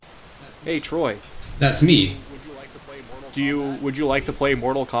Hey Troy, That's me. would you like to play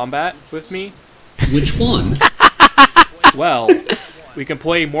Mortal Kombat with me? Which one? Well, we can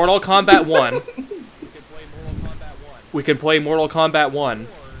play Mortal Kombat 1. We can play Mortal Kombat 1.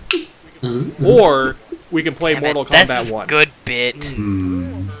 Or we can play Mortal Kombat This is 1. good bit.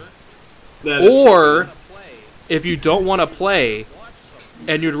 Or if you don't want to play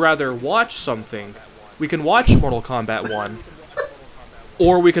and you'd rather watch something, we can watch Mortal Kombat 1.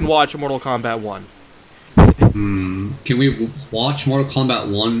 Or we can watch Mortal Kombat 1. Can we watch Mortal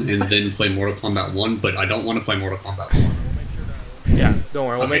Kombat 1 and then play Mortal Kombat 1? But I don't want to play Mortal Kombat 1. Yeah, don't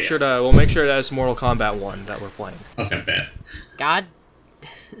worry. We'll make sure that it's Mortal Kombat 1 that we're playing. Okay, bet. God.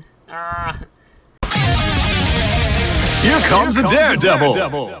 Here comes a daredevil.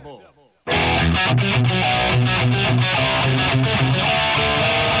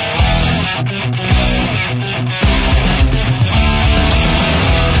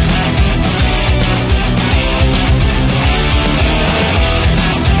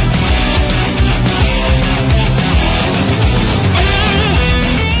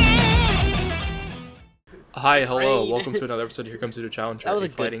 Hi, hello, Great. welcome to another episode of Here Comes the Challenger, That was a a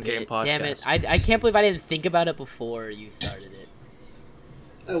good fighting game bit. podcast. Damn it. I can't believe I didn't think about it before you started it.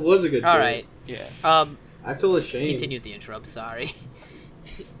 That was a good All bit. right. Yeah. I feel ashamed. Continue the intro. I'm sorry.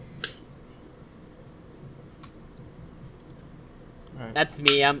 Alright. That's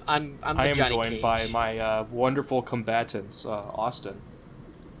me. I'm the I am Johnny joined Cage. by my wonderful combatants, Austin,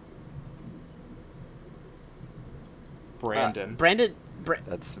 Brandon, Brandon.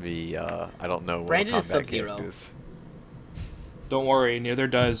 That's me. I don't know. Brandon Mortal is Kombat Sub-Zero. characters. Don't worry, neither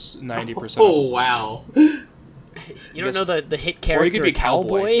does 90%. Oh, wow. You don't know the hit Or you could character be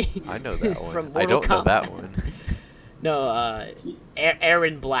Cowboy. I know that one. From I Mortal don't know that Kombat. one. No,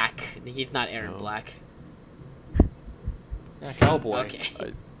 Aaron Black. He's not Aaron No. Black. Yeah, Cowboy.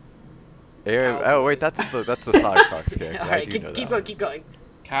 Okay. Aaron. Oh wait, that's the Sonic Fox character. All I right. do know Keep that going. Keep going.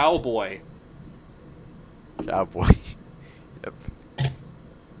 Cowboy. one. Cowboy. Yep.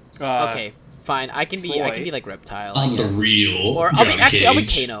 Okay. Fine. I can be Troy. like Reptile. I I'm the guess. real Or Johnny I'll be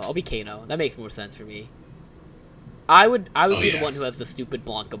Cage. Kano. I'll be Kano. That makes more sense for me. I would Oh, be the yeah. one who has the stupid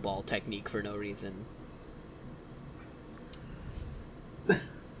Blanca ball technique for no reason.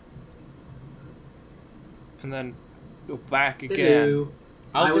 And then go back again. Hello.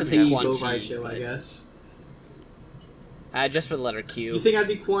 I was gonna would say be Quan Bo Chi, Raicho, I but, guess. just for the letter Q. You think I'd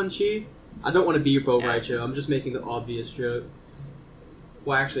be Quan Chi? I don't want to be your Bo Yeah. Raicho. I'm just making the obvious joke.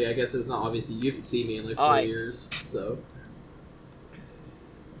 Well, actually, I guess it's not obvious. You haven't seen me in like 4 years, so.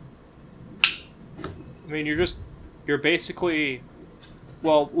 I mean, you're basically,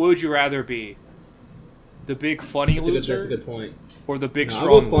 well, what would you rather be? The big funny loser? That's a good point. Or the big No, I'll strong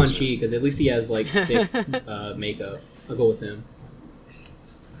go with Quan loser? Chi, because at least he has like sick makeup. I'll go with him.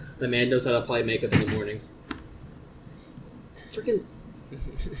 The man knows how to apply makeup in the mornings. Freaking.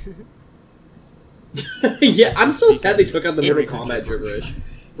 Yeah, I'm so sad they took out the Mortal It's- Kombat gibberish.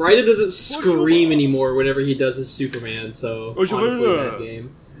 Raiden doesn't scream anymore whenever he does his Superman, so honestly, that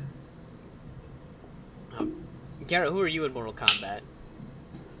game. Garrett, who are you in Mortal Kombat? I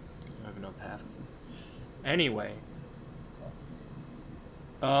don't even know half of them. Anyway.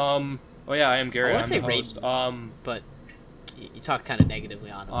 Oh yeah, I am Gary. I I'm wanna say the host. But you talk kind of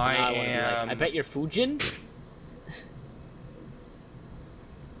negatively on him. So I now I want to be like, I am- bet you're Fujin.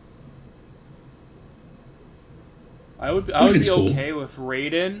 I would be It's cool. okay with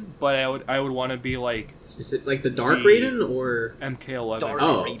Raiden, but I would want to be like Specific, like the Dark The- Raiden, or MK11. Dark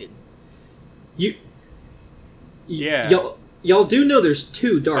Oh. Raiden. you? Yeah. Y'all do know there's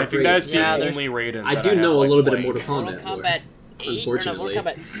two Dark I think Raidens. that's Yeah, the there's- only Raiden. I that do have know a liked little bit of playing. Mortal Kombat. Mortal Kombat 8 or no, Unfortunately. Mortal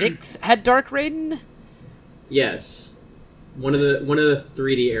Kombat 6 had Dark Raiden. Yes, one of the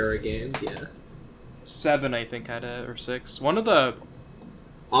 3D era games. Yeah. 7, I think, had it, or 6. One of the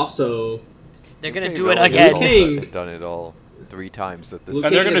Also, They're gonna Okay, do it well, again. Liu Kang- I've done it all 3 times at this Liu And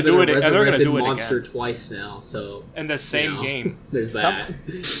point. they're Kang gonna has been do a it- and they're gonna resurrected do it monster again. twice now. So in the same know. game. there's that.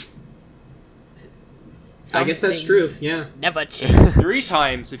 I Some guess that's true. things Yeah. Never change. 3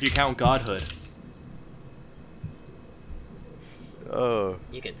 times if you count Godhood. Oh,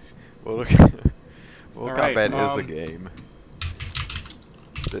 You can. Mortal Alright, Kombat is a game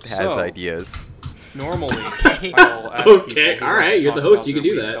that has so- ideas. Normally, Okay. I'll ask Okay, people who alright, wants to you're the talk host, about you can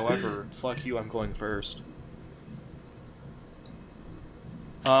their do weeks. that. However, fuck you, I'm going first.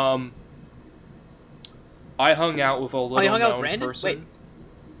 I hung out with a little you hung out with known Brandon? person Wait.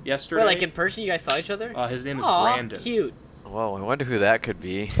 yesterday. Wait, like in person, you guys saw each other? His name is Aw, Brandon. cute. Well, I wonder who that could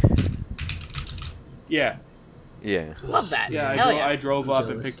be. Yeah, Yeah. Love that. yeah. Hell yeah. I drove I'm up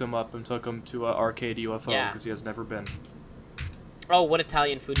and jealous. picked him up and took him to Arcade UFO Yeah. because he has never been. Oh, what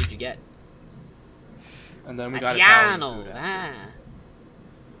Italian food did you get? And then we got Italian Maggiano's. food Ah.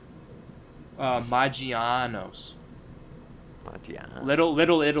 after. Maggiano's. Maggiano.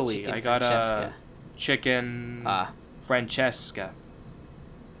 Little Italy. Chicken I got Francesca. chicken Ah. Francesca.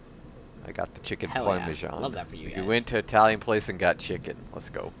 I got the chicken Hell yeah. parmesan. Love that for you We guys. went to Italian place and got chicken. Let's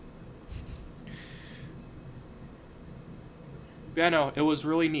go. Yeah, no, it was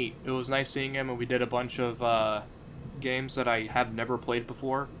really neat. It was nice seeing him, and we did a bunch of games that I have never played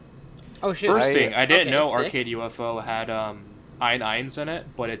before. Oh shoot. First thing, I didn't Okay, know sick. Arcade UFO had I9s in it,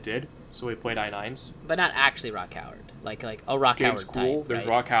 but it did. So we played I9s. But not actually Rock Howard. Like a Rock Game's Howard cool. type, There's right?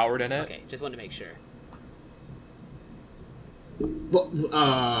 Rock Howard in it. Okay, just wanted to make sure. Well,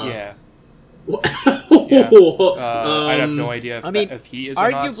 Yeah. yeah. I have no idea if, I mean, if he is a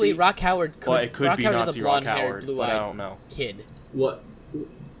arguably Nazi. Rock Howard could. Well, it could Rock be Howard Nazi is a Rock blonde-haired, Howard, but I blue-eyed don't know. kid. What?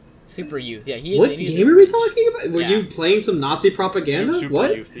 Super youth. Yeah, he is. What he's game are we rich. talking about? Were Yeah. you playing some Nazi propaganda? Super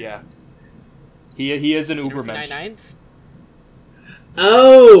What? Youth, yeah. He is an You never seen Ubermensch. I9s?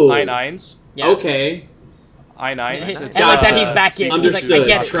 Oh. I9s. Yeah. Okay. I9s. And It's, like that, he's back in. He's like, Understood. I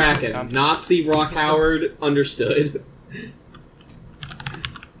get it. Tracking. Nazi Rock Howard. Understood.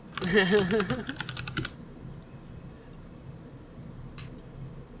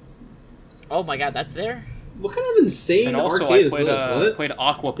 Oh my god, that's there? What kind of insane And also, arcade I is played, this? What? played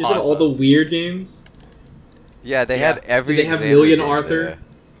Aqua Is it all the Plaza. weird games? Yeah, they Yeah. had every. Did they have Xander Million game Arthur? there.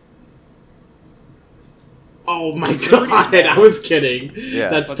 Oh my They're pretty god! small. I was kidding. Yeah.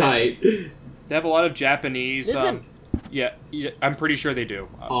 That's But tight. They have a lot of Japanese. Listen. Yeah, I'm pretty sure they do.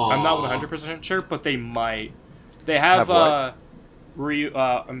 Aw. I'm not 100% sure, but they might. They have, Have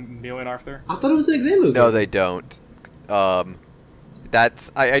what? Million Arthur. I thought it was an exam movie. No, they don't.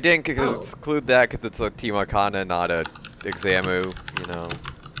 That's I didn't Oh. exclude that because it's a Team Arcana, not a Examu. You know.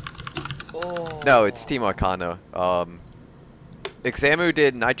 Oh. No, it's Team Arcana. Examu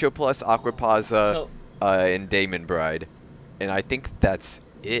did Nitro Plus, Aquapaza, So, and Damon Bride, and I think that's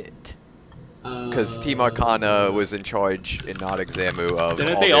it. Because Team Arcana was in charge and not Examu of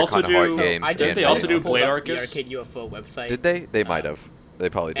Didn't all they their also kind of hard do- games. I and just they also do pulled Blade up the Arcus? Arcade UFO website. Did they? They might have. They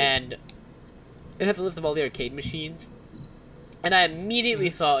probably did. And it has a list of all the arcade machines. And I immediately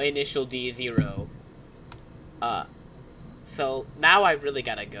saw Initial D0. So now I really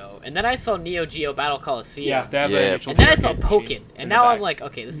gotta go. And then I saw Neo Geo Battle Coliseum. Yeah, they have Yeah. an initial And then I saw arcade machine Pokken. in And the now back. I'm like,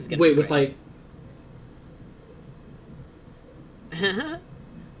 okay, this is gonna Wait, be with great.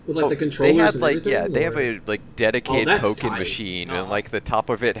 like the They controllers have and like everything? they have or- a like dedicated Oh, that's Pokken tight. machine, Oh. and like the top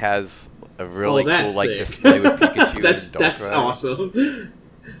of it has a really Oh, that's cool like sick. display with Pikachu. that's and Darkrai. awesome.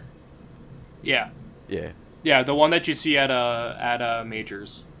 Yeah. Yeah, Yeah, the one that you see at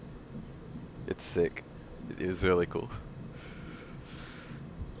majors. it's sick. It was really cool.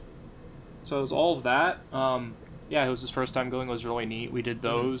 So it was all of that. Yeah, it was his first time going. It was really neat. We did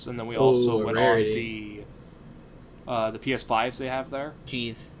those, and then we also Ooh, went rarity. on the PS5s they have there,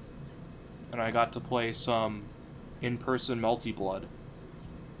 Jeez. and I got to play some in-person multi-blood.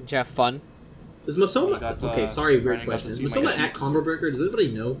 Did you have fun? Is We Masoma... got, okay, sorry, weird Brandon got to question. Is see my Masoma at sheep. Combo Breaker? Does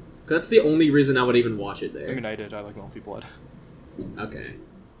anybody know? 'Cause that's the only reason I would even watch it there. I mean, I did. I like multi-blood. Okay.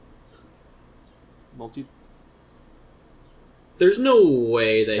 Multi. There's no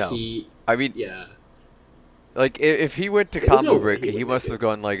way that No. he... I mean, Yeah. like if he went to There's no Combo way Breaker, he he would must make have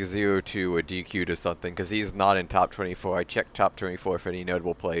gone like 0-2 or DQ'd or something, because he's not in top 24. I checked top 24 for any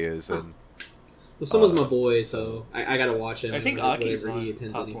notable players, and Well, someone's my boy, so I gotta watch him. I think whenever Aki's on he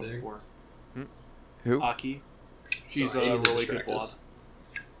attends top anything. 24. who? Aki. She's Sorry, I a didn't mean to really good distract vlog. us.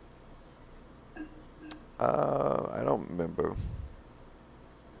 I don't remember.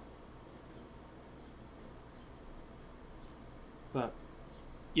 But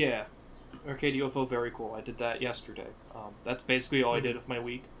yeah, Arcade UFO, very cool. I did that yesterday. That's basically all I did with my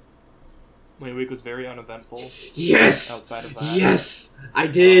week. My week was very uneventful. Yes! Outside of that, Yes! I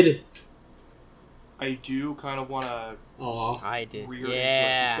did! I do kind of want to Aw. I did. rear into a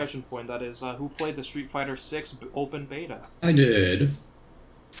Yeah. discussion point. That is, who played the Street Fighter 6 open beta? I did.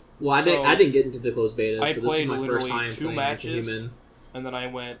 Well, So, I didn't get into the closed beta, I so this is played my first literally time 2 playing as a matches. human. And then I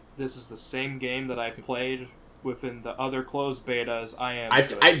went, this is the same game that I've played within the other closed betas. I am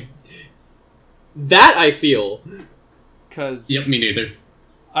good. That I feel. Because Yep, me neither.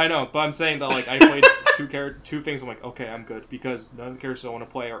 I know, but I'm saying that like I played two things. I'm like, okay, I'm good because none of the characters I want to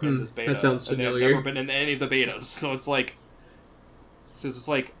play are in this beta. that sounds and familiar. they've never been in any of the betas, so it's like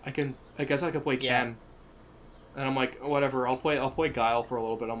I guess I can play Yeah. Ken. And I'm like, whatever. I'll play Guile for a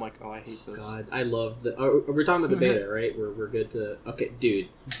little bit. I'm like, oh, I hate this. God, I love the. We're talking about the beta, right? We're good to. Okay, dude,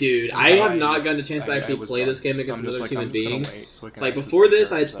 I have not gotten a chance to actually play this game against another human being. Like before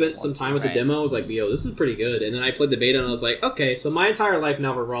this, I had spent some time with the demo. I was like, yo, this is pretty good. And then I played the beta, and I was like, okay, so my entire life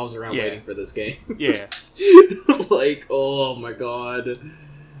now revolves around waiting for this game. Yeah. Like, oh my god.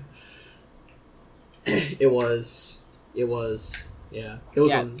 It was. Yeah. It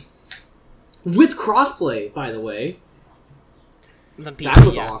was on. With crossplay, by the way. The PC, That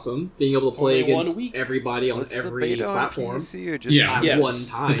was awesome. Being able to play Only 1 against week. everybody on Was the every beta on platform PC or just Yeah. at Yes. one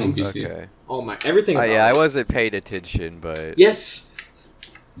time. It's on PC. Okay. Oh my, everything Oh about yeah, I it. wasn't paying attention, but Yes!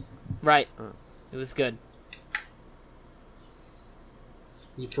 Right. It was good.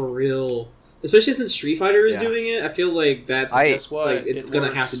 For real. Especially since Street Fighter is Yeah. doing it, I feel like that's Guess what? like it's It gonna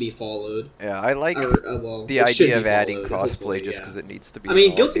works. have to be followed. yeah, I like Well, the it should idea be of adding followed, crossplay hopefully, just yeah. because it needs to be. I mean,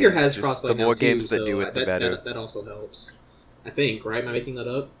 in all Guilty Gear games. has Just crossplay The now more too, games that so do it, the better. That also helps. I think, right? Am I making that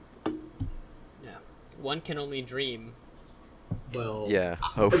up? Yeah. One can only dream. Well, Yeah,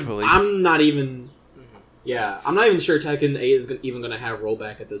 hopefully. I'm not even. Mhm. Yeah, I'm not even sure Tekken 8 is even going to have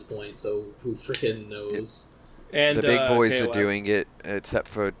rollback at this point, so who freaking knows? And The big boys KOF. are doing it, except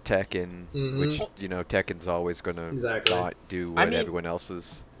for Tekken, Mhm. which Tekken's always gonna Exactly. not do I what mean- everyone else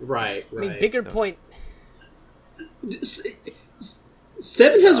is. Right, I right. mean, bigger No. point.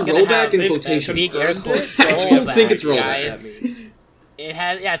 7 has Gonna rollback have in They've quotation. big air first. quotes I don't rollback, think it's rollback. guys. It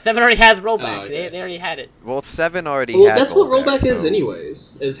has 7 already has rollback. Oh, okay. They already had it. Well, 7 already Well, had that's what rollback is so-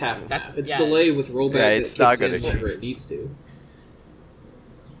 anyways, is half and That's- half. It's yeah. delay with rollback Yeah, that it's not kicks in gonna whenever it needs to.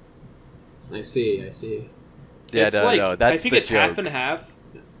 I see. Yeah, It's no, like, no, that's I think the it's joke. half and half.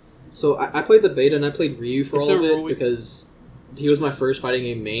 So I played the beta and I played Ryu for It's all of a it really- because he was my first fighting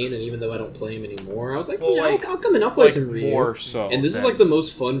game main, and even though I don't play him anymore, I was like, Well, yeah, like- I'll come in, I'll play Like, some Ryu. more so. And this is than like the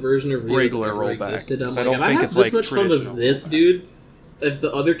most fun version of Ryu that's regular ever rollback, existed. I'm 'cause like, I don't if I think have it's, this like, much fun with traditional this rollback. dude, if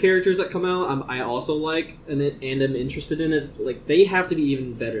the other characters that come out, I also like and am interested in it, like they have to be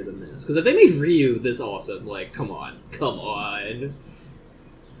even better than this. Because if they made Ryu this awesome, like, come on.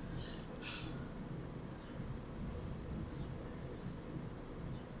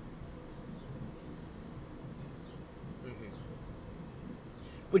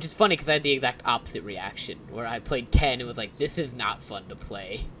 Which is funny because I had the exact opposite reaction, where I played Ken and was like, "This is not fun to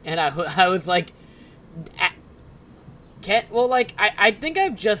play," and I was like, "Ken." Well, like I think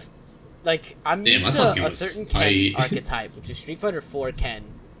I'm just like I'm Damn, used I thought to it a was certain Ken tight. archetype, which is Street Fighter 4 Ken,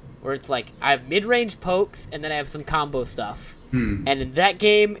 where it's like I have mid-range pokes and then I have some combo stuff, and in that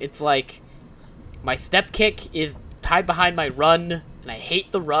game it's like my step kick is tied behind my run, and I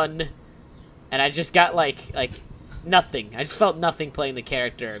hate the run, and I just got like nothing. I just felt nothing playing the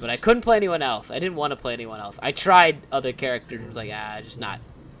character, but I couldn't play anyone else. I didn't want to play anyone else. I tried other characters and was like, just not.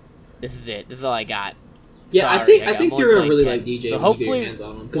 This is it. This is all I got. Yeah, I Sorry, think I'm only you're a playing really 10. like DJ So when you get hopefully your hands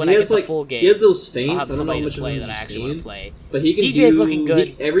on him because when he I has get the like full game, he has those I'll feints. have I don't know how somebody to much of play them that I you've actually want seen, to play. but he can DJ do is looking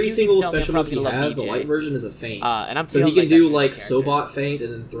good. every Few single keeps telling me I'm special move probably he gonna love has. The DJ. light version is a feint. And I'm So he feeling can like do that's like the character. Sobot feint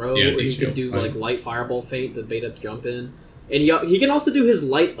and then throw, Yeah, or he can DQ, do fine. like light fireball feint to bait up jump in, and he can also do his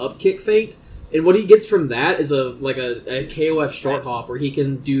light up kick feint. And what he gets from that is a KOF short Right. hop where he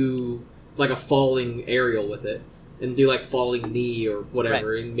can do like a falling aerial with it and do like falling knee or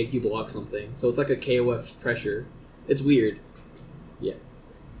whatever and make you block something. So it's like a KOF pressure. It's weird. Yeah.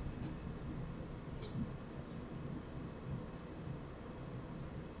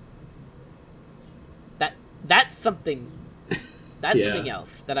 That's something. That's Yeah. something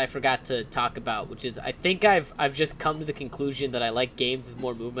else that I forgot to talk about, which is I think I've just come to the conclusion that I like games with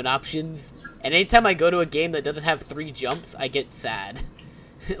more movement options. And anytime I go to a game that doesn't have 3 jumps, I get sad.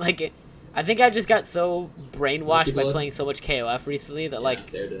 I think I just got so brainwashed by Multi-blood? playing so much KOF recently that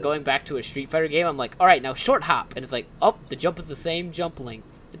there it is. going back to a Street Fighter game, I'm like, all right, now short hop, and it's like, oh, the jump is the same jump length.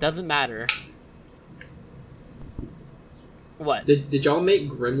 It doesn't matter. What? Did y'all make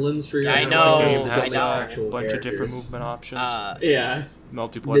gremlins for your I The know, game I has know. a bunch of different movement options. Yeah.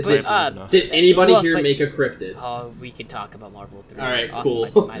 Multiplayer. Did anybody Who else here played- make a cryptid? Oh, we can talk about Marvel 3. Alright,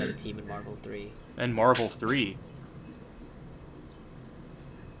 Awesome, cool. I might have a team in Marvel 3. And Marvel 3.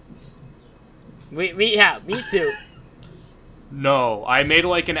 Yeah, me too. No, I made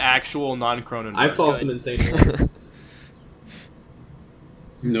like an actual non-Cronenberg. I saw Good. some insane ones.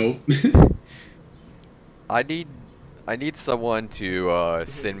 Nope. I need someone to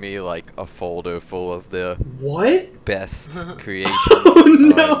send me like a folder full of the What? best creations. Oh,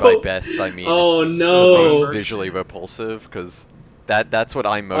 no. By best, I mean Oh the no! most visually repulsive, because that's what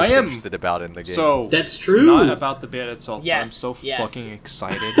I'm most I am- interested about in the game. So That's true. not about the bit itself. But I'm Yes, so yes. fucking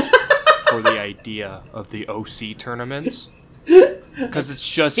excited for the idea of the OC tournaments. Because it's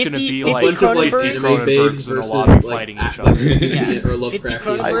just going to be 50 like 50 Cronenbergs Cronenbergs and a lot of fighting each other. Yeah, or 50 Lovecraftian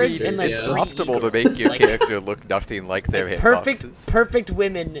Cronenbergs yeah. and then It's 3 optimal to Igors. make your Like, character look nothing like their hitboxes. perfect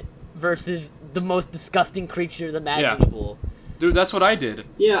women versus the most disgusting creatures imaginable. Dude, that's what I did.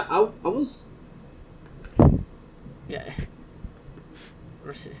 Yeah, I was. Yeah.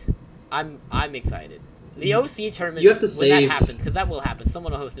 I'm excited. The OC tournament. You have to when save- that happens, because that will happen.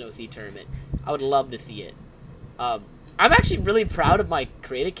 Someone will host an OC tournament. I would love to see it. I'm actually really proud of my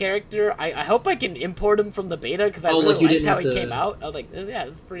created character. I hope I can import him from the beta because I Oh, really like you liked didn't how have he to- came out. I was like, yeah,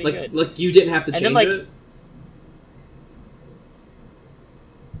 that's pretty Like, good. like you didn't have to And change then, like, it.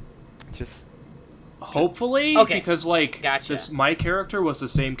 Just Hopefully, Okay. because like Gotcha. my character was the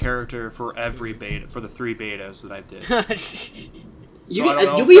same character for every beta, for the 3 betas that I did. You, I don't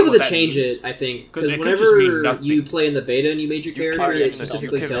know you'll be able what to that change means. it, I think, 'Cause because it could just mean whenever nothing. you play in the beta and you made your You character, can- it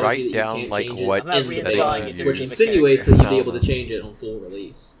specifically you can tells write you that you down, can't like, change what it I'm not in the reinstalling beta, it to which receive a insinuates that character. you'd be able to change it on full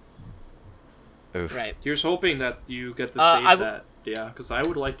release. oof. Right. Here's hoping that you get to I save w- that. Yeah, because I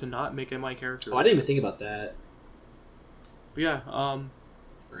would like to not make it my character. Oh, I didn't even think about that. But yeah,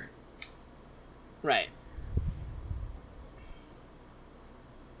 Right.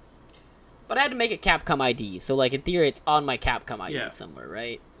 But I had to make a Capcom ID, so like in theory, it's on my Capcom ID Yeah. somewhere,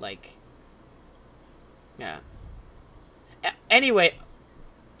 right? Like, yeah. Anyway,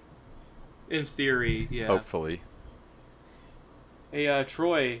 in theory, yeah. Hopefully. Hey,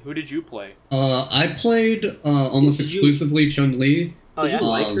 Troy, who did you play? I played almost Did you- exclusively Chun-Li. oh Did yeah. you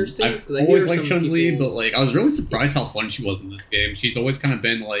like her I've stance? 'Cause I always hear liked some Chun-Li, people- but like I was really surprised how fun she was in this game. She's always kind of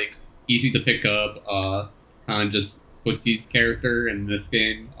been like easy to pick up, kind of just footsie's character in this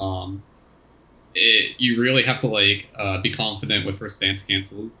game. You really have to like be confident with her stance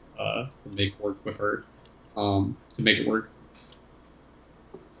cancels to make work with her, to make it work.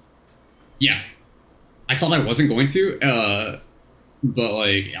 Yeah, I thought I wasn't going to, but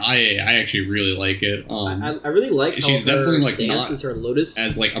like I actually really like it. I really like how she's her definitely, like, stance not is her lotus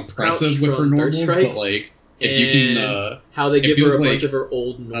as like crouch oppressive with her from Third normals, Strike, but like if you can, and how they it give her a feels bunch like, of her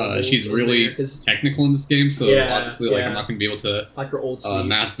old normals. she's in really there, 'cause, technical in this game, so Yeah, obviously like yeah. I'm not gonna be able to like her old speed.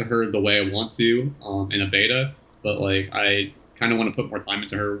 master her the way I want to in a beta, but like I kind of want to put more time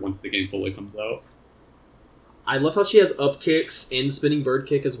into her once the game fully comes out. I love how she has up kicks and spinning bird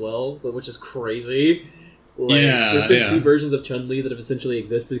kick as well, which is crazy. Like, Yeah, there's been yeah. 2 versions of Chun-Li that have essentially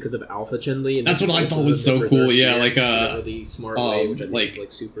existed because of Alpha Chun-Li. And That's this what I is thought also was the so Berserk cool, yeah, kick like, in a really smart way, which I think is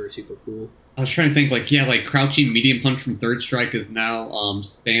like super, super cool. I was trying to think like like crouching medium punch from Third Strike is now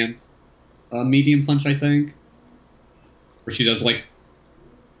stance medium punch, I think, where she does like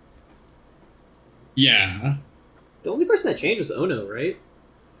yeah. The only person that changed was Ono, right?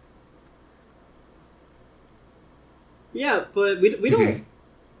 Yeah, but we don't. Mhm.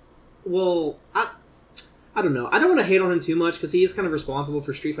 Well, I don't know. I don't want to hate on him too much because he is kind of responsible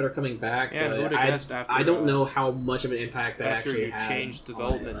for Street Fighter coming back. Yeah, but who would've guessed after, I don't know how much of an impact that After actually you had. changed on it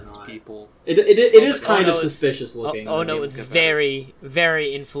development or not. people. It is Oh, kind Ono of is- suspicious looking. Ono when is you look at that. very,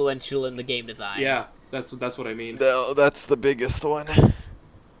 very influential in the game design. Yeah, that's what I mean. No, that's the biggest one.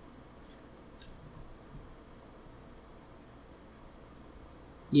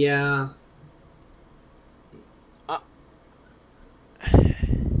 Yeah.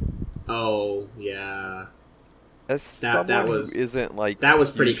 Oh yeah. As That someone was- who isn't like that was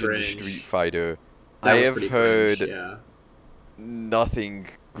pretty huge into cringe. Street Fighter, That I was have pretty heard cringe, yeah. nothing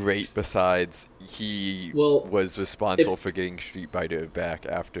great besides he Well, was responsible if- for getting Street Fighter back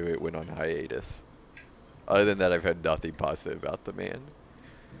after it went on hiatus. Other than that, I've heard nothing positive about the man.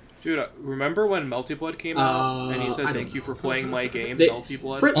 Dude, remember when Melty Blood came out and he said I thank don't you for playing my game, They- Melty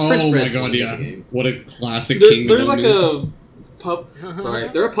Blood? French Oh my Bread's god, one yeah! game. What a classic They're, Kingdom they're like moment. a sorry,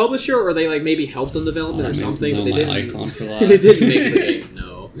 they're a publisher, or they like maybe helped them development Oh, or I made something, but my they didn't. icon for that. they didn't make the game.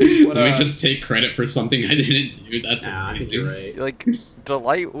 No. What, Let me just take credit for something I didn't do. That's Nah, I think amazing. you're right. Like,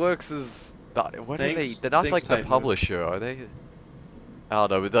 Delightworks is not, what are they? Thanks- They're not thanks, like the Titan. publisher, are they? I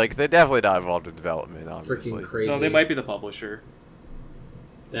don't know, but like they're definitely not involved in development, obviously. Freaking crazy. No, they might be the publisher.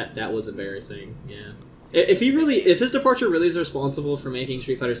 That was embarrassing. Yeah. If his departure really is responsible for making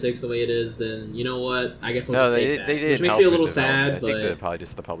Street Fighter 6 the way it is, then you know what? I guess I'll No, just they take that. did. Which makes help me a with little development. sad, I think they're but probably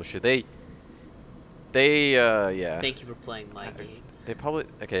just the publisher. They yeah. Thank you for playing my game. They publish.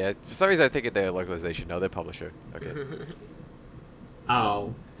 Okay, for some reason I think they're localization. No, they're publisher. Okay.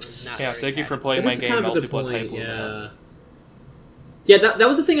 oh, Not Yeah, very thank you for casual. playing that my is game, kind of a Melty good Blood point. Type. Yeah. Yeah, that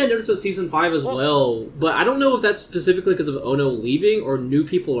was the thing I noticed about Season 5 as well, but I don't know if that's specifically because of Ono leaving or new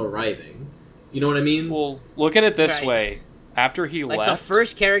people arriving. You know what I mean? Well, look at it this Right. way. After he Like left, the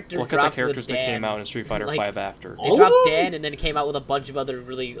first character look at the dropped characters with that Dan. came out in Street Fighter Like, 5 after. They All dropped of them? Dan and then came out with a bunch of other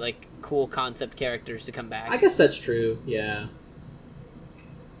really like cool concept characters to come back. I guess that's true, yeah.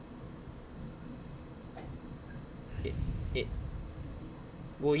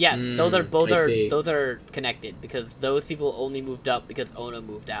 Well, yes, those are both I see. those are connected because those people only moved up because Ono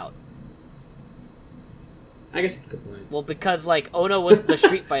moved out. I guess it's a good point. Well, because like Ono was the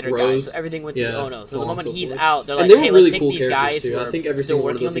Street Fighter guy, Rose, so everything went yeah, through Ono. So so the on moment and so he's forth. out, they're And like, they were hey, really let's take cool these guys characters, who too. are I think every still single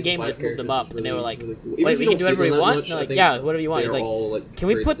one of working on those the game Season and just 5 moved them up. characters And they were was like, really cool. Even wait, if we you can don't do see them whatever we that want? much, They're I like, think yeah, whatever you want. He's they're like, all, like, can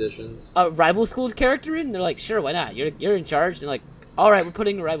we great put additions. a rival schools character in? They're like, sure, why not? You're in charge. And they're like, all right, we're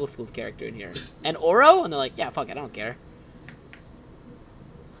putting a rival schools character in here. And Oro? And they're like, yeah, fuck it, I don't care.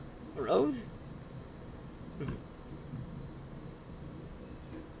 Rose?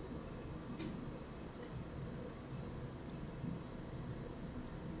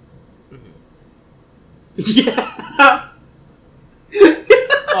 Yeah.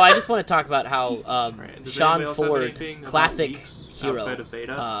 Oh, I just want to talk about how Right. Does Sean anybody else have Ford, anything about classic leaks hero, outside of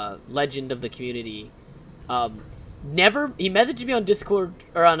beta? legend of the community, never he messaged me on Discord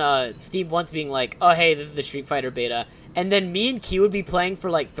or on Steam once, being like, "Oh, hey, this is the Street Fighter beta," and then me and Q would be playing for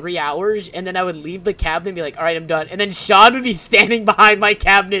like 3 hours, and then I would leave the cabinet and be like, "All right, I'm done," and then Sean would be standing behind my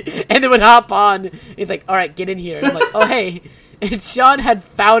cabinet and then would hop on. He's like, "All right, get in here," and I'm like, "Oh, hey," and Sean had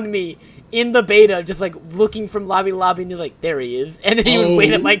found me in the beta, just like looking from lobby to lobby, and he's like, there he is. And then he would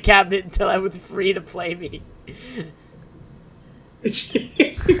wait at my cabinet until I was free to play me.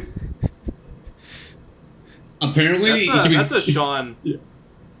 Apparently, That's a Sean.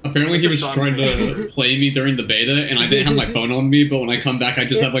 Apparently, he was Sean trying thing. to play me during the beta, and I didn't have my phone on me. But when I come back, I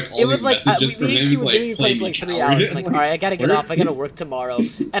just have like all these messages from him. He's like, "Play me, like 3 coward." hours. I'm like, all right, I gotta get off. I gotta work tomorrow.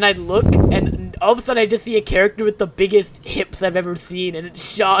 And I'd look, and all of a sudden, I just see a character with the biggest hips I've ever seen, and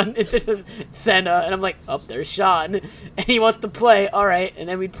it's Sean. It's just Senna, and I'm like, oh, there's Sean, and he wants to play. All right, and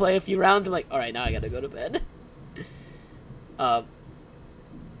then we'd play a few rounds. I'm like, all right, now I gotta go to bed.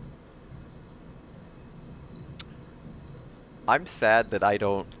 I'm sad that I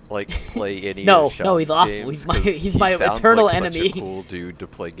don't like play any. No, of Sean's no, he's awful. games, He's 'cause my he sounds eternal like enemy. Such a cool dude to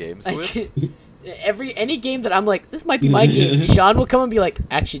play games with. Any game that I'm like, this might be my game, Sean will come and be like,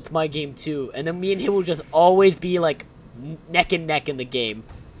 actually, it's my game too, and then me and him will just always be like neck and neck in the game.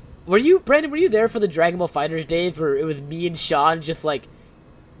 Brandon? Were you there for the Dragon Ball Fighters days where it was me and Sean just like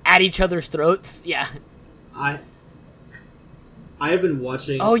at each other's throats? Yeah. I have been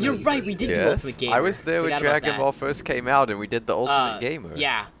watching. Oh, you're right. We did do Ultimate Gamer. I was there when Forgot about Dragon that. Ball first came out, and we did the Ultimate Gamer.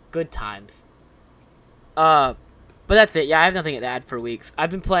 Yeah, good times. But that's it. Yeah, I have nothing to add for weeks.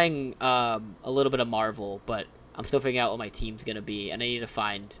 I've been playing a little bit of Marvel, but I'm still figuring out what my team's gonna be, and I need to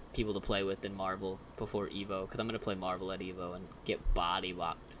find people to play with in Marvel before Evo, because I'm gonna play Marvel at Evo and get body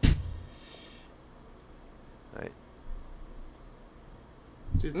locked. Right.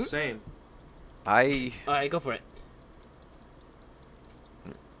 Dude, same. All right, go for it.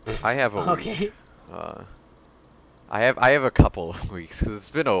 I have a Okay. I have a couple of weeks because it's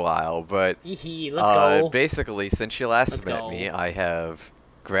been a while, but Let's go. basically since you last met me, I have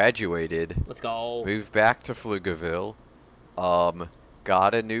graduated. Let's go. Moved back to Pflugerville.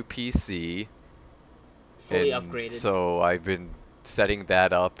 Got a new PC. Fully and upgraded. So I've been setting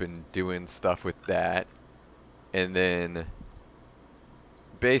that up and doing stuff with that, and then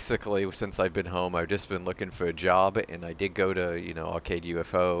basically since I've been home, I've just been looking for a job, and I did go to Arcade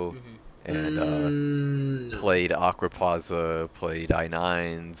UFO. And played Aqua Plaza, played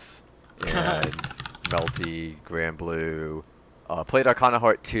I9s, and Melty, Grand Blue, played Arcana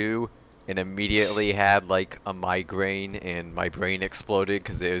Heart 2, and immediately had like a migraine, and my brain exploded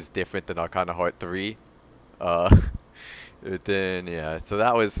because it was different than Arcana Heart 3. Then yeah, so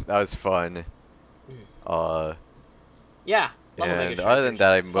that was fun. Yeah. And other than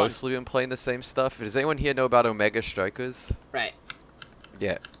that, I've mostly been playing the same stuff. Does anyone here know about Omega Strikers? Right.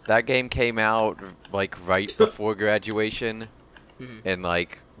 Yeah, that game came out like right before graduation, and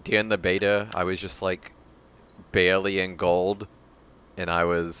like during the beta, I was just like barely in gold, and I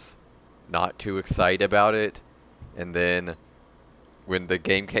was not too excited about it. And then when the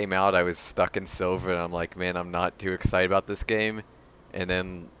game came out, I was stuck in silver, and I'm like, man, I'm not too excited about this game. And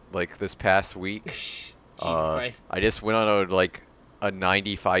then like this past week, Jesus Christ. I just went on a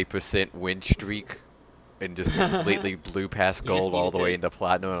 95% win streak. And just completely blew past gold all the way into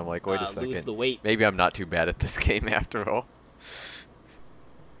platinum, and I'm like, wait a second, lose the weight. maybe I'm not too bad at this game after all.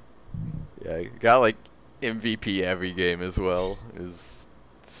 Yeah, I got like MVP every game as well. It's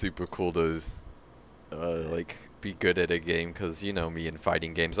super cool to like be good at a game, because you know me in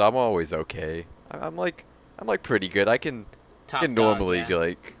fighting games, I'm always okay. I'm like pretty good. I can normally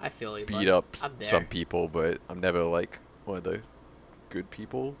like I feel you, beat bud. up I'm there. some people, but I'm never like one of the good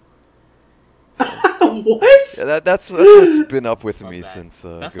people. What? Yeah, that's what's been up with me that. since Best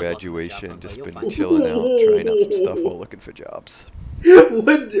of luck with your graduation. job, Just you'll been find it. chilling out, trying out some stuff while looking for jobs.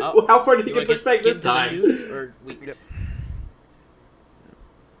 What? Oh, How far did you wanna get pushed back this into the time? news or weeks?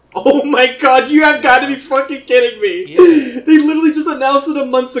 Oh my god, you have got to be fucking kidding me! Yeah. They literally just announced it a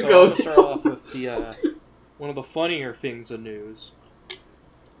month So ago. I'm gonna start off with the one of the funnier things in news,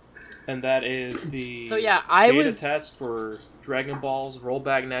 and that is the So yeah, I beta was test for Dragon Ball's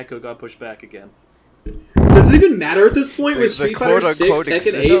Rollback Neko got pushed back again. Does it even matter at this point The- with the Street Fighter 6, quote-unquote Tekken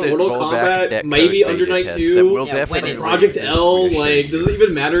 8, existed Mortal rollback Kombat, netcode maybe beta Under Night test 2, that will Yeah, when definitely is it? Project exist L, for like, shit. does it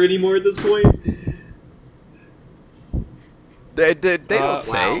even matter anymore at this point? They don't Wow.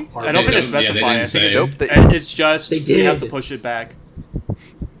 say. I don't think they Yeah, they specify. didn't I think say. it's, Nope, they- it's just They you have to did. push it back.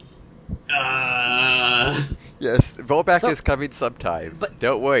 Yes, rollback So- is coming sometime. but-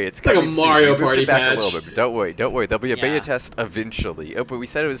 Don't worry, it's like a coming soon. Mario We moved Party it back patch. a little bit, but don't worry, there'll be a Yeah. beta test eventually. Oh, but we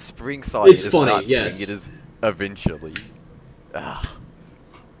said it was spring song. It's it is funny, not yes. spring, it is eventually. Ugh.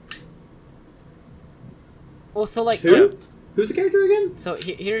 well, so like, Who? Who's the character again? so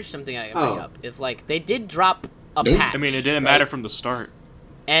here's something I gotta bring Oh. up. It's like they did drop a Nope. patch. I mean, it didn't right? matter from the start.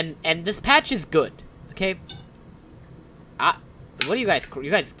 And this patch is good. Okay. What do you guys?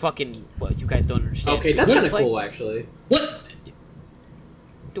 You guys fucking. What? You guys don't understand. Okay, that's What? kind of cool, actually. What?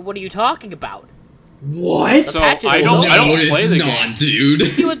 What are you talking about? What? The So patch is I so don't good. play the it's game. not, dude.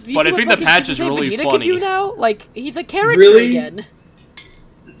 See what, you But see I what think the fucking patch Super is Saiyan really Vegeta funny. can do now? Like, he's a character Really? again.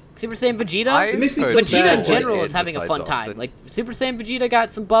 Super Saiyan Vegeta? It makes me so Vegeta in sad. general is having a fun time. Like, Super Saiyan Vegeta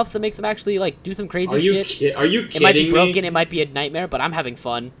got some buffs that makes him actually, like, do some crazy Are you shit. are you It kidding might be me? broken, it might be a nightmare, but I'm having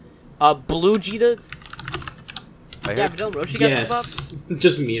fun. Blue Vegeta? I Yeah, heard, Videl Roshi got some buffs. Yes,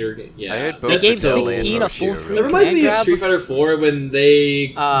 just meter. Yeah, I heard They both gave so 16 a lame. full screen That reminds me command of grab. Street Fighter 4 when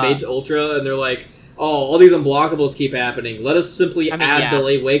they made to Ultra and they're like, "Oh, all these unblockables keep happening. Let us simply I mean, add yeah.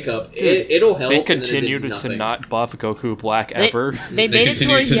 delay wake up. Dude, It'll help." They and then it did continued to nothing. not buff Goku Black They- ever. They made it to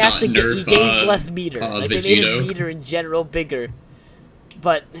continue where to he has not to get, he nerf, gains less meter. They made his Vegito. meter in general bigger.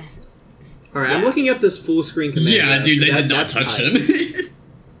 But All right, I'm Yeah. looking up this full screen command. Yeah, grab, dude, they because did not that's touch tight. him.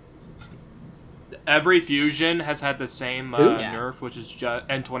 Every fusion has had the same Who? Yeah. nerf, which is just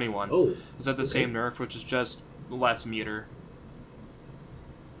N21. Oh, Has had the okay. same nerf, which is just less meter.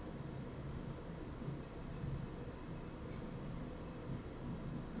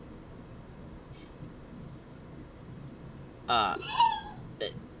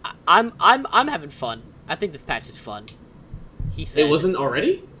 I'm having fun. I think this patch is fun. He said. it wasn't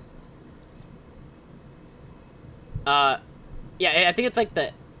already. Yeah, I think it's like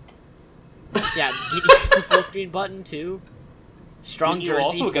the. Yeah, the full screen button too. Strong you jersey,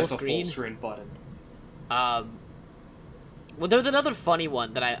 also full get the screen. full screen button. Well, there was another funny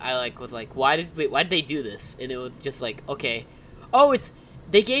one that I like was like, why did they do this? And it was just like, okay, oh,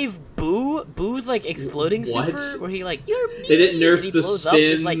 they gave Boo's like exploding What? super where he like you're mean, They didn't and he nerf the blows up,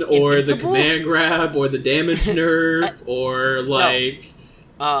 it's, spin like, or the invincible. command grab or the damage nerf or like.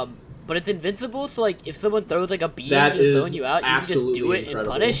 But it's invincible, so like if someone throws like a beam That to zone is you out, you can just do absolutely it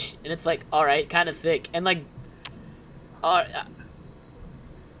incredible. and punish, and it's like, all right, kind of sick, and like,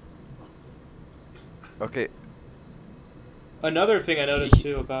 okay, Another thing I noticed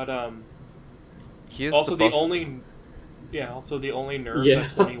too about here's also the the buff. only nerf Yeah. that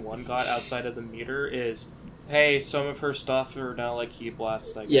 21 got outside of the meter is, hey, some of her stuff are now like key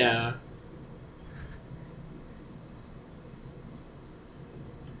blasts. I guess. Yeah.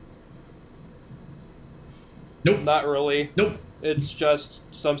 Nope. Not really. Nope. It's just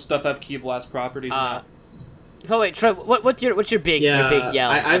some stuff have key blast properties now. so wait, Troy, what's your big Yeah, your big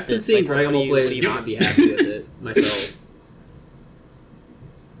yell? I've at been this? seeing Like, what Dragon do Ball you- what do players you not mean? be happy with it myself.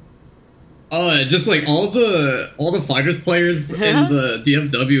 Just like all the fighters players in the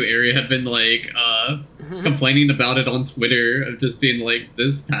DFW area have been like complaining about it on Twitter, of just being like,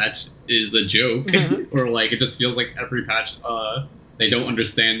 this patch is a joke, or like it just feels like every patch they don't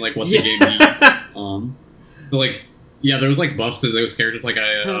understand like what the game needs. So like yeah, there was like buffs to those characters. Like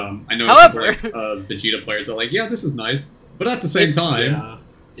I know However- people, like Vegeta players are like, yeah, this is nice, but at the same time,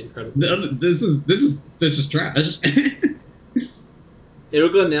 Yeah, incredible. this is trash. It'll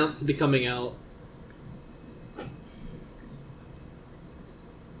go announced to be coming out.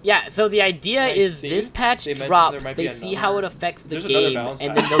 Yeah, so the idea I is think this patch they mentioned there drops, might they be see how it another- affects the there's another game, balance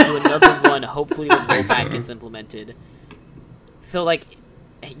and patch. then they'll do another one, hopefully when think rollback so. gets implemented. So, like,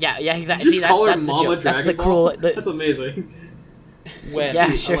 yeah, exactly. Just See, call her that's the Mama joke. That's the Dragon cruel. Ball. The, That's amazing. When? yeah,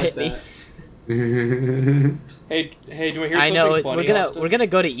 I sure, like hit me. that. Hey, do you want to hear I something know funny, we're Austin? gonna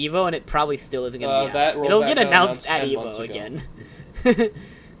go to Evo, and it probably still isn't gonna be that out. It'll rollback get got announced announced at 10 months Evo ago. again.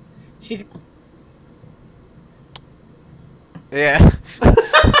 She's Yeah.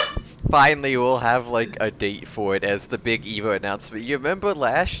 Finally, we'll have like a date for it as the big Evo announcement. You remember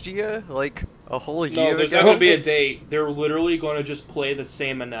last year, like a whole year No, there's ago? not going to be a date. They're literally going to just play the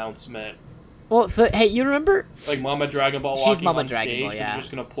same announcement Well, so hey, you remember? Like Mama Dragon Ball She's walking Mama on Dragon stage, Ball, but yeah. you're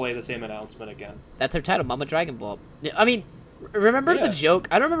just gonna play the same announcement again. That's her title, Mama Dragon Ball. I mean, remember the joke?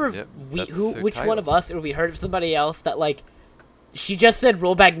 I don't remember which one of us, or we heard of somebody else that like, she just said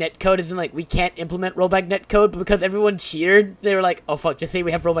rollback netcode isn't like we can't implement rollback netcode, but because everyone cheered, they were like, oh fuck, just say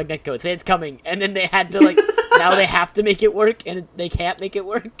we have rollback netcode, say it's coming, and then they had to like, now they have to make it work, and they can't make it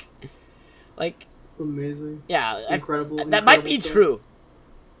work. Like, amazing. Yeah, incredible. That might be stuff. true.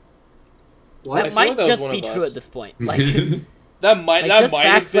 What? That might just be true at this point. Like that might have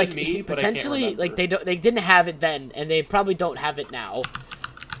been like, me, but potentially I can't remember. like they didn't have it then, and they probably don't have it now.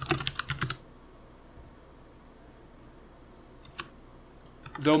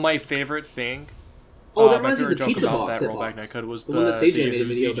 Though my favorite thing, that reminds me of the pizza about box that hitbox. rollback netcode was the one that CJ made a Yahuzi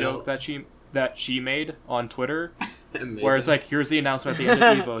video joke about. that she made on Twitter. Amazing. Where it's like, here's the announcement at the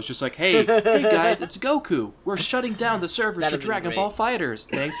end of Evo. It's just like, hey guys, it's Goku. We're shutting down the servers That'd for be Dragon great. Ball Fighters.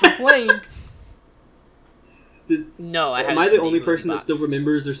 Thanks for playing. No, I haven't. Am I seen the only Yahuzi person box. that still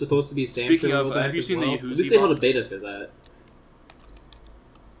remembers there's supposed to be Sam? Speaking of, have you seen the Yahuzi? Yahuzi At least they held a box? beta for that.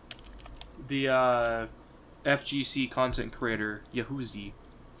 The FGC content creator Yahuzi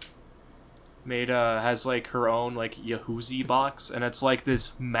made has like her own like Yahuzi box, and it's like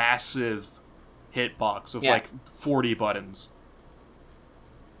this massive hit box with like 40 buttons.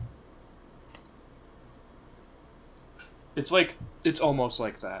 It's almost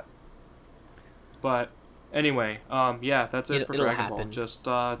like that. But anyway, yeah, that's it for It'll Dragon Ball. happen. Just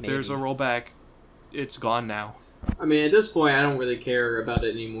there's a rollback. It's gone now. I mean, at this point, I don't really care about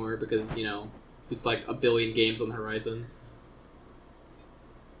it anymore because, you know, it's like a billion games on the horizon.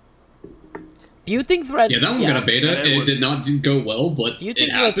 Few things where Yeah, that one got a beta. It did not go well, but few it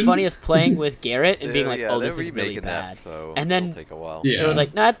things were as happened. funny as playing with Garrett and being like, Yeah, oh, they're this is really remaking bad. that, so And then it'll take a while. Yeah. it was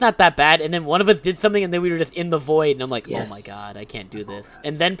like, no, it's not that bad. And then one of us did something, and then we were just in the void, and I'm like, Yes. oh my god, I can't do this.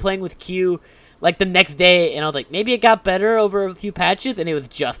 And then playing with Q, like the next day, and I was like, maybe it got better over a few patches, and it was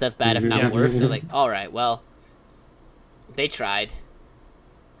just as bad, if not Yeah. worse. So I was like, all right, well, they tried.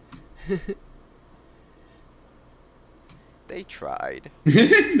 They tried.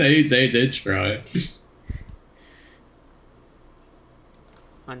 they did try.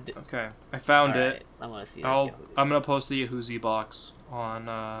 Okay, I found Alright, it. I want to see. I'm gonna post the Yahuzi box on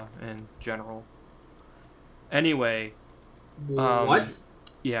in general. Anyway, What?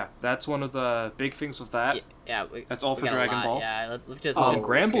 yeah, that's one of the big things with that. Yeah, That's all we for got a Dragon lot. Ball. Yeah, let's just. Oh, just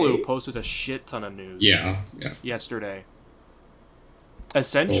Granblue okay. posted a shit ton of news. Yeah. Yesterday.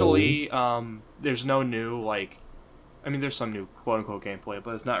 Essentially, there's no new like, I mean, there's some new quote unquote gameplay,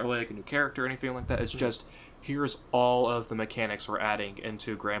 but it's not really like a new character or anything like that. It's just here's all of the mechanics we're adding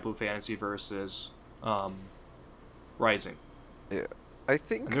into Granblue Fantasy versus Rising. Yeah, I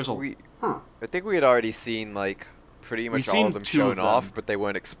think And there's a- I think we had already seen like pretty much all seen of them two shown of them. off, but they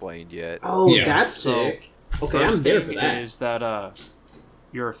weren't explained yet. Oh, Yeah. that's So, sick. Okay, First I'm there thing for that. is that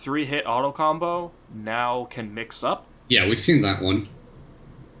your 3-hit auto combo now can mix up. Yeah, we've seen that one.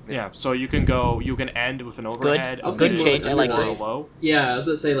 Yeah, so you can end with an overhead. I was a thinking mid, more like I like or a this. low. Yeah, I was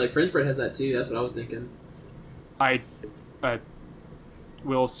gonna say like French bread has that too. That's what I was thinking.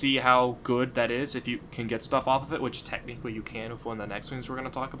 We'll see how good that is if you can get stuff off of it, which technically you can with one of the next ones we're going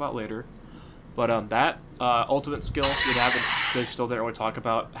to talk about later. But that ultimate skill, they're still there. We talk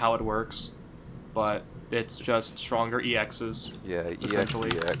about how it works, but it's just stronger EXs, Yeah,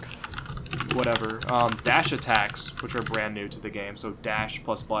 essentially. EX. Whatever. Dash attacks, which are brand new to the game, so dash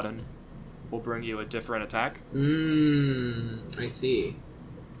plus button will bring you a different attack. I see.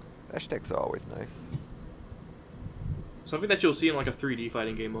 Hashtags are always nice. Something that you'll see in like a 3D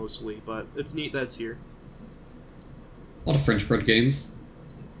fighting game mostly, but it's neat that it's here. A lot of French bread games.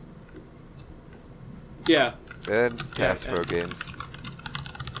 Yeah. And Yeah, Castro games.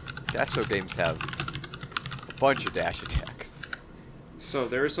 Castro games have a bunch of dash attacks. So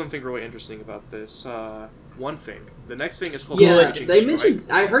there is something really interesting about this. One thing. The next thing is called Yeah, Raging they Strike.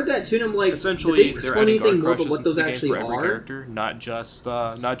 mentioned. I heard that too, and I'm like, Essentially, did they they're explain adding anything guard more about crushes what into those the game actually for every are? character, not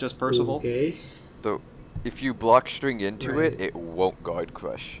just Percival. Okay. Though, if you block string into Right. it, it won't guard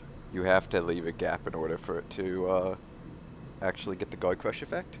crush. You have to leave a gap in order for it to actually get the guard crush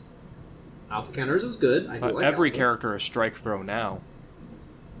effect. Alpha counters is good. I do like Every Alpha. character is strike throw now.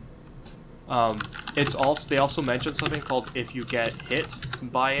 It's also they also mentioned something called if you get hit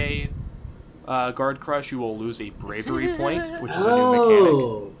by a guard crush, you will lose a bravery point, which is a new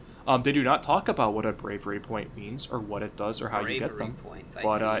mechanic. Oh. They do not talk about what a bravery point means or what it does or how you get Bravery them, points, I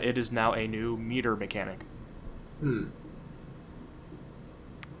but see. it is now a new meter mechanic. Hmm.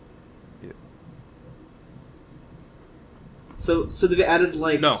 So they've added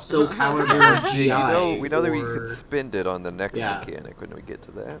like No. Soul Calibur GI. We know that we or- could spend it on the next Yeah. mechanic when we get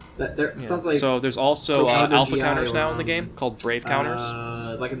to that. That there sounds like So there's also Soul Calibur alpha GI counters now or, in the game called Brave counters.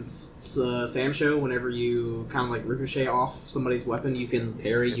 like in Sam Show, whenever you kind of like ricochet off somebody's weapon, you can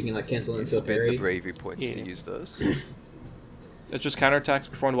parry. You can like cancel You into a spend the parry. bravery points Yeah. to use those. It's just counterattacks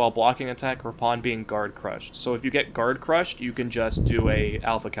performed while blocking an attack or upon being guard crushed. So if you get guard crushed, you can just do a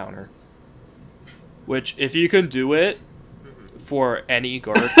alpha counter. Which, if you can do it for any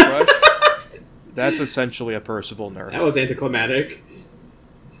guard crush, that's essentially a Percival nerf. That was anticlimactic.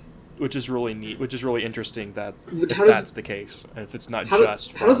 Which is really neat. Which is really interesting that if How does- that's the case, and if it's not How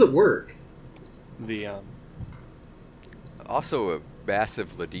just how does it work? the Also, a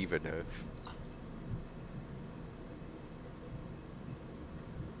massive Ladiva nerf.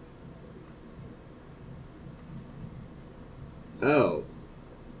 Oh.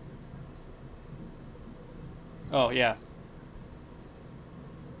 Oh, yeah.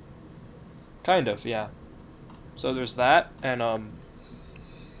 Kind of, yeah. So there's that, and,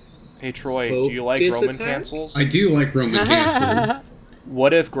 hey, Troy, do you like Focus Roman attack? cancels? I do like Roman cancels.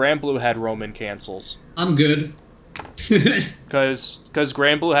 What if Granblue had Roman cancels? I'm good. Because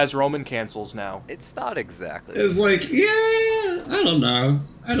Granblue has Roman cancels now. It's not exactly. It's like, yeah, I don't know.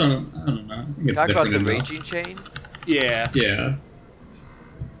 I don't know. I think it's Talk about the different enough. raging chain. Yeah. Yeah.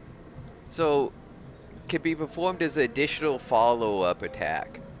 So, can be performed as an additional follow-up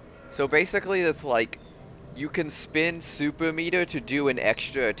attack. So basically, it's like you can spin Super Meter to do an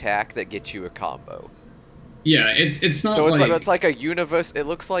extra attack that gets you a combo. Yeah, it's not So like... it's like a universe. It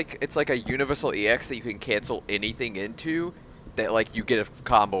looks like it's like a universal EX that you can cancel anything into, that like you get a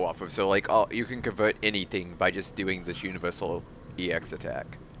combo off of. So like, you can convert anything by just doing this universal EX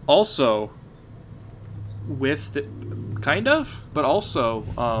attack. Also, with the, kind of, but also,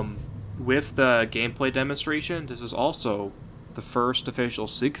 with the gameplay demonstration, this is also the first official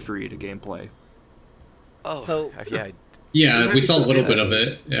Siegfried gameplay. Oh, So- yeah. Yeah, we saw a little bit of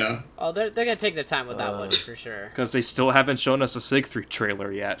it, yeah. Oh, they're gonna take their time with that one for sure. Because they still haven't shown us a Siegfried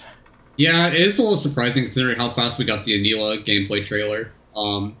trailer yet. Yeah, it is a little surprising considering how fast we got the Anila gameplay trailer.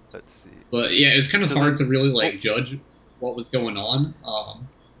 Let's see. But yeah, it's kind of Because hard to really like judge what was going on.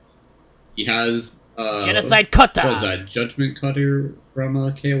 He has Genocide Kutta! What was that? Judgment Cutter from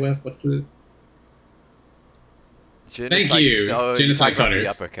KOF? What's it? Thank you, Oh, Genocide talking about Cutter. the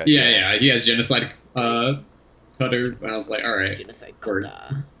uppercut, Yeah, he has Genocide Cutter, and I was like, all right, Genocide word.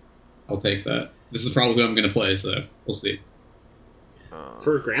 Kutta. I'll take that. This is probably who I'm gonna play, so we'll see.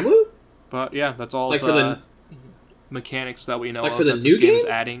 For Granblue? But yeah, that's all Like the, for the- mechanics that we know Like of for the that new this game is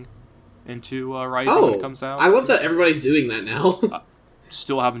game? adding into Ryzen when it comes out. I love that everybody's doing that now.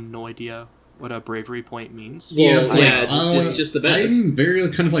 Still have no idea what a bravery point means. Yeah, Well, it's yeah, like, it's just the best. I'm very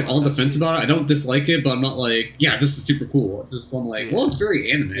kind of like on the fence about it. I don't dislike it, but I'm not like, yeah, this is super cool. Just I'm like, well, it's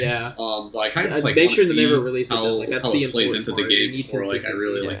very anime. Yeah. But I kind of just like Make wanna sure they see never release it, how, though. Like, that's how the it plays important into the part. You game need before like I consistency.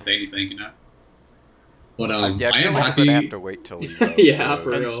 really Yeah. like say anything, you know. But Yeah, I am feel like I'm gonna have to happy. wait till we Yeah,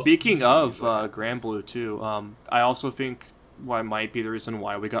 for And real. speaking of Granblue too, I also think why might be the reason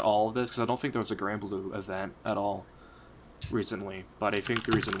why we got all of this, because I don't think there was a Granblue event at all recently. But I think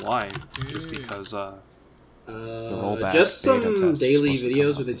the reason why is because rollback just beta some test is daily supposed to come videos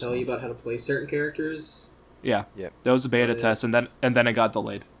out where they this tell you month. about how to play certain characters. Yeah, Yep. that was a beta Yeah. test, and then it got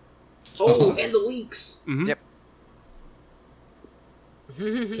delayed. Oh, and the leaks! Mm-hmm. Yep.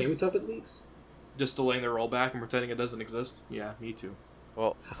 Can we talk about leaks? Just delaying the rollback and pretending it doesn't exist. Yeah, me too.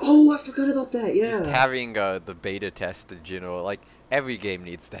 Well, Oh, I forgot about that, yeah. just having the beta test in general, like every game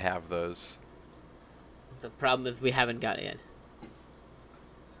needs to have those. The problem is we haven't got it yet.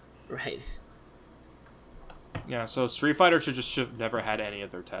 Right. Yeah, so Street Fighter should have never had any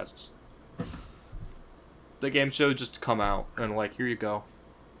of their tests. The game should just come out and like, here you go.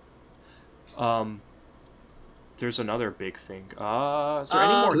 There's another big thing. Is there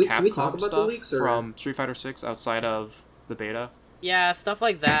any more can we talk Capcom about the stuff leaks, or- from Street Fighter 6 outside of the beta? Yeah, stuff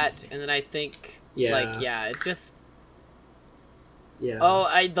like that, and then I think, it's just... Yeah. Oh,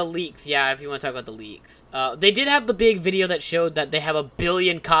 the leaks, yeah, if you want to talk about the leaks. They did have the big video that showed that they have 1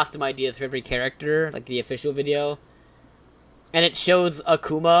 billion costume ideas for every character, like the official video. And it shows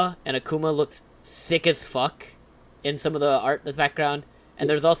Akuma, and Akuma looks sick as fuck in some of the art that's background. And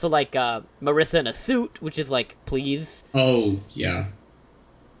there's also, like, Marissa in a suit, which is, like, please. Oh yeah.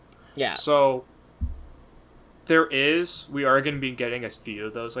 Yeah. So, we are going to be getting a few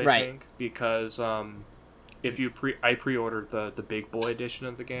of those, I Right. think, because, if you I pre-ordered the big boy edition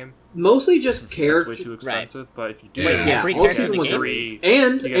of the game. Mostly just It's character. way too expensive, but if you do Wait, that, yeah, every all character in season the one game? three,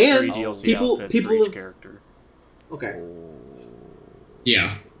 And you get 3 and DLC people outfits people for each have- character. Okay.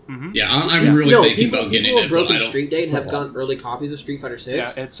 Yeah. Yeah, I'm really thinking about getting people it. Have broken but Street Date and have gotten early copies of Street Fighter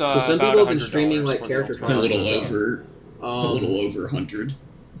 6. Yeah, it's so some people have been streaming like character It's a little over. It's a Um, little over 100.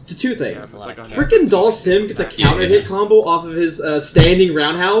 two things. it's like Freaking Doll Sim gets a counter hit combo off of his standing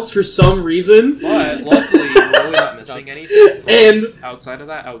roundhouse for some reason. But luckily, we're really not missing anything. And outside of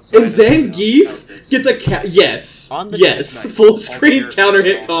that, and Zangief gets a full screen counter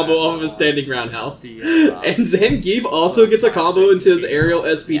hit combo off of his standing roundhouse. And Zangief also gets a combo into his aerial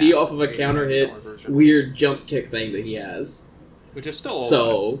SPD off of a counter hit weird jump kick thing that he has. Which is still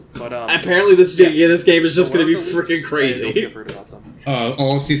so. But apparently, this game is just going to be freaking crazy.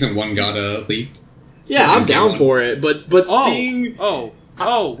 All of season 1 got leaked. Yeah, I'm down for it, but seeing. We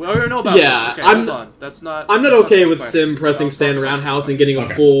already know about this. Okay, hold on. I'm not okay with Sim pressing stand roundhouse and getting a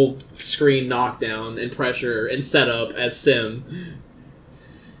full screen knockdown and pressure and setup as Sim.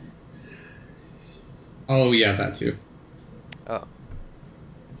 Oh yeah, that too. Oh.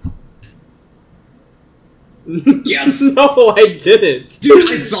 Yes! No, I didn't. Dude,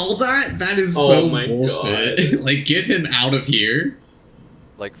 I saw that. That is so my bullshit. God. Like, get him out of here.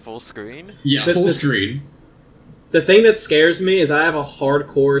 Like full screen? Yeah, full screen. The thing that scares me is I have a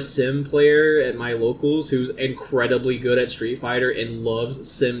hardcore Sim player at my locals who's incredibly good at Street Fighter and loves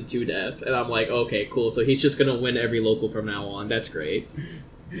Sim to death. And I'm like, okay, cool. So he's just going to win every local from now on. That's great.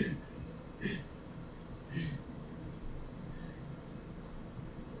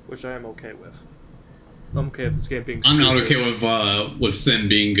 Which I am okay with. I'm okay with this game being I'm not okay with Sim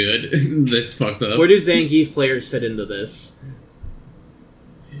being good. This fucked up. Where do Zangief players fit into this?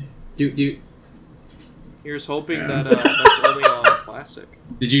 Here's hoping that that's only on Classic.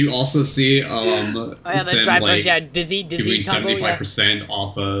 Did you also see the Sim, drive like, rush, dizzy doing combo, 75%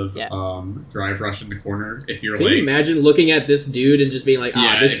 off of drive rush in the corner? If you're Can you imagine looking at this dude and just being like,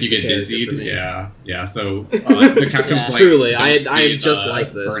 this if you is get the dizzied, character for me. yeah. So the caption's like, truly, I don't am be, just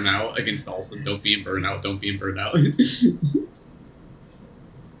like this. Burnout against Olsen. Don't be in Burnout. Don't be in Burnout.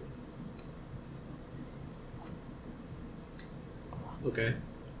 Okay.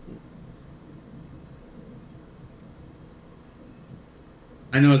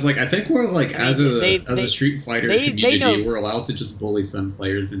 I know, it's like, I think we're like, as a Street Fighter community, we're allowed to just bully some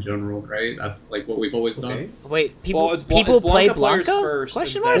players in general, right? That's like what we've always done. Wait, people play Blanca? First,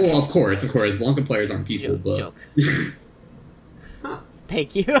 Question mark? Well, of course. Blanca players aren't people, Joke.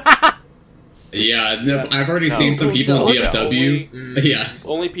 Thank you. Yeah, no, I've already seen some people in DFW. Yeah.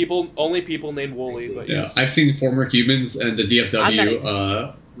 Only people named Wooly, but yeah. I've seen former humans and the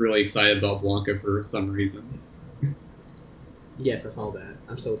DFW really excited about Blanca for some reason. Yes, I saw that.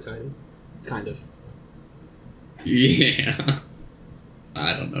 I'm so excited. Kind of. Yeah.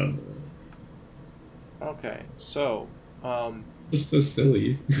 I don't know. Okay, so, Just so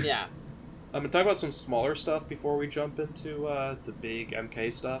silly. Yeah. I'm gonna talk about some smaller stuff before we jump into the big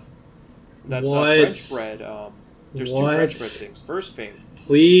MK stuff. That's French bread. There's two French bread things. First thing.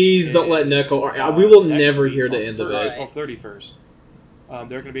 Please don't let Neko. We will never hear the end of it. On 31st, they're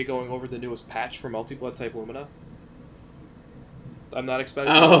going to be going over the newest patch for Multi-Blood Type Lumina. I'm not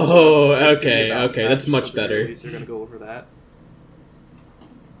expecting. Oh, okay, that's much better. They're going to go over that,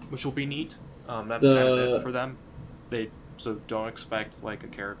 which will be neat. That's kind of it for them. So don't expect like a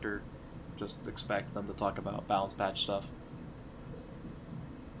character. Just expect them to talk about balance patch stuff.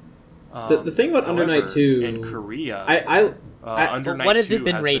 The thing about Under Night 2 in Korea, Under Night 2 has it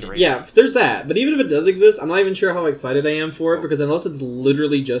been rated? Yeah, there's that. But even if it does exist, I'm not even sure how excited I am for it because unless it's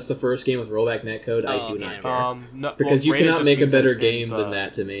literally just the first game with rollback netcode, I do not care. Because you cannot make a better game than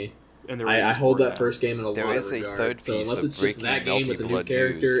that to me. I hold that first game in a lot of regard. There is a third piece so unless it's just that game with the new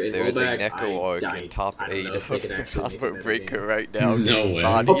character and rollback, I top 8 of Breaker right now. No way.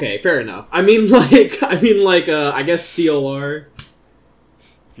 Okay, fair enough. I mean, I guess CLR.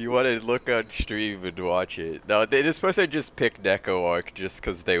 If you want to look on stream and watch it. No, they're supposed to just pick Neko Arc just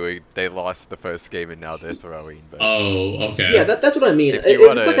because they lost the first game and now they're throwing. But oh, okay. Yeah, that's what I mean. If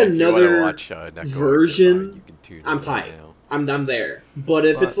it's like another version, I'm tight. I'm there. But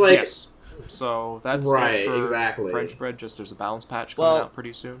if it's like... Yes. So that's right, for exactly. French bread, just there's a balance patch coming out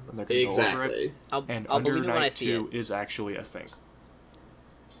pretty soon, and they're going to go over it. And I'll Under believe it when I Night see 2 it. is actually a thing.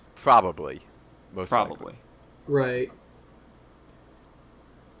 Probably. Most Probably. likely. Right.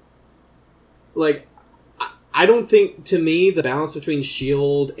 Like, I don't think, to me, the balance between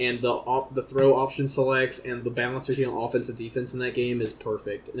shield and the throw option selects and the balance between offense and defense in that game is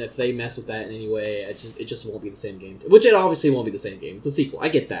perfect. And if they mess with that in any way, it just won't be the same game. Which it obviously won't be the same game. It's a sequel. I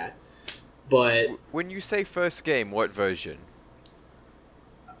get that. But... When you say first game, what version?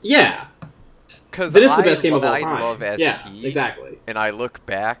 Yeah. Because this is the best game of all time. I love ST. Yeah, exactly. And I look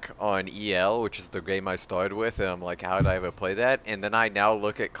back on EL, which is the game I started with, and I'm like, how did I ever play that? And then I now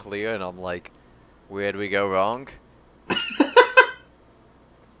look at Clear, and I'm like, where did we go wrong?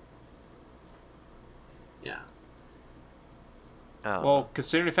 Yeah. Well,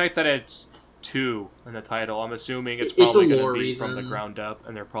 considering the fact that it's 2 in the title, I'm assuming it's probably going to be from the ground up,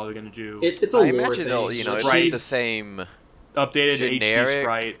 and they're probably going to do. It's a I lore imagine thing. it'll, it'll be the same updated generic, HD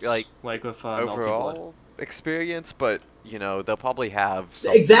sprites, like with overall experience, but they'll probably have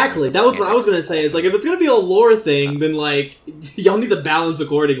exactly. That was what I was gonna say. Is like if it's gonna be a lore thing, then like y'all need to balance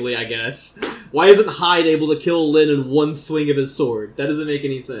accordingly, I guess. Why isn't Hyde able to kill Lin in one swing of his sword? That doesn't make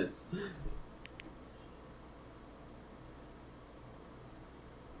any sense.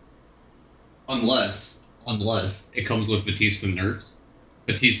 Unless it comes with Batista nerfs.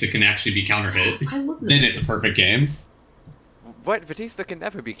 Batista can actually be counter hit. Then it's a perfect game. What? Batista can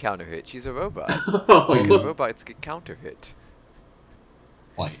never be counter hit. She's a robot. Robots get counter hit.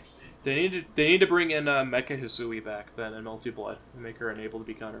 What? They need to bring in Mecha Hisui back then in Multi-Blood and make her unable to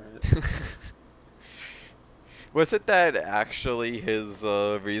be counter hit. Wasn't that actually his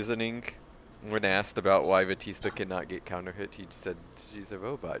reasoning when asked about why Batista cannot get counter hit? He said she's a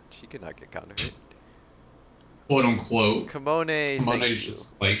robot. She cannot get counter hit. Quote unquote. Kimone's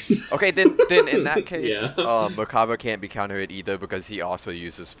just like. Okay, then in that case, Makaba can't be counter hit either because he also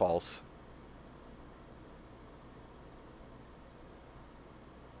uses false.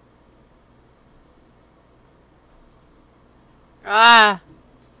 Ah.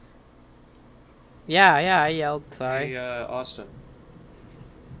 Yeah, I yelled. Sorry. Hey, Austin.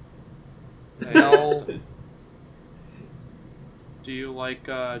 Hey, No. Austin. Do you like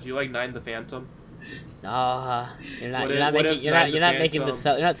Nine the Phantom? You're not making this.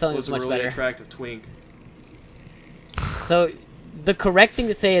 You're not selling this much really better. Attractive twink. So, the correct thing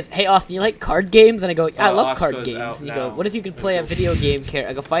to say is, "Hey Austin, you like card games?" And I go, "Yeah, I love card Asuka's games." out And you go, now. "What if you could play a video game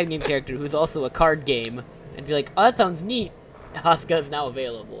like a fighting game character who's also a card game?" And be like, "Oh, that sounds neat." Asuka is now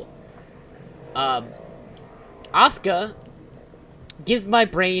available. Asuka gives my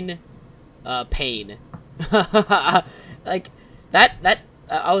brain pain. Like that.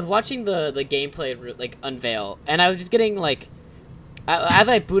 I was watching the gameplay like unveil, and I was just getting like, as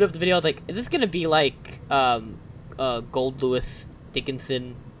I boot up the video, I was like, is this gonna be like Gold Lewis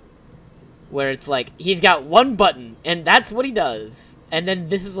Dickinson, where it's like he's got one button and that's what he does, and then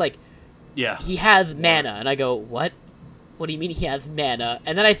this is like, Yeah. he has mana, and I go, what? What do you mean he has mana?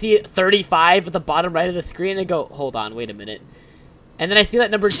 And then I see 35 at the bottom right of the screen, and I go, hold on, wait a minute. And then I see that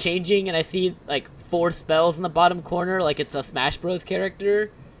number changing, and I see like 4 spells in the bottom corner, like it's a Smash Bros.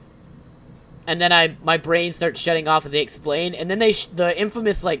 Character. And then my brain starts shutting off as they explain, and then the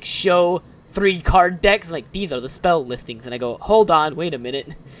infamous like show 3 card decks, like these are the spell listings, and I go, hold on, wait a minute.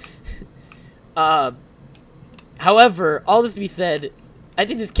 However, all this to be said, I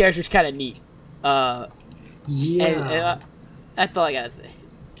think this character's kind of neat. Yeah. And, that's all I gotta say.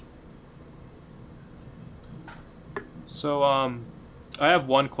 So, I have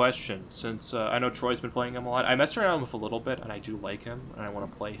one question, since I know Troy's been playing him a lot. I messed around with a little bit, and I do like him, and I want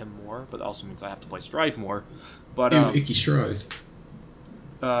to play him more, but that also means I have to play Strive more. But, Icky Strive.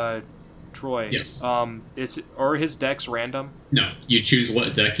 Troy. Yes. Are his decks random? No, you choose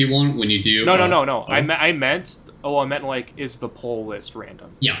what deck you want when you do. No. Oh. I meant like, is the poll list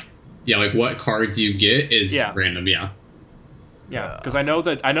random? Yeah, like what cards you get is random. Yeah. Yeah, because I know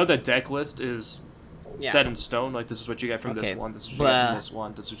that deck list is Yeah. set in stone. Like, this is what you get from this one. This is what you get from this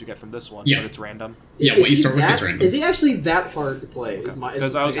one. This is what you get from this one. Yeah. But it's random. Yeah, what you start with is random. Is he actually that hard to play? Because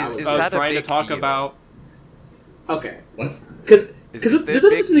I was that a trying to big talk deal? about. Okay. What? Because Is doesn't this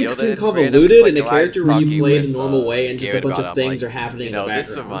this big be deal that it's convoluted random? in a Like, I was character where you talking play the with, normal way and just a Garrett bunch about of it, things like, are happening in you know, the this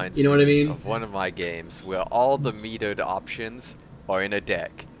background? reminds You know what I mean? of one of my games where all the metered options are in a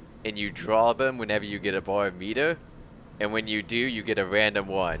deck, and you draw them whenever you get a bar of meter, and when you do, you get a random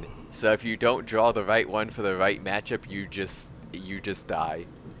one. So if you don't draw the right one for the right matchup, you just die,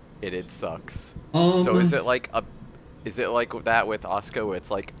 and it sucks. So is it like that with Asuka, where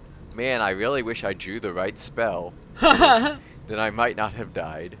it's like, man, I really wish I drew the right spell, then I might not have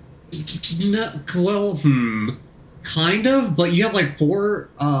died. No, well, kind of, but you have like 4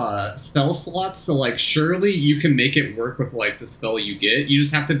 spell slots, so like surely you can make it work with like the spell you get. You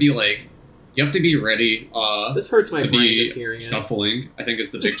just have to be like, you have to be ready. This hurts my to brain be just hearing it. shuffling, I think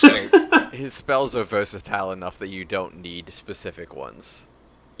is the big thing. His spells are versatile enough that you don't need specific ones.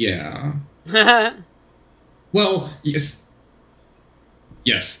 Yeah. Well, yes,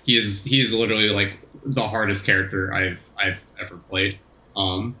 he is literally like the hardest character I've ever played.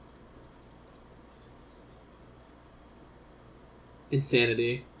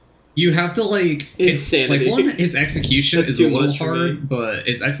 Insanity. You have to like insanity. It's, like his execution That's is a too little much for me. hard, but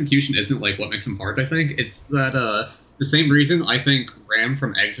his execution isn't like what makes him hard. I think it's that the same reason I think Ram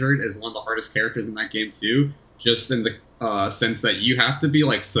from Exert is one of the hardest characters in that game too. Just in the sense that you have to be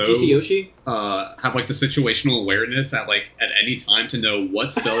like so GC Yoshi? Have like the situational awareness at any time to know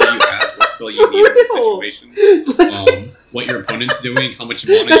what spell you have, what spell you need in the situation, what your opponent's doing, how much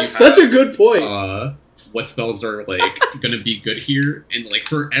mana you have. That's such a good point. What spells are like gonna be good here, and like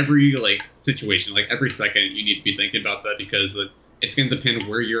for every like situation, like every second, you need to be thinking about that because it's gonna depend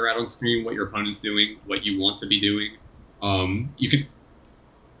where you're at on screen, what your opponent's doing, what you want to be doing. You can.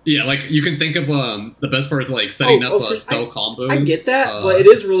 Yeah, like, you can think of, the best part is, like, setting up spell combos. I get that, but it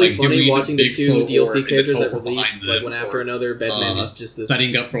is really like funny watching the two DLC characters that behind released, like, one after another. Bedman is just this...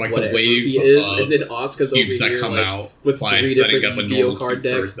 setting up for, like, the whatever wave he is, and then Asuka's over cubes that here, come like, out with by 3 setting different up a Dio normal card cube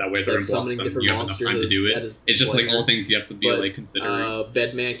decks, first, that way just, they're like, summoning blocks them, different you have enough monsters. time to do That it. is It's just, like, whatever. all things you have to be, like, considering.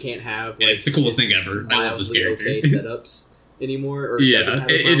 Bedman can't have, like... And it's the coolest thing ever. I love this character. Okay setups anymore, or yeah, doesn't have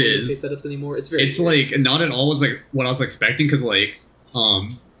it is. okay setups anymore. It's very It's, weird. like, not at all was, like, what I was expecting, because, like,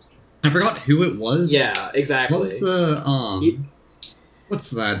 I forgot who it was. Yeah, exactly. What's the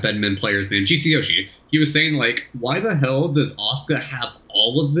what's that Bedman player's name? GC Yoshi. He was saying like, why the hell does Asuka have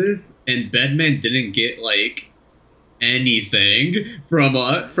all of this and Bedman didn't get like anything from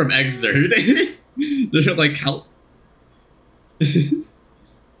Exert? They're like how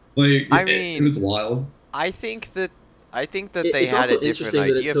like I mean, it was wild. I think that they It's had also a different interesting that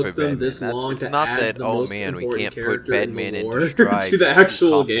it idea took for them Bedman. this long It's to not add that the oh most man, we important can't put character in the Bedman into lore Strive to the it's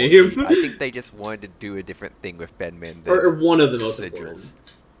actual too game. complicated. I think they just wanted to do a different thing with Bedman than or one of the most Sigils. important,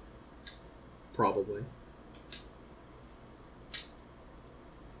 probably.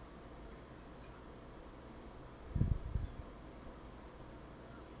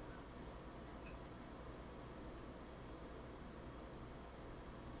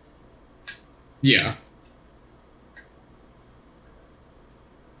 Yeah.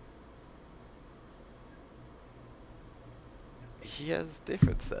 He has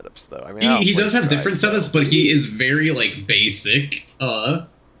different setups though. I mean, He does have different setups, but he is very like basic.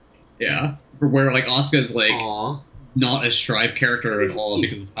 Yeah. Where like Asuka's like Aww. not a Strive character at all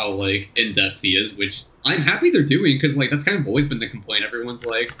because of how like in depth he is, which I'm happy they're doing because like that's kind of always been the complaint. Everyone's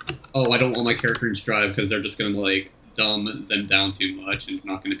like, oh, I don't want my character in Strive because they're just gonna like dumb them down too much and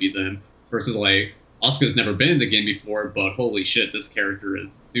not gonna be them. Versus like Asuka's never been in the game before, but holy shit, this character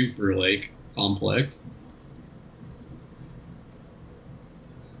is super like complex.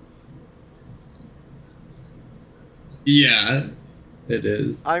 Yeah, it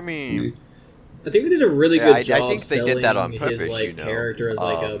is. I mean, I think they did a really Yeah, good job I think they selling did that on his purpose, like you know. character as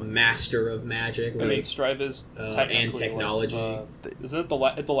like a master of magic. I mean, Like, Strive is and technically technology. isn't it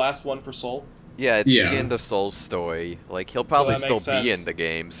the last one for Soul? yeah, it's Yeah. the end of Soul's story. Like he'll probably that still makes be sense. in the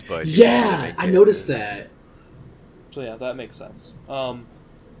games, but he wants to yeah, make I it. noticed that. So yeah, that makes sense.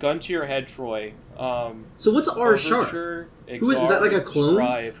 Gun to your head, Troy. So what's R sharp? Overture, Who is that, like a clone?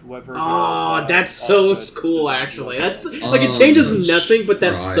 Strive, what version Oh, of, that's so Asuka cool. does that Actually, do? that's like it changes nothing, but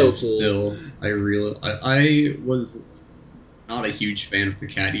that's so Strive cool. Still, I was not a huge fan of the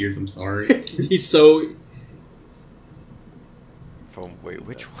cat ears. I'm sorry. He's so Wait,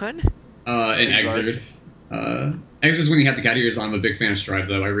 which one? In Exard. Exard. Exard's when he had the cat ears. I'm a big fan of Strive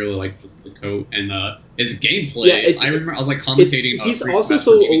though. I really like just the coat and his gameplay. Yeah, it's- I remember I was like commentating. he's Freaks also Master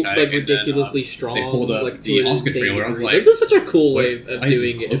so Baby Tag, like and then, ridiculously strong. they pulled up like, the to an Asuka insane trailer. I was degree. like, this is such a cool way of why is doing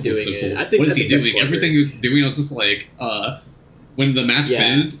this it. cloak look so Doing cool? it. I think What is I he think that's doing? clever. Everything he was doing, I was just like, when the match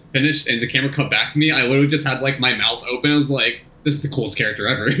Yeah. finished and the camera cut back to me, I literally just had like my mouth open. I was like, this is the coolest character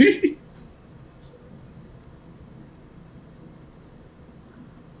ever.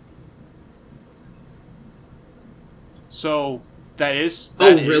 So that is.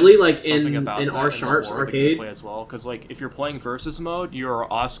 Oh, that really? is Like, something in- about in that R the Sharp's lore of the arcade? gameplay as well. Because like if you're playing versus mode, you're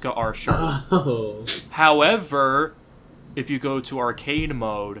Asuka R Sharp. Oh, However, if you go to arcade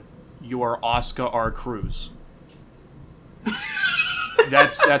mode, you are Asuka R Cruz.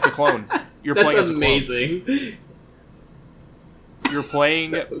 That's a clone. You're that's playing as a clone. amazing. You're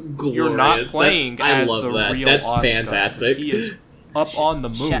playing. Glorious. You're not playing I as love the that. real That's Asuka. fantastic. He is up on the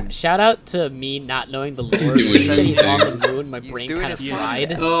moon. Shout out to me not knowing the lore. He's When doing he said he's on things. the moon, my He's brain doing kind of his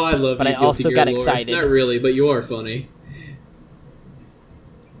fried. Oh, I love But you. I also Guilty got Gear lore. excited. Not really, but you are funny.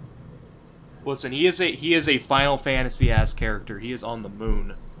 Listen, he is a Final Fantasy ass character. He is on the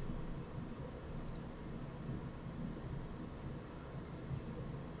moon.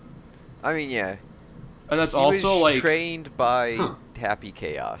 I mean, yeah. And that's He also was like trained by Huh. Happy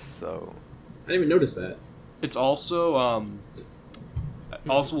Chaos, so I didn't even notice that. it's also I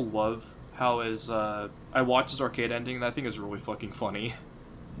also love how his I watched his arcade ending and I think is really fucking funny.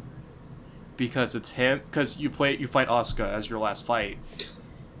 because it's him. Because you fight Asuka as your last fight,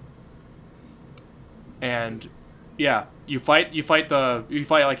 and yeah, you fight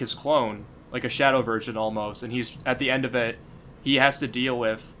like his clone, like a shadow version almost, and he's at the end of it, he has to deal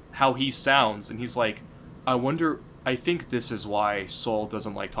with how he sounds, and he's like, I think this is why Soul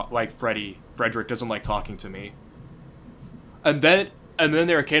doesn't like Frederick doesn't like talking to me. And then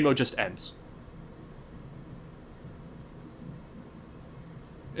the arcade mode just ends.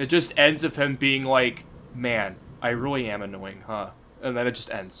 It just ends with him being like, man, I really am annoying, huh? And then it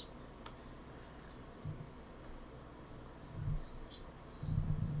just ends.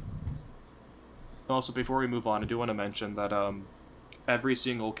 Also, before we move on, I do want to mention that every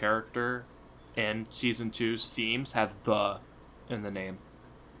single character in Season 2's themes have "the" in the name.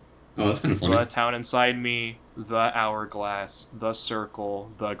 Oh, that's kind of funny. The Town Inside Me, the Hourglass, the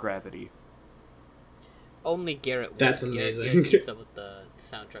Circle, the Gravity. Only Garrett. That's amazing. Garrett keeps up with the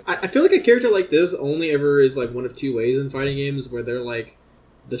soundtrack. I feel like a character like this only ever is like one of two ways in fighting games, where they're like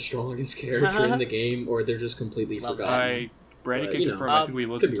the strongest character in the game, or they're just completely forgotten. Brandon can confirm. I think we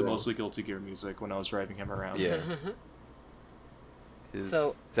listened to mostly Guilty Gear music when I was driving him around. Yeah. His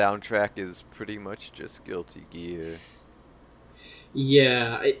soundtrack is pretty much just Guilty Gear.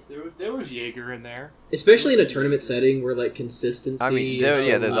 Yeah, there was Jaeger in there, especially in a tournament setting where like consistency. I mean,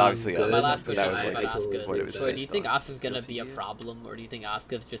 there's obviously my last question was about Asuka. Troy, do you think on. Asuka's gonna be a problem, or do you think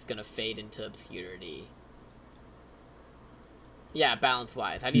Asuka's just gonna fade into obscurity? Yeah, balance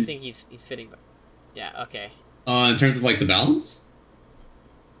wise, how do you think he's fitting? Yeah, okay. In terms of like the balance,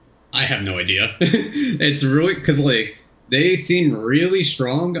 I have no idea. It's really because like they seem really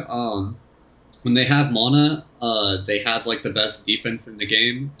strong. When they have mana, they have like the best defense in the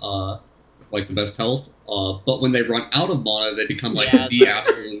game, like the best health. But when they run out of mana, they become like the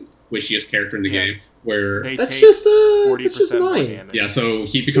absolute squishiest character in the game. Where that's just 40% 9. Yeah, so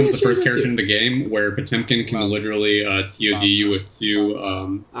he becomes the first character in the game where Potemkin can literally TOD you with two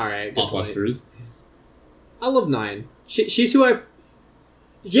blockbusters. I love 9. She's who I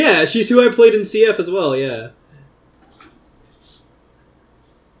played in CF as well. Yeah.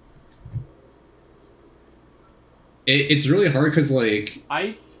 It's really hard because like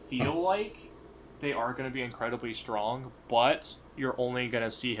I feel like they are going to be incredibly strong, but you're only going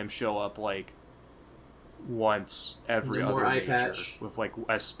to see him show up like once every other major with like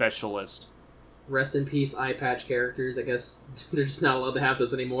a specialist. Rest in peace, eye patch characters. I guess they're just not allowed to have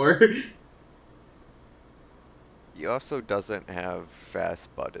those anymore. He also doesn't have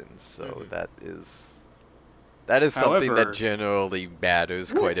fast buttons, so that is something that generally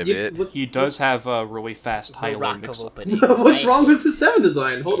matters quite a bit. He does have a really fast high-low mix. What's wrong with the sound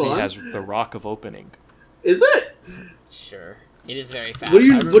design? Hold on. He has the rock of opening. Is it? Sure. It is very fast. What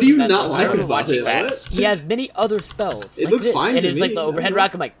do you not like about it? He has many other spells. It looks fine to me. And it's like the overhead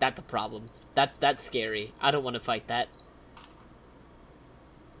rock. I'm like, that's a problem. That's scary. I don't want to fight that.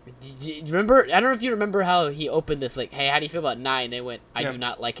 Do you remember? I don't know if you remember how he opened this. Like, hey, how do you feel about 9? They went, I do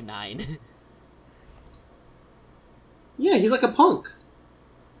not like 9. Yeah, he's like a punk.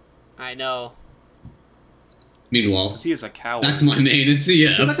 I know. Meanwhile, he is a coward. That's my main in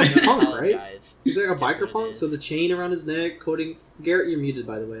CF. He's like a punk, right? He's like a biker punk. So the chain around his neck, coating. Garrett, you're muted,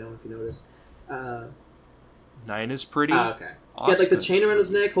 by the way. I don't know if you noticed. 9 is pretty. Okay. He had like the chain around his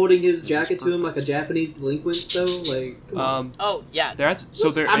neck, holding his jacket to him like a Japanese delinquent, though. Like, come on. Oh yeah. There's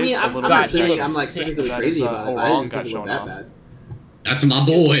so there. I mean, I'm not saying I'm like sick. particularly crazy about it. But I didn't think it looked that bad. That's my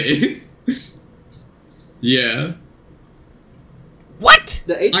boy. Yeah. What?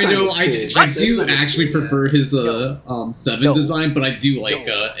 I know. I do actually prefer his 7 design, but I do like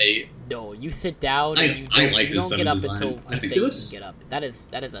a. No, you sit down. I like you his don't get up design. until you say you can get up. That is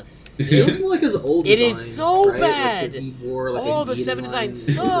a. It looks more like his old design. It is so right? bad. Like, he wore, like, the 7 design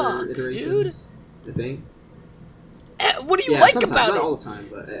sucks, dude. I think. What do you like about not it? Not all the time,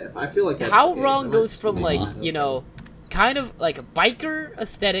 but I feel like that's how okay. wrong goes from like kind of like a biker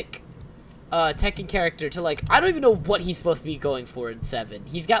aesthetic. Tekken character to like I don't even know what he's supposed to be going for in 7.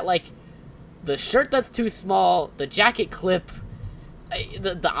 He's got like the shirt that's too small, the jacket clip,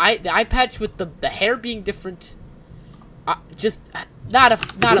 the eye patch with the hair being different. Just not a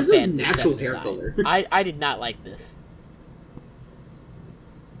fan. What is his natural hair color? I did not like this.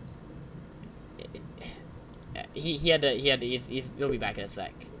 He'll be back in a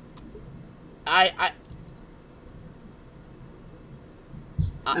sec.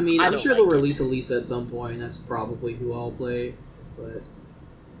 I'm sure they'll release Elisa at some point. That's probably who I'll play. But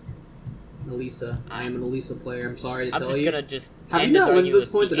Elisa, I am an Elisa player. I'm sorry to tell you. I'm just gonna just. Have you not learned at this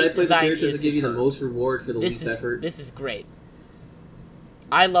point that I play the characters that give you the most reward for the least effort? This is great.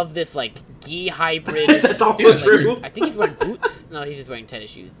 I love this like gi hybrid. That's also true. I think he's wearing boots. No, he's just wearing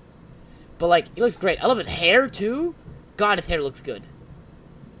tennis shoes. But, like, he looks great. I love his hair, too. God, his hair looks good.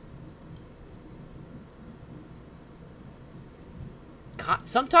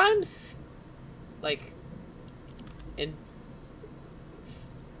 Sometimes, like, in...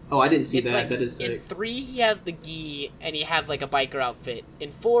 Oh, I didn't see that. Like, that is sick. In 3, he has the gi, and he has, like, a biker outfit. In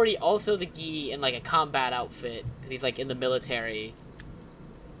 4, he also the gi and, like, a combat outfit, because he's, like, in the military.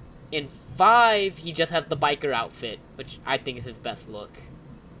 In 5, he just has the biker outfit, which I think is his best look.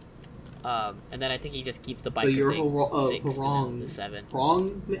 And then I think he just keeps the biker so you're thing 6 wrong. and 7.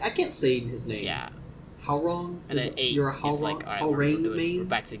 Wrong? I can't say his name. Yeah. How wrong? And then 8, you're a how it's wrong? like, alright, how we're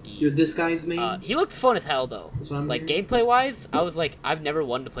back to gi. You're this guy's main? He looks fun as hell, though. That's what I'm like, hearing. gameplay-wise, I was like, I've never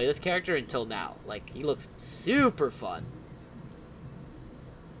wanted to play this character until now. Like, he looks super fun.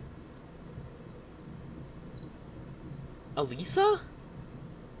 Elisa?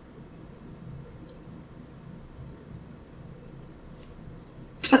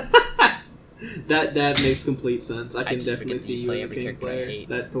 That makes complete sense. I can just definitely freaking see you play as a every King character I player. hate.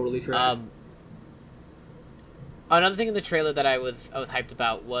 That totally tracks. Another thing in the trailer that I was hyped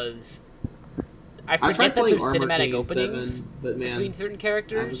about was I tried forget that playing there's Armor cinematic King openings 7, but man, between certain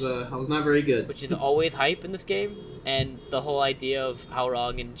characters, I was not very good. which is always hype in this game. And the whole idea of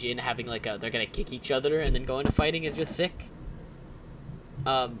Haorong and Jin having like they're gonna kick each other and then go into fighting is just sick.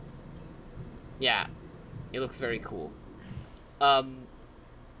 Yeah, it looks very cool.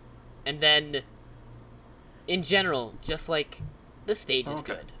 And then in general, just like the stage is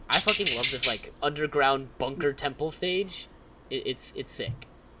good. I fucking love this like underground bunker temple stage. It's sick.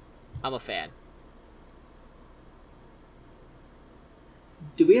 I'm a fan.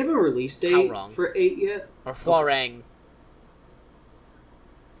 Do we have a release date for 8 yet? Or Hwoarang.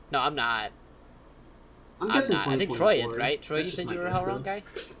 No, I'm not. I'm guessing not. I think Troy is, right? Troy, That's you said just you were a my guess, Hwoarang though. guy?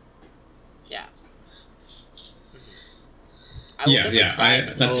 Yeah.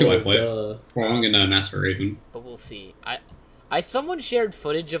 That's who I play. Wrong and Master Raven. But we'll see. Someone shared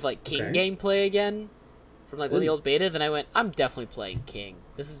footage of like King gameplay again from like one of the old betas, and I went, I'm definitely playing King.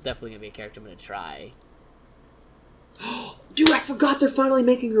 This is definitely gonna be a character I'm gonna try. Dude, I forgot they're finally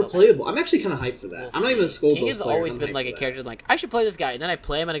making her playable. I'm actually kind of hyped for that. I'm not even a Skull King Ghost has player. always I'm been hyped like for a that. character like I should play this guy, and then I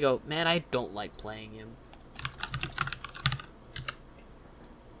play him and I go, man, I don't like playing him.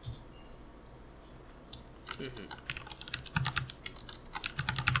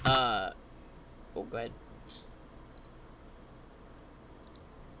 Oh, go ahead.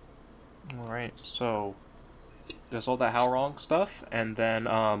 Alright, so there's all that Haorong stuff, and then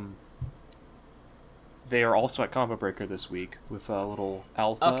they are also at Combo Breaker this week with a little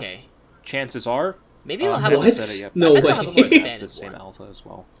alpha. Okay. Chances are maybe they'll have what? said it yet, No but way. they'll have a more the expanded same one. alpha as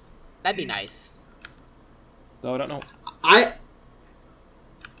well. That'd be nice. Though I don't know.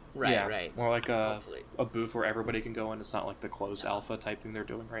 Right, yeah, right. More like a Hopefully. booth where everybody can go in. It's not like the closed alpha type thing they're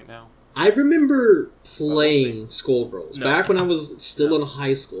doing right now. I remember playing Skullgirls No. back when I was still in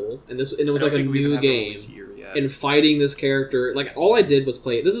high school, and it was I like don't a think we even new have a game. release year yet. And fighting this character, like all I did was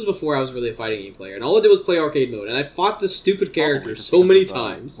play. This is before I was really a fighting game player, and all I did was play arcade mode. And I fought this stupid character Probably just so because many of the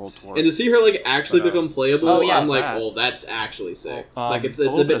times, World Tour. and to see her like actually But, become playable, Oh, yeah, I'm like, that. oh, that's actually sick. Well, like it's a a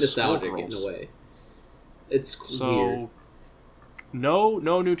little bit bit of nostalgic in Skullgirls. a way. It's So, weird.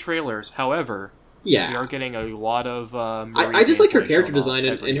 no new trailers. However, we Yeah, are getting a lot of. I just like her gameplay character showing design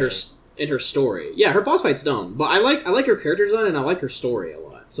off and every her day. and her story. Yeah, her boss fight's dumb, but I like her character design and I like her story a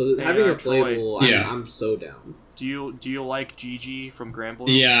lot. So Hey, having her Troy. playable, Yeah. I'm so down. Do you like Gigi from Granblue?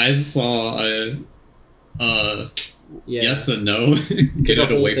 Yeah, I saw. Yeah. Yes and no. Get The it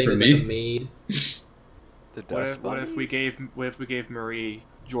whole away thing from is me. like a maid. The What if we gave Marie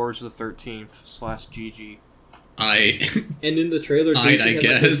George the 13th / Gigi? And in the trailer, too, I she has,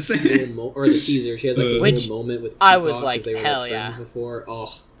 guess. like, this little or the teaser, she has like this Which little moment with I was Peacock, like, 'cause they were, hell friends yeah. Before,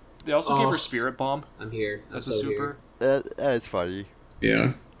 oh, They also gave Oh. her Spirit Bomb I'm here. I'm as so a super. Here. That's funny.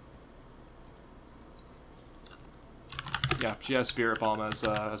 Yeah. Yeah, she has Spirit Bomb as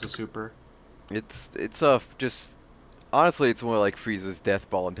a super. It's just honestly, it's more like Frieza's Death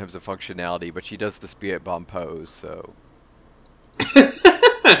Ball in terms of functionality, but she does the Spirit Bomb pose, so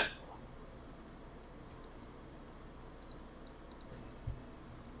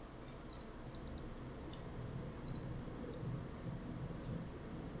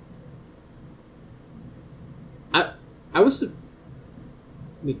I was.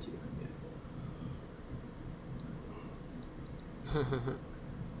 Me too. Yeah.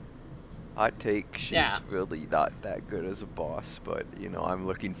 I take she's Yeah. really not that good as a boss, but you know, I'm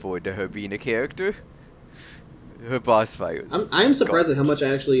looking forward to her being a character. Her boss fight was I am surprised at how much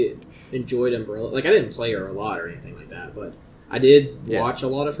I actually enjoyed Umbrella. Like I didn't play her a lot or anything like that, but I did watch a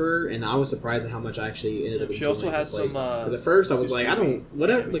lot of her, and I was surprised at how much I actually ended up. She also has some. Because at first I was like, I don't,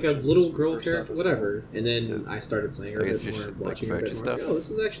 whatever, like a little girl character, whatever. And then I started playing her a bit more, watching her a bit more. I was like, oh,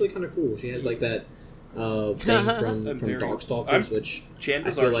 this is actually kind of cool. She has like that thing from Darkstalkers, which I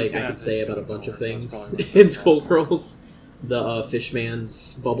feel like I could say about a bunch of things in Skullgirls. The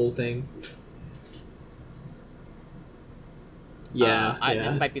Fishman's bubble thing. Yeah,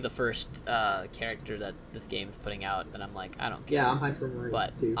 this might be the first character that this game's putting out that I'm like, I don't care. Yeah, I'm hyped for Marie,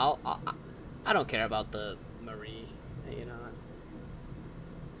 but too. I don't care about the Marie, you know.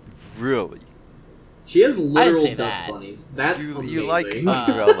 Really? She has literal dust bunnies. That's amazing. You like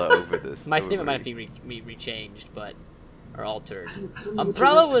Umbrella over this. My statement might have to be rechanged, or altered.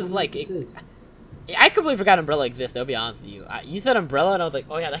 Umbrella was like... I completely forgot Umbrella existed, I'll be honest with you. You said Umbrella, and I was like,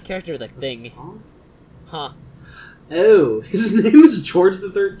 oh yeah, that character was a thing. Huh. Oh, his name is George the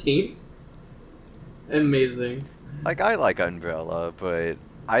 13th? Amazing. Like, I like Umbrella, but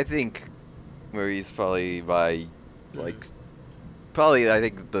I think Marie's probably my, like, I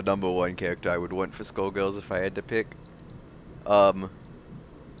think the number one character I would want for Skullgirls if I had to pick.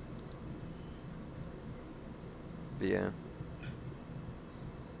 Yeah.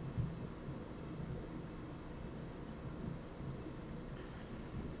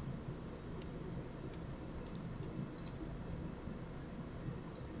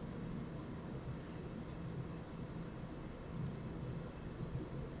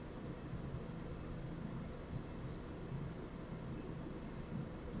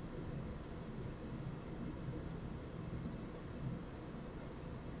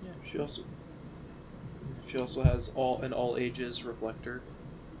 She also has an all ages reflector.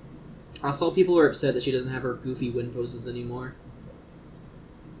 I saw people are upset that she doesn't have her goofy wind poses anymore.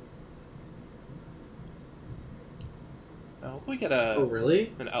 I hope we get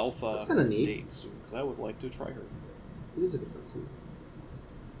an alpha That's kinda neat. date soon, because I would like to try her. It is a good costume.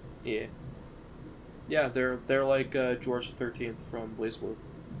 Yeah. Yeah, they're like George the 13th from BlazBlue.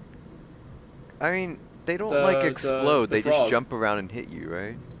 I mean, they don't explode. They just jump around and hit you,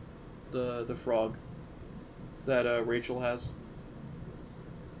 right? The frog that Rachel has.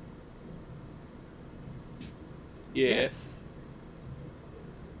 Yeah. Yes.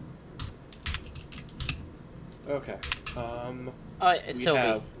 Okay. It's we Sylvie.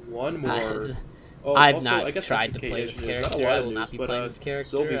 have one more. I've also, not I guess tried to SNK play this issues. Not a character. lot I of will news, not be but, playing this character.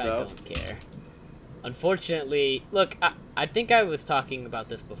 Sylvie's I out. don't care. Unfortunately, look, I think I was talking about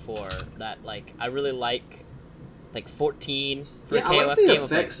this before, that, like, I really like 14 for a KOF game.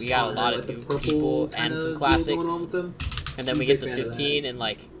 Of, like, we got a lot of new people and some classics. And then we get to 15 and,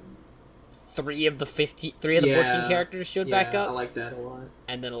 like, three of the 14 characters showed back up. I like that a lot.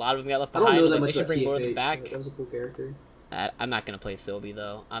 And then a lot of them got left I don't behind. know that Like, much they should about bring more of them TFH. back. That was a cool character. I'm not gonna play Sylvie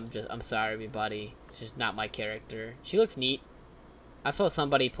though. I'm sorry, everybody. It's just not my character. She looks neat. I saw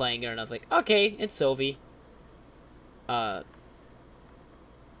somebody playing her, and I was like, okay, it's Sylvie. Yeah,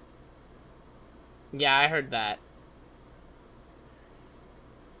 I heard that.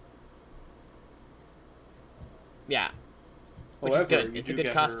 Yeah, which is good. It's a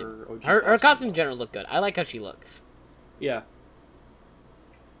good costume. Her costume in general look good. I like how she looks. Yeah.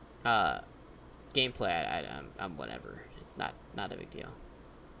 Gameplay, I'm whatever. It's not a big deal.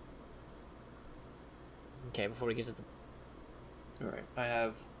 Okay, before we get to the... Alright, I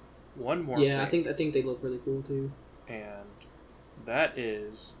have one more Yeah, thing. I think they look really cool too. And that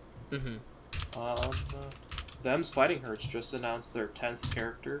is... Them's Fighting Hurts just announced their 10th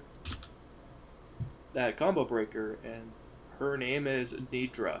character at Combo Breaker, and her name is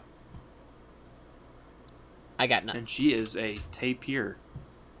Nidra. I got none. And she is a tapir.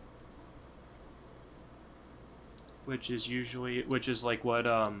 Which is like what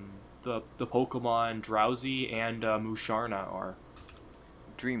the Pokemon Drowsy and Musharna are.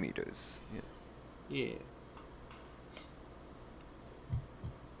 Dream Eaters. Yeah. Yeah.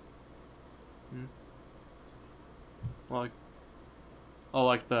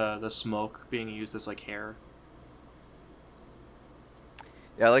 Like the smoke being used as like hair.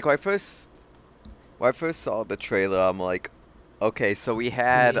 Yeah, like when I first saw the trailer, I'm like, okay, so we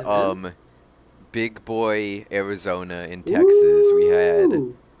had Big Boy Arizona in Texas. We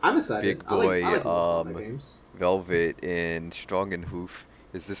had I'm excited. Big Boy I like games. Velvet in Strong and Hoof.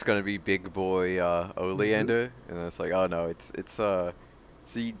 Is this gonna be Big Boy Oleander? And it's like, oh no, it's a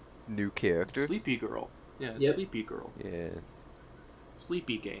new character. Sleepy Girl. Yeah, it's Yep. Sleepy Girl. Yeah.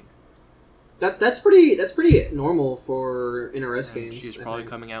 Sleepy Gang. That's pretty normal for NRS games. She's probably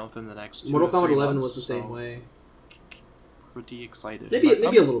coming out within the next 2 Mortal to 3 Kombat 11 months, was the same so way. Pretty excited. Maybe a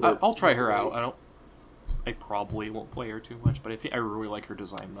little bit. I'll try her out. I probably won't play her too much, but I really like her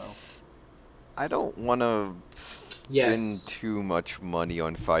design though. I don't want to spend too much money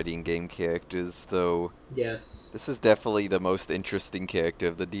on fighting game characters, though. Yes. This is definitely the most interesting character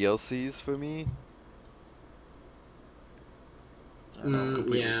of the DLCs for me.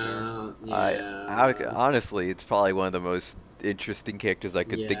 Honestly, it's probably one of the most interesting characters I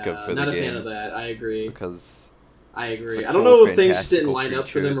could think of for the game. Not a fan of that. I agree. Because I agree. I don't know if things didn't line up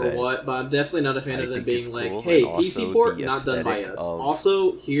for them or what, but I'm definitely not a fan of them being like, "Hey, PC port not done by us."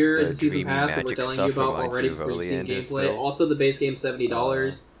 Also, here is a season pass that we're telling you about already before you've seen gameplay. Also, the base game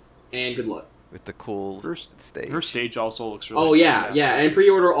 $70, and good luck. With the cool stage. Her stage also looks really. Oh yeah, and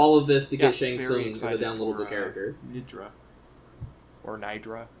pre-order all of this to get Shang Tsung as a downloadable character. Nidra. Or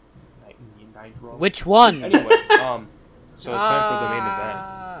Nidra. Nidra. Which one? Anyway, so it's time for the main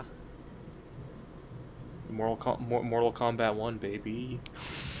event. Mortal Kombat 1, baby.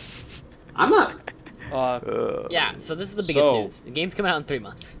 I'm not. Yeah, so this is the biggest news. The game's coming out in 3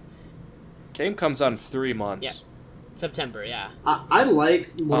 months. Game comes out in 3 months. Yeah. September, yeah. I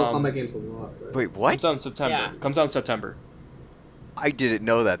like Mortal Kombat games a lot. But... Wait, what? Comes out in September. Yeah. Comes out in September. I didn't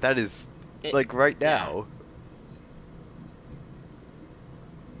know that. That is, like, right now.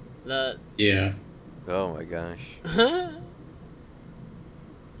 Yeah. Oh my gosh.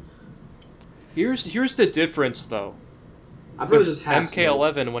 Here's the difference, though. I'd rather just have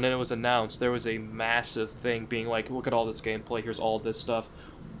MK11, when it was announced, there was a massive thing being like, look at all this gameplay, here's all this stuff.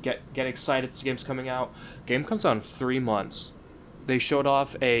 Get excited, this game's coming out. Game comes out in 3 months. They showed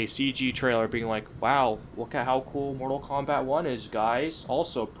off a CG trailer being like, wow, look at how cool Mortal Kombat 1 is, guys.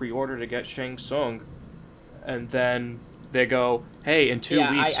 Also, pre-order to get Shang Tsung. And then they go, hey, in 2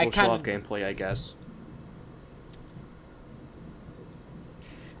 weeks we'll show off gameplay, I guess.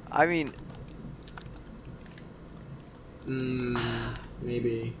 I mean...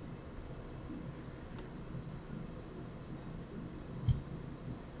 maybe.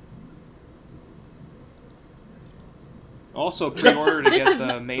 Also, pre-order to get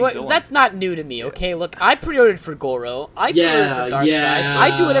the main villain. That's not new to me, okay? Look, I pre-ordered for Goro. I pre-ordered for Darkseid.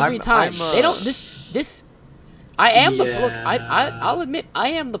 I do it every time. They don't. This. I am the. Look, I'll admit, I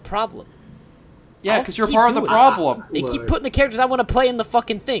am the problem. Yeah, because you're part of the problem. They keep putting the characters I want to play in the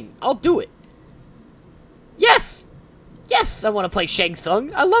fucking thing. I'll do it. Yes, I want to play Shang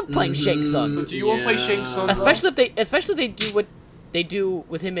Tsung. I love playing Shang Tsung. But do you want to play Shang Tsung? Especially if they do what they do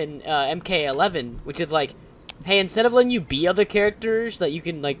with him in MK11, which is like, hey, instead of letting you be other characters that you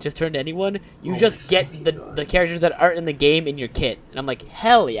can like just turn to anyone, you just get the characters that aren't in the game in your kit. And I'm like,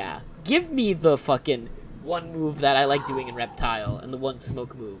 hell yeah, give me the fucking one move that I like doing in Reptile and the one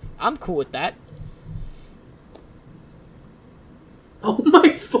smoke move. I'm cool with that. Oh my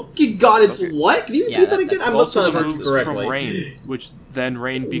fucking god, it's what? Can you do that again? I must not have heard you correctly. From Rain, which then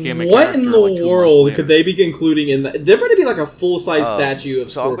Rain became a what character. What in the like world could they be including in that? There better be like a full-size statue of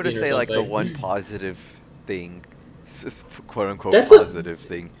So Scorpion. I'm gonna say like the one positive thing, quote unquote positive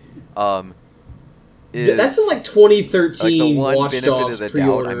thing, is that's in like 2013 like the one Watch benefit Dogs of the doubt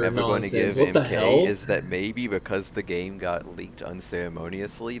I'm pre-order ever going to give nonsense. What the hell? MK is that maybe because the game got leaked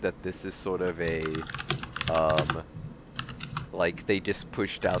unceremoniously, that this is sort of a like they just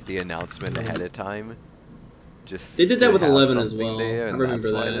pushed out the announcement ahead of time. Just they did that with 11 as well. There, and I remember that's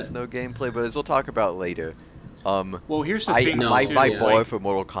that. why there's no gameplay, but as we'll talk about later. Well, here's the thing. My bar for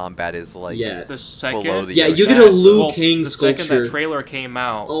Mortal Kombat is like the second. Below the you get a Liu Kang the sculpture. second that trailer came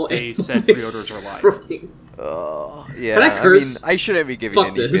out, they said pre-orders are live. Yeah. Can I curse? I shouldn't be giving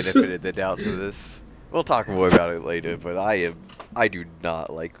any benefit of the doubt to this. We'll talk more about it later, but I do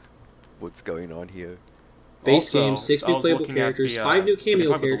not like what's going on here. Base game, 6 new playable characters, 5 new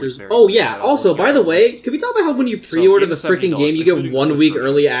cameo characters. Oh yeah, also, by the way, can we talk about how when you pre-order the freaking game, you get 1 week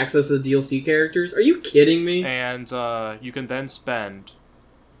early access to the DLC characters? Are you kidding me? And you can then spend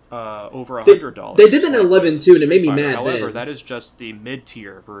over $100. They did that in 11 too, and it made me mad. However, that is just the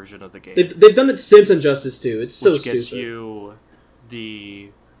mid-tier version of the game. They've done it since Injustice 2. It's so stupid. Which gets you the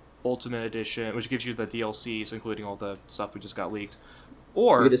Ultimate Edition, which gives you the DLCs, including all the stuff we just got leaked.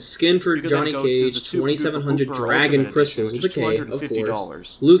 Or you get a skin for Johnny Cage, 2,700 Dragon Crystals with a K, of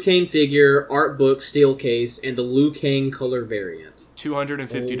course. Liu Kang figure, art book, steel case, and the Liu Kang color variant.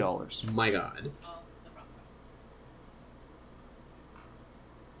 $250. Oh my god.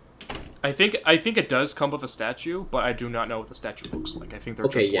 I think it does come with a statue, but I do not know what the statue looks like. I think they're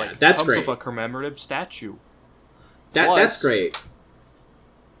just like that's comes great. with a commemorative statue. That's great.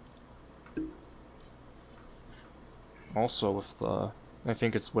 Also with the I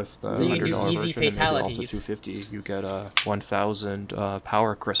think it's with the so you can do $100 easy version, fatalities. And also $250. You get 1,000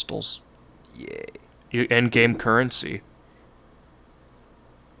 power crystals. Yay! End-game currency.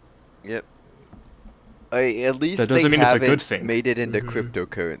 Yep. At least that doesn't mean it's a good thing. Made it into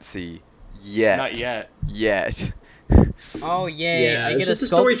cryptocurrency yet. Not yet. Yet. Oh yay! Yeah, I it's get a just a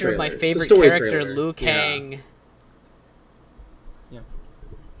story sculpture of my trailer. It's a favorite story character, trailer. Liu Yeah. Kang.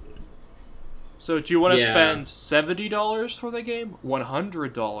 So do you want to Yeah. spend $70 for the game,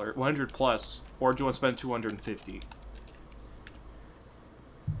 $100 plus, or do you want to spend $250?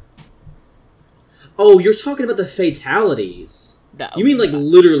 Oh, you're talking about the fatalities. No. You mean like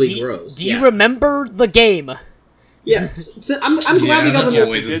literally do, gross? Do you remember the game? Yeah, I'm glad we got that on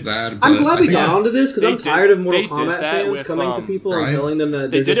always the- is bad. I'm but glad I we think got that's- onto this because they I'm did- tired of they Mortal did Kombat that fans with, coming to people and Drive. telling them that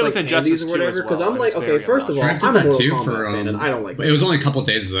They they're did just it like with Injustice pansies or 2 whatever. as Because well, I'm and like, it's okay, very first of all, obnoxious. I'm Drive a did that Mortal too Kombat for, fan and I don't like It was only a couple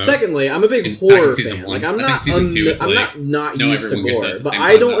days though. Secondly, I'm a big Back in horror season fan. one. Like I'm I not, think season two, it's I'm like, not no, used to everyone gets it gore, at the but same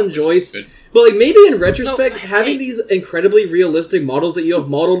I time don't now, which is enjoy. good. But like maybe in retrospect, having hey. these incredibly realistic models that you have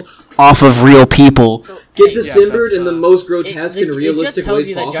modeled Off of real people. get Hey, dismembered that's in the the- most grotesque and just realistic tells ways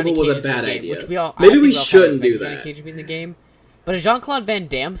you that possible Johnny was a Cage is in bad the game, idea. which we all, I Maybe think we all kind of shouldn't expect do Johnny that. Cage to be in the game, but a Jean-Claude Van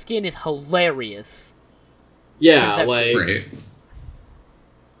Damme skin is hilarious. Yeah, Conceptually. like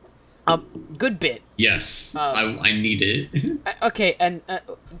Right. Good bit. Yes, I need it. Okay, and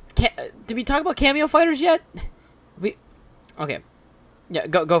did we talk about cameo fighters yet? Okay, yeah,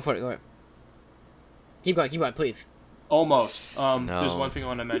 go for it. Go ahead. Keep going, please. Almost. No. There's one thing I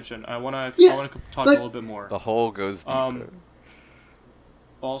want to mention. I want to Yeah, talk like- a little bit more. The hole goes deeper.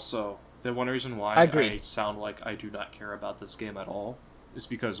 Also, the one reason why Agreed. I sound like I do not care about this game at all is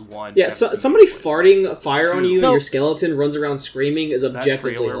because one. yeah, I haven't seen somebody gameplay. farting fire on Two. you So- and your skeleton runs around screaming is That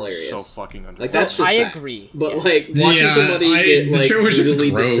objectively trailer hilarious. was so fucking Like that's So, just I facts. agree, But yeah. like watching somebody get the like trailer was just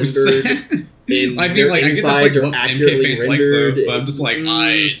brutally gross. dismembered in I mean, their like, I guess insides that's are like what MK accurately fans like, rendered. though, but I'm just like,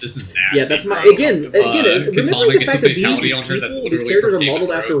 this is nasty. yeah, that's my bro. again. Katana Remember the gets fact a that these fatality on her that's people, these literally characters from are Game of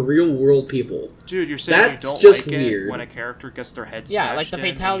modeled after Thrones. real world people. Dude, you're saying That's you don't just like weird. it when a character gets their head Yeah, smashed like the in and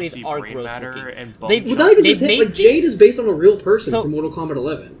you fatalities see are brain gross matter looking. and They've- bone Well, not even They've just him. made Like Jade is based on a real person So- from Mortal Kombat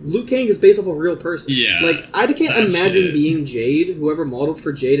 11. Liu Kang is based off a real person. Yeah, like I can't that imagine shit. being Jade, whoever modeled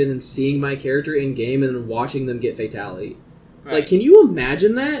for Jade, and then seeing my character in game and then watching them get fatality. Right. Like, can you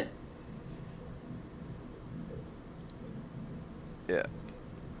imagine that? Yeah.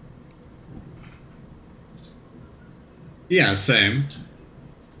 Yeah, same.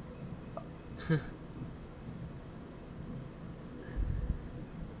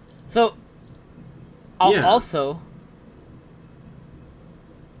 So, Yeah. also,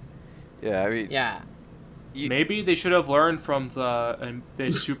 Yeah, I mean, yeah. Maybe they should have learned from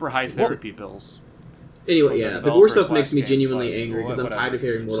the super high therapy bills. Anyway, Well, yeah, the the gore developers stuff makes last me game, genuinely but angry because I'm whatever. tired of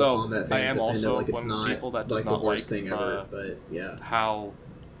hearing Mortal So, Kombat I fans am defend it also like it's one of those not people that does like the not worst like thing ever. But yeah, how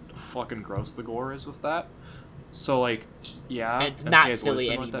fucking gross the gore is with that. So like, yeah, It's not has always silly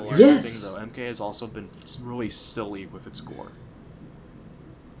been like that. anymore. Here's the Yes! thing, though, MK has also been really silly with its gore.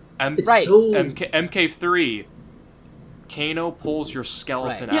 it's Right. so MK3, Kano pulls your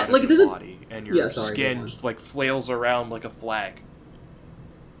skeleton Right. Yeah, out like, of there's your a- body, and your Yeah, sorry, go skin on. like flails around like a flag.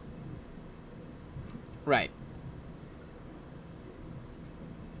 Right.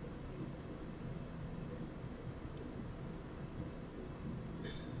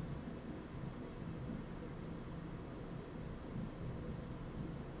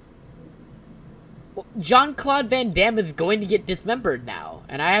 Well, Jean-Claude Van Damme is going to get dismembered now,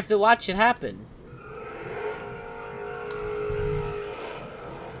 and I have to watch it happen.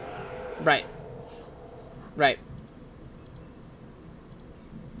 Right. Right.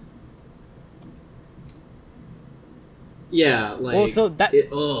 yeah, like Well, so that-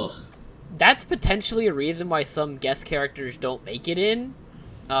 ugh. That's potentially a reason why some guest characters don't make it in.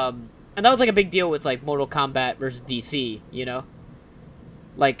 And that was like a big deal with like Mortal Kombat versus DC, you know?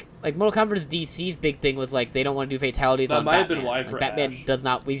 Like Mortal Kombat versus DC's big thing was like they don't want to do fatalities That on might have Batman. been why Like, for Batman Ash. does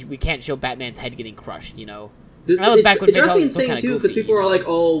not. We can't show Batman's head getting crushed, you know? It, That was back when it drives me fatalities were insane kinda too because goofy, people you are know? like,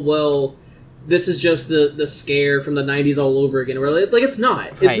 "Oh, well, this is just the scare from the '90s all over again." Where like it's not.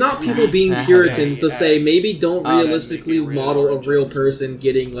 It's Right. not people being That's Puritans to right. say maybe don't Um, realistically making real model a real injustice. person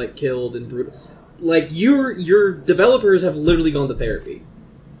getting like killed and brutal. Like your developers have literally gone to therapy.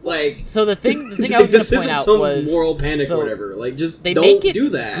 Like So the thing I was gonna this point isn't out some was moral panic so or whatever. Like just they don't make it do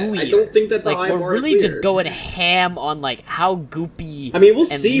that. I gooier. don't think that's like a high we're bar really clear. just going ham on like how goopy. I mean, we'll and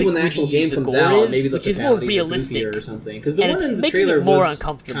see when the actual liquidy game the comes gore out. is, Maybe the which is more fatalities are realistic. goofier or something. Because the And one it's in the making it trailer more was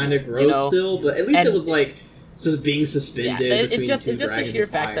uncomfortable, kind of you gross know? still, but at least And- it was like just being suspended Yeah, between it's two just the dragons sheer of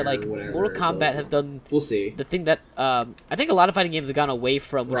fact that fire like or whatever, Mortal Kombat so has done We'll see. the thing that I think a lot of fighting games have gone away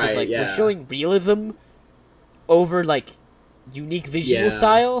from, which Right, is like yeah. we're showing realism over like unique visual Yeah.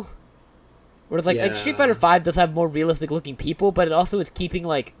 style. Whereas like Yeah. Street Fighter V does have more realistic looking people, but it also is keeping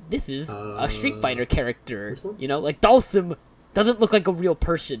like this is a Street Fighter character. which one? You know, like Dhalsim doesn't look like a real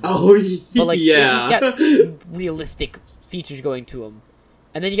person. Oh But like yeah. he's got realistic features going to him.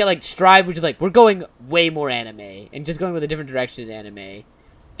 And then you got like Strive, which is like we're going way more anime and just going with a different direction in anime.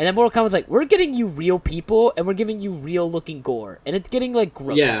 And then Mortal Kombat's like, we're getting you real people, and we're giving you real-looking gore. And it's getting, like,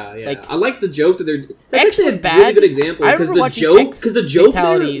 gross. Yeah. Like, I like the joke that they're... That's X actually was a bad. really good example, because the joke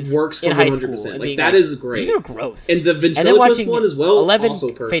there works in high 100%. school. Like, that is great. These are gross. And the ventriloquist one as well, 11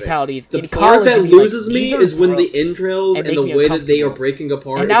 also perfect. fatalities the in part college that loses like, me is when the intros and the way that they are uncomfortable. breaking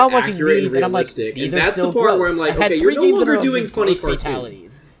apart And now is I'm watching accurate these, and and I'm like, realistic. these And are that's still the part gross. where I'm like, I've had okay, 3 you're no games in a longer row doing with funny gross cartoons.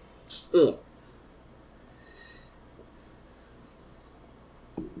 fatalities. Ugh.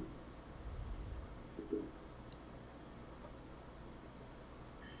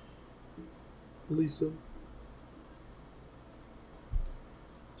 Lisa.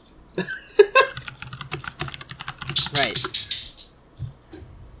 Right.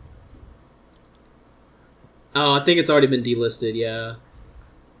 Oh, I think it's already been delisted, yeah.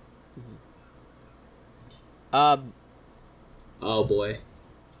 Oh boy.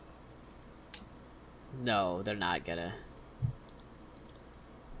 No, they're not gonna.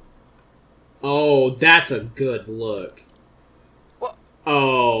 Oh, that's a good look. What?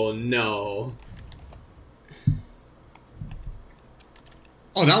 Oh no.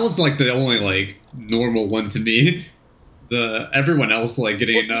 Oh, that was like the only like normal one to me. Everyone else like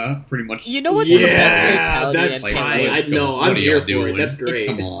getting pretty much. You know what's Yeah, the best fatality that's in tight. MK? I know, I'm here for it. That's great.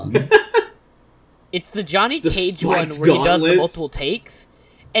 Come on. It's the Johnny The Cage one spiked where he does the gauntlets. multiple takes,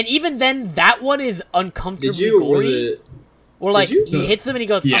 and even then, that one is uncomfortably Did you, or was gory. it... Or like you? he hits him and he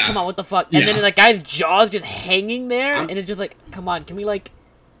goes, Yeah. "Oh come on, what the fuck?" And Yeah. then the guy's jaw's just hanging there, I'm- and it's just like, "Come on, can we like?"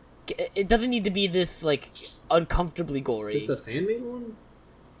 It doesn't need to be this like uncomfortably gory. Is this a fan-made one?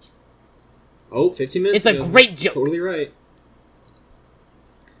 Oh, 15 minutes It's a ago. great joke. Totally right.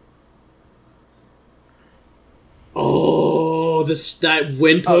 Oh, that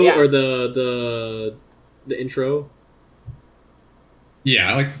Winpo Oh, yeah. or the intro.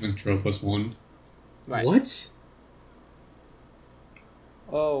 Yeah, I like the ventriloquist one. Right. What?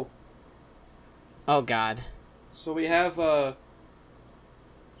 Oh, Oh God. so we have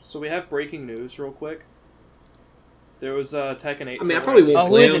breaking news real quick. There was Tekken 8. I mean, I trailer. probably won't Oh, who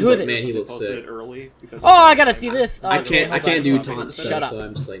play is it? him, Who is but it? man, he They looks posted sick. it early because Oh, I gotta see this. I Okay, can't hold on. do Hold on. taunt Shut stuff, up. so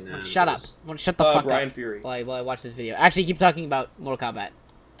I'm just like, nah. Shut up. Shut the fuck Brian up Fury. while I watch this video. Actually, keep talking about Mortal Kombat.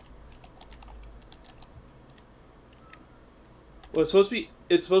 Well, it's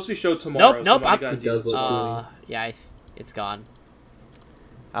supposed to be showed tomorrow. Nope, so nope, money I'm- got It does delisted. look Yeah, it's gone.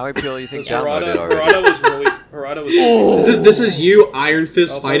 How many people do you think Because downloaded already? Harada was really This is you, Iron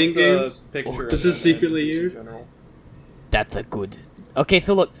Fist I'll fighting post the games. picture This of is it in secretly Twitch you? in general. That's a good. Okay,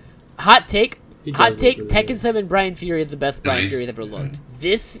 so look, hot take. He does Hot look take. really Tekken good. 7 Brian Fury is the best Brian Nice. Fury's ever looked.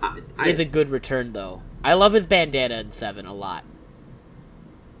 This I- is a good return though. I love his bandana in 7 a lot.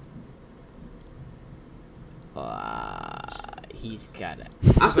 He's got it.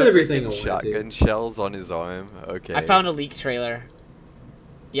 I've said everything I wanted Shotgun to. shells on his arm. Okay. I found a leak trailer.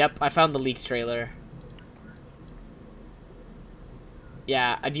 Yep, I found the leak trailer.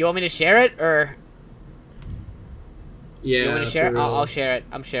 Yeah, do you want me to share it or Yeah, you want me to for share it? real. I'll share it.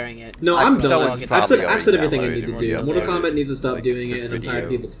 I'm sharing it. No, I- I'm someone's done. probably I've said already everything I need downloaded to do. it. Mortal Yeah. Kombat needs to stop Like, doing the it, and I'm tired of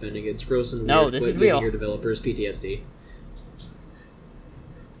video. people defending it. It's gross and No, weird. this Quit is giving real. your developers PTSD.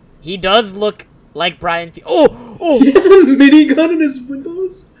 He does look like Brian. Oh, He has a minigun in his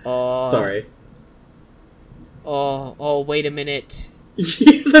windows. oh. Sorry. Oh, wait a minute.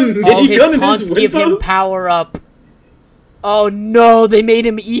 He has a Oh, his minigun in taunts his give him windows. power up. Oh no, they made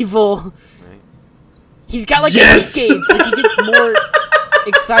him evil. Right. He's got like Yes! a hit gauge. Like he gets more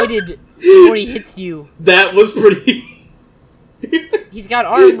excited the more he hits you. That was pretty. He's got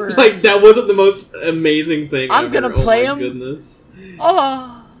armor. Like that wasn't the most amazing thing. I'm ever. gonna play oh my him. Goodness.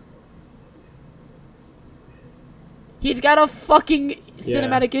 Oh. He's got a fucking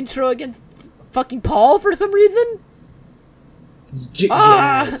cinematic intro against fucking Paul for some reason.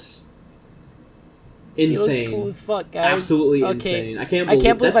 Ah! Yes. He Insane. looks cool as fuck, guys. Absolutely Okay. insane. I can't I believe,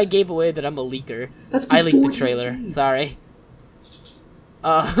 can't believe I that's- gave away that I'm a leaker. That's I leaked the before trailer. DLC. Sorry.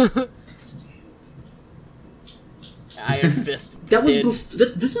 Iron Fist. That was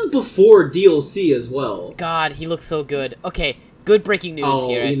did. this is before DLC as well. God, he looks so good. Okay, good breaking news Oh,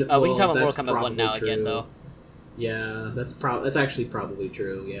 here. you know- We can talk well, about Mortal that's Kombat 1 now probably again, true. though. Yeah, that's actually probably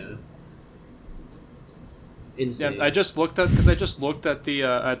true. Yeah. Insane. Yeah, I just looked at the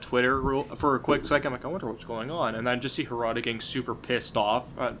at Twitter for a quick second. I'm like, I wonder what's going on, and then I just see Harada getting super pissed off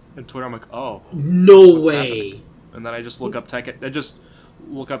on Twitter. I'm like, oh, no what's way. happening? And then I just look up Tekken. I just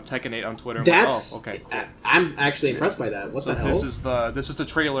look up Tekken 8 on Twitter. I'm That's. like, oh, okay, cool. I'm actually impressed by that. What So the hell? this is the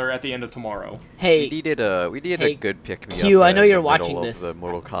trailer at the end of tomorrow. Hey, We needed a Hey, good pick me up. Q, I know in you're the watching middle this. of the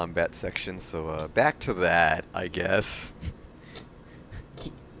Mortal Kombat section, so back to that, I guess.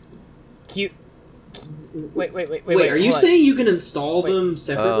 Wait. Are you saying you can install them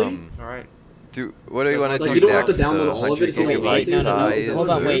separately? All right. What do you want to do you don't next? have to download all of it if you don't want to. Size Hold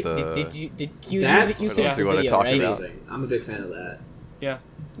on, wait. or Did you see What the else do you wanna video, talk right? about? Amazing. I'm a big fan of that. Yeah.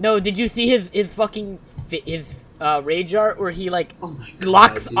 No, did you see his fucking rage art where he like Oh my God,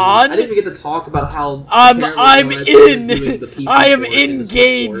 locks dude. on? I didn't even get to talk about how I'm apparently someone else is doing the in. PC I am port and the Switch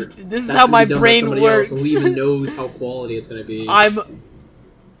engaged. port. This is That's how gonna my be done by brain somebody works. else, who even knows how quality it's gonna be.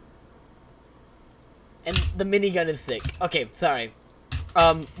 And the minigun is sick. Okay, sorry.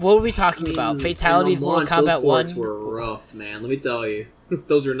 What were we talking about? Fatalities, And on Mortal launch, Kombat those ports 1? were rough, man. Let me tell you,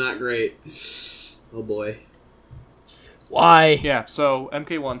 those are not great. Oh boy. Why? Yeah. So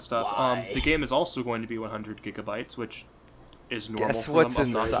MK1 stuff. Why? The game is also going to be 100 gigabytes, which is normal Guess for what's them.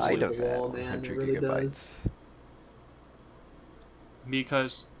 inside obnoxiously of the that? wall, man, it 100 really gigabytes. does.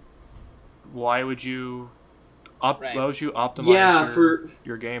 Because why would you Right. why would you optimize Yeah,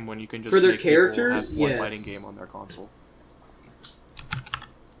 your game when you can just for their make people characters, have one yes. fighting game on their console?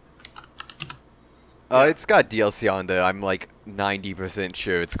 It's got DLC on there. I'm like 90%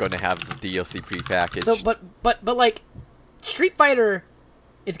 sure it's going to have the DLC prepackaged. So, but like, Street Fighter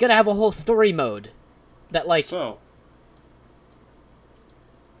is gonna have a whole story mode. That like, So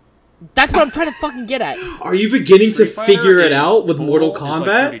that's what I'm trying to fucking get at. Are you beginning to Street Fighter figure it is out with Mortal total is like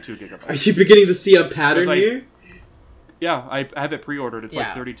Kombat? 32 gigabytes. Are you beginning to see a pattern It's like- here? Yeah, I have it pre-ordered. It's Yeah.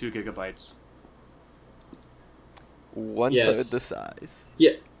 like 32 gigabytes. 1/3 Yes. the size.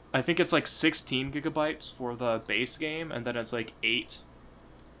 I think it's like 16 gigabytes for the base game, and then it's like 8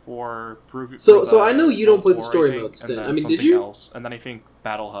 for So I know you don't play the World story Tour, I mode think, stint. and I then mean, did something you? Else. And then I think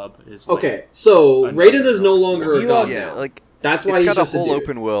Battle Hub is like, Okay, so another Raiden is no longer Did a you, god Yeah, now. like That's why it's he's got a just whole dude.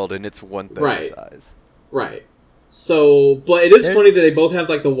 open world and it's 1/3 Right. size. Right. So, but it is There- funny that they both have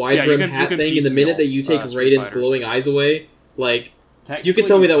like the wide Yeah, you brim can- you hat can thing, and the minute that you take piecemeal, Street Raiden's Fighters. glowing eyes away, like, you technically could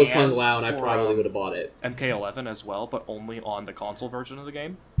tell me that was can Kung Lao, and I for, probably would have bought it. MK11 as well, but only on the console version of the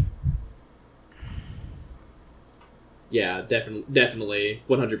game. Yeah, definitely,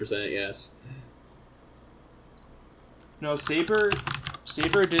 100%, yes. No, Saber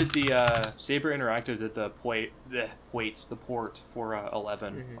did the Saber Interactive did the port for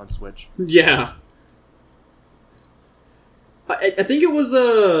 11 Mm-hmm. on Switch. Yeah. I think it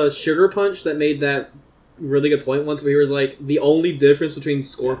was Sugar Punch that made that really good point once, where he was like, the only difference between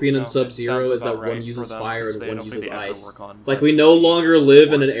Scorpion and No, it Sub-Zero sounds is that about right one uses for them, fire since and they one don't think uses they ever ice. work on Like, we no PC longer live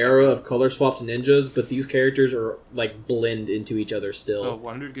in an ports. era of color-swapped ninjas, but these characters are, like, blend into each other still. So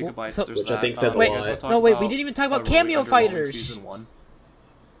 100 gigabytes. so- there's Which I that. think says a Wait, you guys wanna lot. talk no, wait, we about, didn't even talk about really Cameo underwhelming Fighters. Season 1.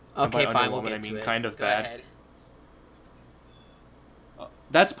 And Okay, by fine, we'll underwhelming, get I to mean it. kind of Go bad. ahead.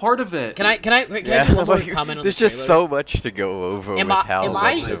 That's part of it. Can I do one more comment on the there's just trailer? so much to go over Am with I- how am much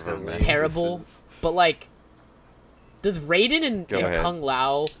I of a mess terrible? this is. But like, does Raiden and Go ahead. Kung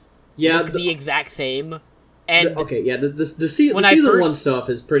Lao Yeah, look the exact same? And okay, yeah, the when season I first- 1 stuff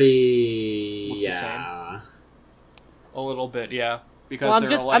is pretty... Look the yeah. A little bit, yeah. Because well,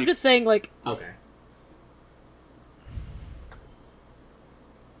 they're like, I'm just saying like, Okay.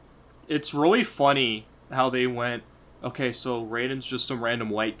 it's really funny how they went. Okay, so Raiden's just some random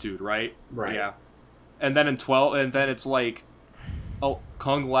white dude, right? Right. Yeah. And then in 12, and then it's like, oh,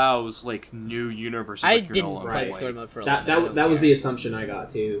 Kung Lao's like new universe. Is I like, you're no didn't longer play the white. story mode for a That little bit. that was the assumption I got,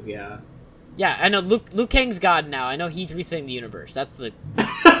 too, yeah. Yeah, I know Luke Kang's God now. I know he's resetting the universe. That's the.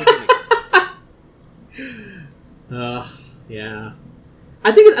 Yeah.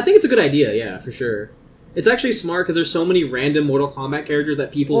 I think it's a good idea, yeah, for sure. It's actually smart because there's so many random Mortal Kombat characters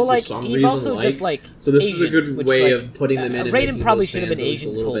that people Well, for like some he's reason also like. just like. So this Asian, is a good which, way like, of putting them in. And Raiden making probably those should have been fans at least a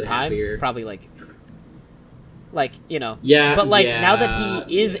Asian this little whole bit time. happier. It's probably like you know. Yeah, But like yeah, now that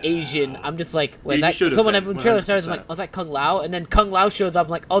he is Asian, I'm just like, wait, He that should have so when been, the trailer starts, I'm 100%. like, oh, is that Kung Lao? And then Kung Lao shows up,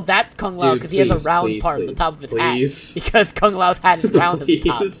 I'm like, oh, that's Kung Lao Dude, because he has please, a round please, part on the please, top of his please. hat because Kung Lao's hat is round at the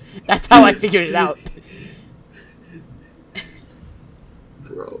top. Please. That's how I figured it out.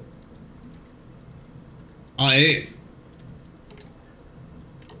 Bro. I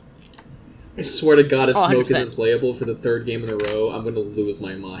swear to God, if Oh, Smoke 100%. isn't playable for the third game in a row, I'm gonna lose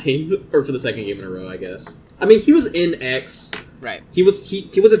my mind. Or for the second game in a row, I guess. I mean, he was in X. Right. He was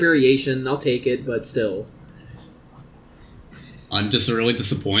a variation. I'll take it, but still. I'm just really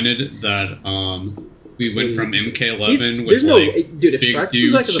disappointed that we went from MK11 with there's no like dude. If big Strike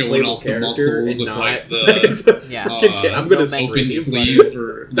dude like a showing playable off the character muscle and with not like as the a Yeah. freaking kid, I'm gonna No scream. open sleeves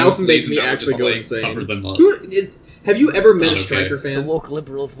or That no would sleeves make me that would actually just, go like, insane. cover them up. Have you ever met a Not okay. Striker The fan? woke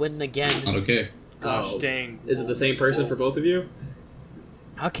liberals win again. Not okay. Gosh Oh. dang. Is it the same person for both of you?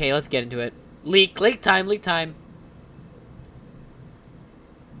 Okay, let's get into it. Leak time.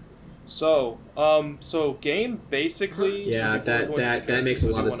 So game basically. Yeah, that makes a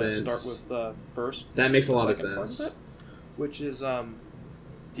lot of sense. Start with first. That makes a lot of sense. Which is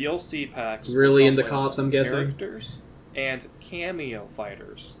DLC packs. Really into cops, I'm guessing. Characters and cameo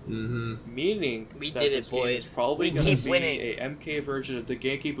fighters. Mm-hmm. Meaning we that did this it, boys. game is probably We going to keep be winning. a MK version of the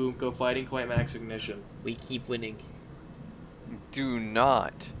Genki Bunko Fighting Climax Ignition. We keep winning. Do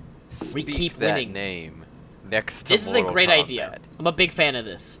not We speak keep that winning. name next to This is a Mortal great Kombat. idea. I'm a big fan of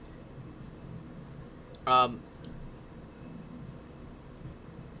this.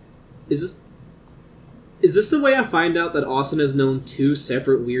 Is this the way I find out that Austin has known two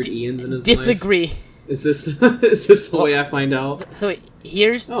separate weird Ians in his life? Disagree. Is this the way I find out? So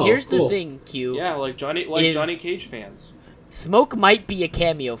here's Oh, the cool. thing, Q. Yeah, like Johnny Cage fans. Smoke might be a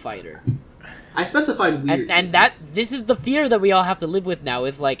cameo fighter. I specified weird. And Ians. this is the fear that we all have to live with now.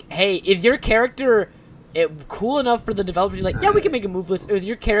 Is like, hey, is your character cool enough for the developers to be like, yeah, we can make a move list, or is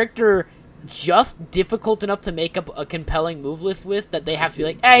your character just difficult enough to make up a compelling move list with that they have to be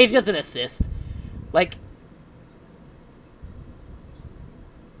like, hey, he's just an assist. Like,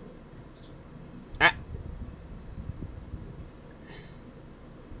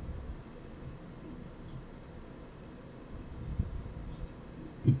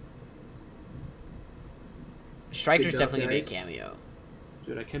 Striker's Good job, definitely gonna be a guys. cameo.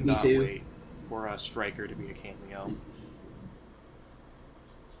 Dude, I cannot too. wait for a Striker to be a cameo.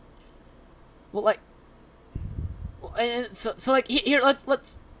 Well, like, so like here,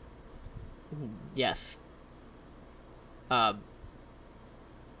 let's. Yes. I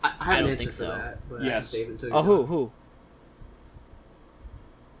I have an don't answer think for so. that. But Yes. I can save it until Oh, you're who?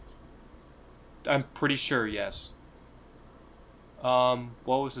 I'm pretty sure, yes. What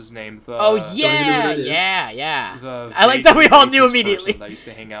was his name? The Oh know yeah, what it is. yeah. the I like that we all knew racist immediately. person that used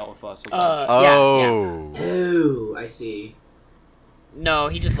to hang out with us. a bunch. Yeah. Oh. Oh, I see. No,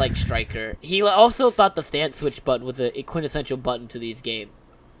 he just liked Striker. He also thought the stance switch button was a quintessential button to these games.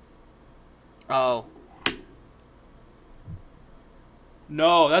 Oh,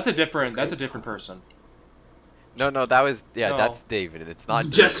 No, that's a different person. No, that was No. that's David. It's not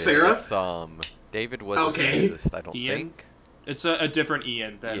Just David. Farrah? It's David wasn't Okay. racist, I don't Ian? think. It's a different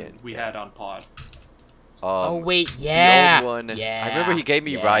Ian than Ian, we yeah. had on Pod. oh wait, yeah. The old one. Yeah. I remember he gave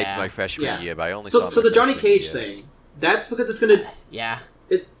me yeah. rides my freshman Yeah. year, but I only saw So him the my Johnny freshman Cage year. thing. That's because it's gonna. Yeah,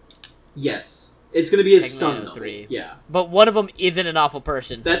 Yes, it's gonna be a Technically stunt out of double. three. Yeah, but one of them isn't an awful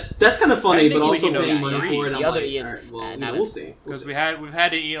person. that's kind of funny, but Technically, also he knows paying money three. for it. The I'm other like, Ian's, all right, well, not we'll as- see. We'll Because see. we've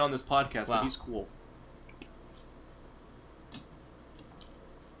had an Ian on this podcast, Wow. but he's cool.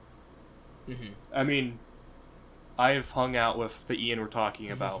 Mm-hmm. I mean, I've hung out with the Ian we're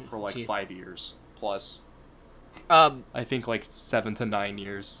talking about for like Jeez. 5 years plus. Um, I think like 7 to 9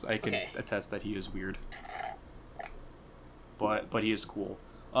 years. I can Okay. attest that he is weird, but he is cool.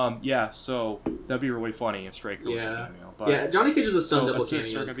 Yeah, so that'd be really funny if Striker was a Yeah. cameo. But, Yeah, Johnny Cage is a stunt so double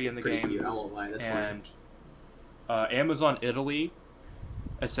assists cameo. are gonna be in It's the pretty game, cute. I won't lie. That's fine. and Amazon Italy,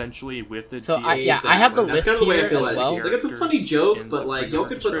 essentially with the So, DA I have the That's list kind of the way here I feel as about well. it. It's like it's a funny Characters joke, in but the like y'all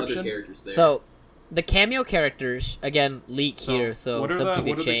could put other description. characters there. So, the cameo characters again leak So, here, so what are the- subject what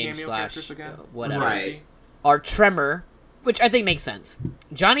to are the change cameo slash characters again? whatever. Right. Are Tremor, which I think makes sense.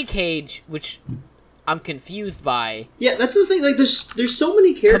 Johnny Cage, which I'm confused by, yeah, that's the thing. Like, there's so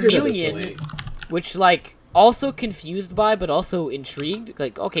many characters at this Chameleon. point. which like also confused by, but also intrigued.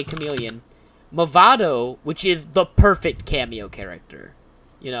 Like, okay, Chameleon, Movado, which is the perfect cameo character,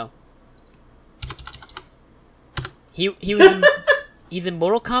 you know. He was in, he's in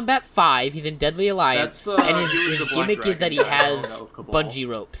Mortal Kombat 5. He's in Deadly Alliance, That's, and he was his the Black gimmick is that he Dragon guy, has that with Cabal. bungee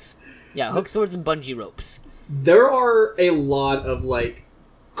ropes. Yeah, hook swords and bungee ropes. There are a lot of like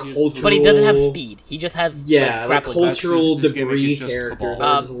He's- cultural. But he doesn't have speed. He just has Yeah, like grappling hooks. cultural His gimmick debris is just characters. Cabal. that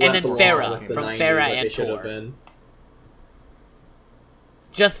are just And left then alone Farah, with the from 90s Farah like they and should have Tor. been.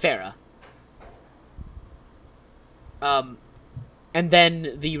 Just Farah. And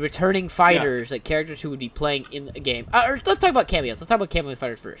then the returning fighters, like characters who would be playing in the game. Or let's talk about cameos. Let's talk about cameo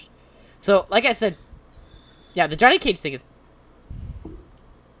fighters first. So, like I said, yeah, the Johnny Cage thing is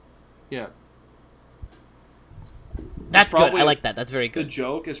Yeah. that's good. probably I like that. That's very The good.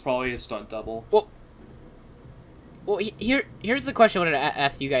 joke is probably a stunt double. Well, here's the question I wanted to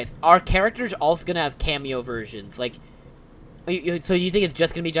ask you guys: are characters also gonna have cameo versions? Like, so you think it's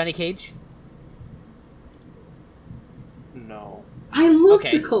just gonna be Johnny Cage? No. I love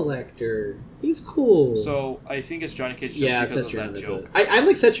Okay. the Collector. He's cool. So I think it's Johnny Cage just yeah, because of Cetrion that is joke. it. I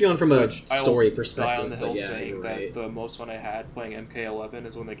like Cetrion from a Which I'll story die perspective. on the hill but yeah, saying you're right. that the most fun I had playing MK11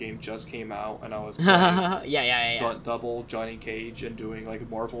 is when the game just came out and I was yeah, playing yeah. stunt double Johnny Cage and doing like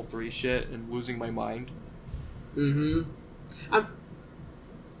Marvel 3 shit and losing my mind. Mm-hmm.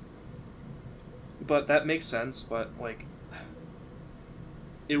 But that makes sense. But like,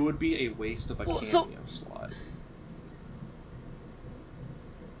 it would be a waste of a cameo slot.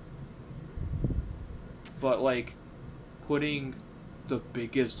 But like, putting the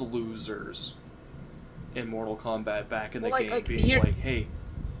biggest losers in Mortal Kombat back in the game, being like, hey,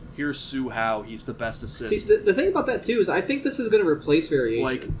 here's Su Hao, he's the best assist. See, the thing about that too is I think this is going to replace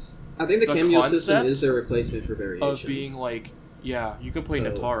variations. Like, I think the cameo system is their replacement for variations. Of being like, yeah, you can play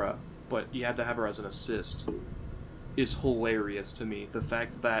Natara, but you have to have her as an assist, is hilarious to me. The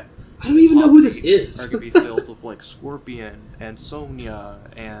fact that I don't even know who this is. Are going to be filled with like Scorpion and Sonya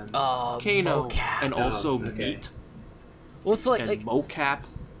and Kano and also Meat. Well, so and Mocap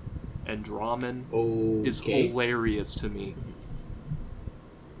and Draman is hilarious to me.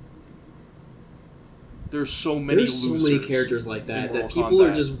 There's so many characters like that people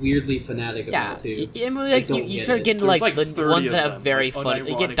are just weirdly fanatic about too. Yeah, like, you start getting like the ones that have very fun.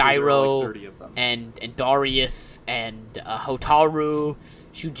 You get Dairo and Darius and Hotaru,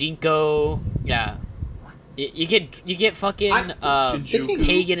 Shujinko. Yeah, you get fucking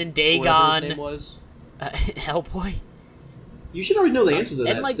Tegan and Dagon. Whatever his name was. Hellboy. You should already know the answer to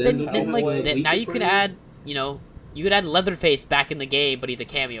that. And like now you could add, you could add Leatherface back in the game, but he's a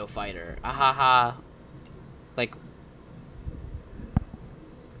cameo fighter. Ahaha. Like.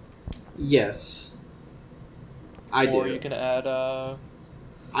 Yes. I do. Or you can add.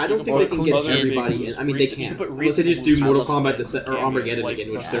 I don't think they can get everybody in. I mean, they can. Unless they just do Mortal Kombat or Armageddon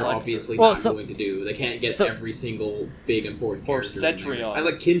again, which they're obviously not going to do. They can't get every single big important character. Or Cetrion. I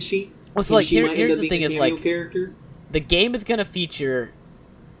like Kinshi. Well, so like here's the thing: is like the game is gonna feature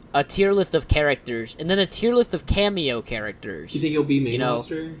a tier list of characters and then a tier list of cameo characters. Do you think it'll be main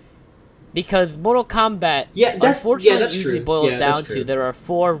roster? Because Mortal Kombat, unfortunately, usually boils down to there are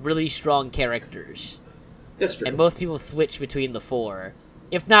 4 really strong characters. That's true. And most people switch between the 4.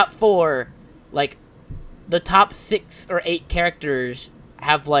 If not 4, like the top 6 or 8 characters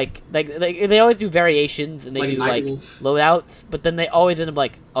have like they always do variations and they do like loadouts, but then they always end up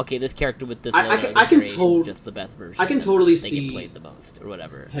like, okay, this character with this loadout I can is just the best version. I can totally see they get played the most or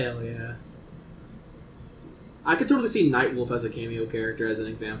whatever. Hell yeah. I could totally see Nightwolf as a cameo character as an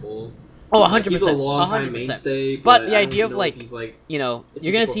example. Oh, 100%. He's a long-time mainstay, but the idea of like, you're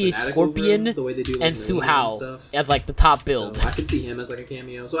gonna see Scorpion and Su Hao as like the top build. So I could see him as like a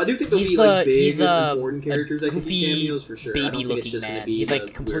cameo. So I do think there'll be like big important characters that can be cameos for sure. Baby-looking man. He's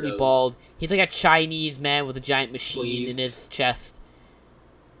like completely bald. He's like a Chinese man with a giant machine in his chest.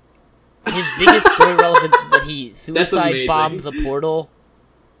 His biggest story relevance is that he suicide bombs a portal.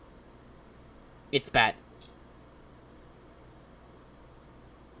 It's bad.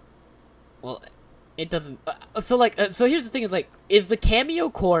 Well, it doesn't. So here's the thing: is like, is the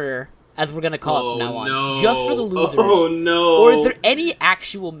cameo corner, as we're gonna call it from now on, just for the losers? Oh no! Or is there any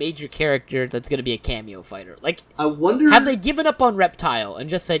actual major character that's gonna be a cameo fighter? Like, I wonder. Have they given up on Reptile and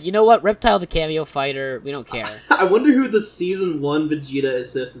just said, you know what, Reptile the cameo fighter, we don't care? I wonder who the season 1 Vegeta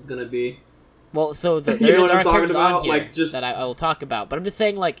assist is gonna be. Well, so there are characters on here that I will talk about, but I'm just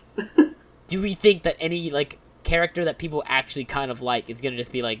saying, like, do we think that any like character that people actually kind of like is gonna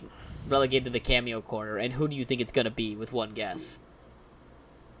just be like relegated to the cameo corner, and who do you think it's gonna be with one guess?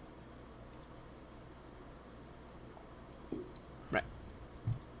 Right.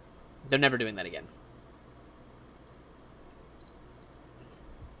 They're never doing that again.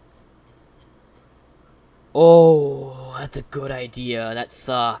 Oh, that's a good idea. That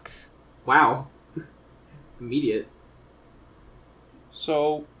sucks. Wow. Immediate.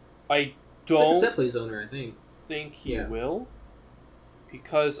 So, I don't... Set plays owner, I think. He will.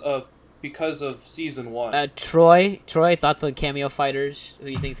 Because of season 1. Troy, thoughts on cameo fighters? Who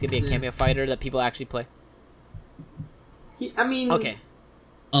do you think is gonna be a cameo fighter that people actually play? Okay.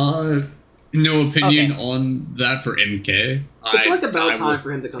 No opinion on that for MK. It's like about time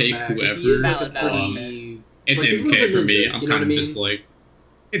for him to come back. Whoever. It's MK for me. I'm kind of just like,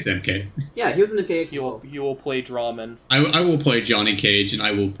 it's MK. Yeah, he was in the KX. You will play Draman. I will play Johnny Cage, and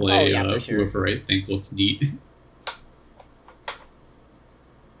I will play sure. whoever I think looks neat.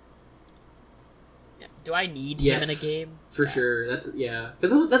 Do I need him in a game? For sure. That's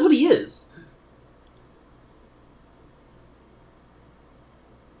what he is.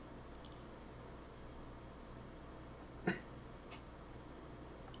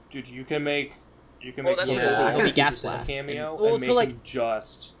 Dude, you can make he'll be Gas Blast cameo and make him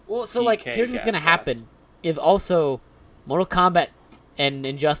just. Well, so like, here's what's gonna happen: is also Mortal Kombat and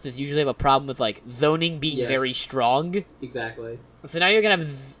Injustice usually have a problem with like zoning being very strong. Exactly. So now you're gonna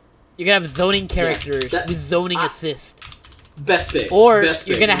have zoning characters with zoning assist. Best pick. Or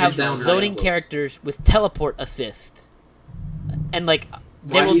you're gonna have zoning characters with teleport assist. And like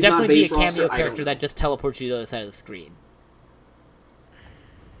there will he's not definitely be a base roster, cameo I don't character know. that just teleports you to the other side of the screen.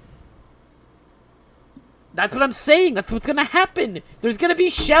 That's what I'm saying. That's what's gonna happen. There's gonna be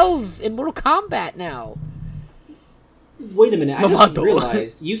shells in Mortal Kombat now. Wait a minute, I just Mamato.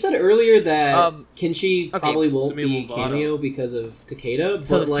 realized. You said earlier that Kenshi okay, probably won't Sumi be a Lovato. cameo because of Takeda,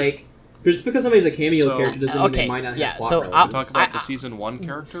 So but the- like, just because somebody's a cameo So- character doesn't mean okay, they might not yeah, have plot so relevance. Talk about the season 1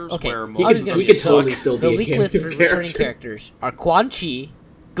 characters, Okay, where I most was of gonna them he could say, totally look, still the be a leak cameo list for returning character. characters are Quan Chi,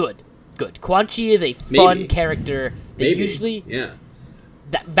 good. Quan Chi is a fun Maybe. character. They Maybe. usually Yeah.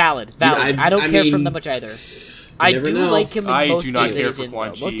 valid. Yeah, I don't care for him mean, that much either. I never do know. like him in I most do not games that care he's for in. Quan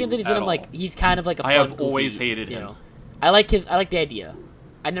Though. Most Chi games that he's in, at I'm like, all. he's kind of like a fun. I have goofy, always hated you him. know. I like the idea.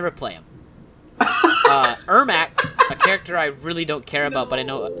 I never play him. Ermac, a character I really don't care about, but I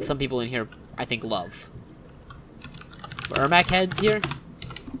know some people in here I think love. Ermac heads here.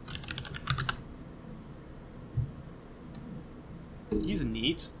 He's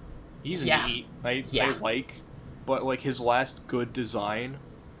neat. He's Yeah. neat. Yeah. I like, but like his last good design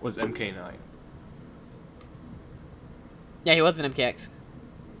was MK9. Yeah, he was an MKX.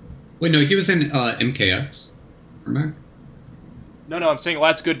 Wait, no, he was in MKX. Remember? No, I'm saying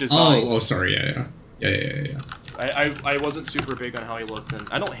last good design. Oh, sorry, yeah. I wasn't super big on how he looked, and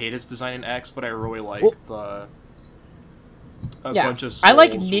I don't hate his design in X, but I really like Well, a yeah, bunch of I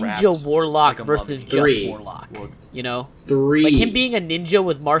like souls Ninja wrapped Warlock like a versus mummy. just Three. Warlock. Look. You know, 3. like him being a ninja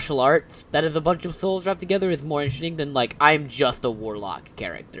with martial arts that is a bunch of souls wrapped together is more interesting than like I'm just a Warlock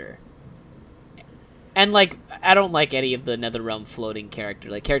character. And like I don't like any of the NetherRealm floating character.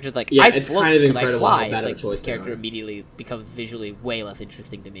 Like characters like Yeah, I it's float kind of because I incredible how fly. bad It's of a like choice this they character are. immediately becomes visually way less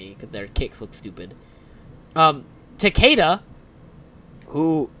interesting to me because their kicks look stupid. Takeda,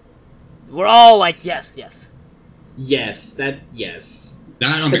 who we're all like yes. Yes. That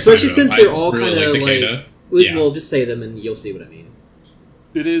I'm Especially excited since about. they're I all really kind of like Takeda. like. Yeah. Well, just say them and you'll see what I mean.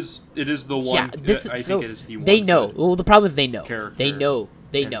 It is the one. Yeah, this I is think so it is the one. they know. good Well, the problem is they know. character They know.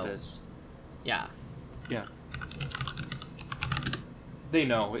 They in know. this. Yeah. Yeah. They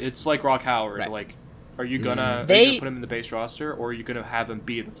know. It's like Rock Howard. Right. Like, are you gonna put him in the base roster, or are you gonna have him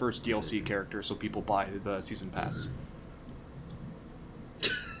be the first DLC character so people buy the season pass?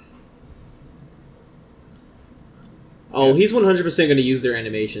 Oh, he's 100% going to use their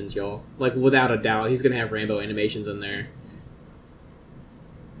animations, y'all. Like, without a doubt, he's going to have Rambo animations in there.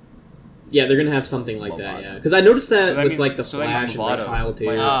 Yeah, they're going to have something like that, yeah. Because I noticed that, So that with, means- like, the so that means Flash and Lovato Reptile, too.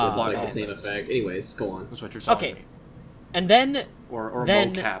 might have It's, a lot like, of the same elements. effect. Anyways, go on. That's what you're telling Okay. me. And then Or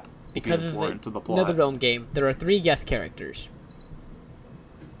Then, mocap. because it's important to the plot. another Realm game, there are 3 guest characters.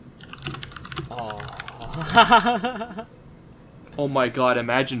 Oh. Oh my god!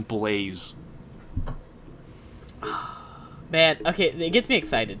 Imagine Blaze. Man, okay, it gets me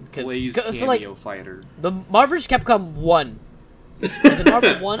excited Blaze because cameo so like fighter. the Marvel vs. Capcom 1. Is it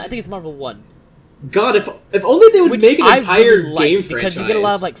Marvel 1? I think it's Marvel 1. God, if only they would Which make an I entire really like, game because franchise. you get a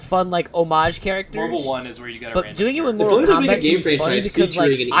lot of like fun like homage characters. Marvel 1 is where you get a But random doing it with character. Mortal only they make a Kombat game is funny franchise because like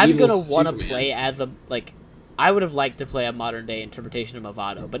featuring an I'm evil gonna want to Superman. play as a like I would have liked to play a modern day interpretation of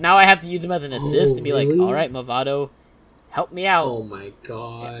Mavado, but now I have to use him as an assist and be really? like, all right, Mavado, help me out. Oh my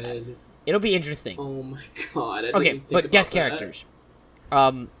god. It'll be interesting. Oh my god. I didn't Okay, even think but guest about that. characters.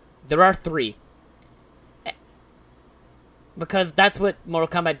 There are 3. Because that's what Mortal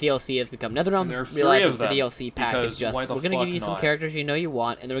Kombat DLC has become. And there are NetherRealm's 3 realized of that the them, DLC pack because is just, why the we're going to fuck give you some not? characters you know you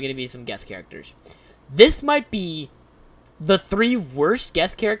want, and then we're going to give you some guest characters. This might be the 3 worst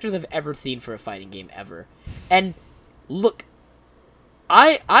guest characters I've ever seen for a fighting game ever. And look,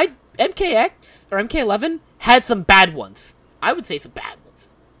 MKX or MK11 had some bad ones. I would say some bad ones.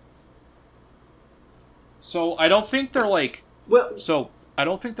 So I don't think they're like. Well, I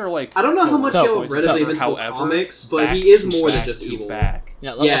don't think they're like. I don't know how much So- y'all have read of the so- Invincible however, comics, but back he is to more than back just to evil. back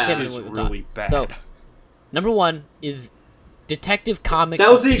Yeah, Yeah. let's see how many is we can really talk. bad. So, number 1 is Detective Comics.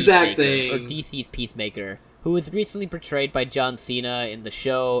 That was the exact Peacemaker, thing. Or DC's Peacemaker, who was recently portrayed by John Cena in the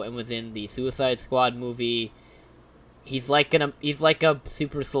show and was in the Suicide Squad movie. He's like a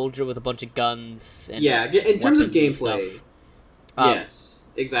super soldier with a bunch of guns. And Yeah, in terms of weapons and gameplay. stuff. Yes,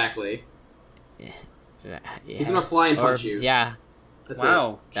 exactly. Yeah. He's gonna fly and punch you. Yeah, That's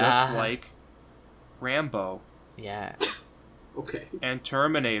Wow, just Ah. like Rambo yeah. it. Okay. and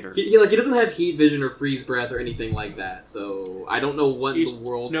Terminator. He doesn't have heat vision or freeze breath or anything like that, so I don't know what He's- the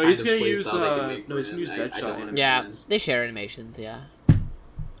world no, kind he's of gonna play use, style they can make no, for he's him. gonna use I Deadshot don't animations. Yeah, understand. they share animations, yeah.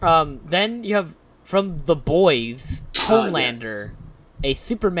 Then you have, from The Boys, Homelander, a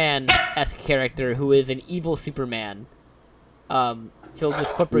Superman-esque character who is an evil Superman, filled with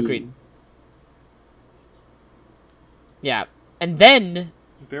corporate greed. Yeah. And then,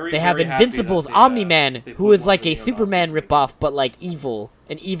 very, they have very happy Invincible's that Omni-Man, they who put is like a Wolverine on Superman Nazis. ripoff, but like evil,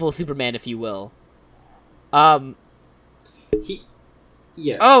 an evil Superman, if you will.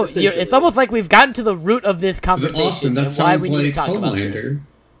 Yes. Oh, essentially. it's almost like we've gotten to the root of this conversation Austin, that and why sounds we need like to talk about this. Homelander.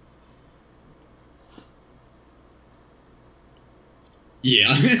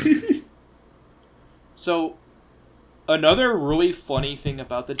 Yeah. So, another really funny thing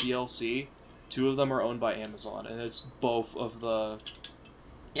about the DLC, 2 of them are owned by Amazon, and it's both of the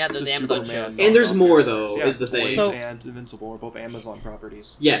The Amazon Superman shows. And there's more, characters. though, is the thing. Boys So- and Invincible are both Amazon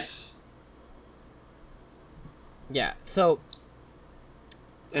properties. Yes. Yeah, so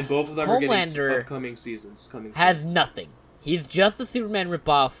And both of them are getting Homelander upcoming seasons coming has soon. nothing. He's just a Superman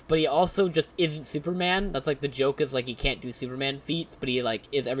ripoff, but he also just isn't Superman. That's like the joke is like he can't do Superman feats, but he like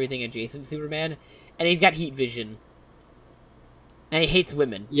is everything adjacent to Superman. And he's got heat vision. And he hates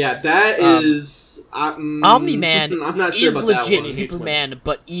women. Yeah, that is... Omni-Man I'm not sure is about that legit one. Superman,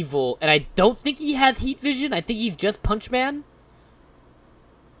 but evil. And I don't think he has heat vision. I think he's just Punch Man.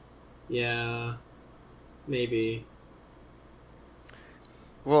 Yeah. Maybe.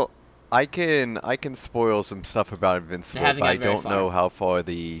 Well, I can spoil some stuff about Invincible, hasn't but I gotten very don't far. know how far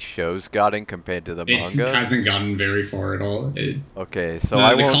the show's gotten compared to the It manga. hasn't gotten very far at all. Okay, so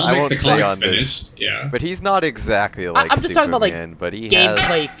I won't the say comic's on this. finished. Yeah. But he's not exactly like I'm just talking about, like, Superman, but he has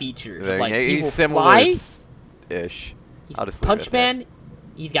Gameplay features. Of, like, he he's will similar fly. ish. He's I'll just leave it Punch at that. Man.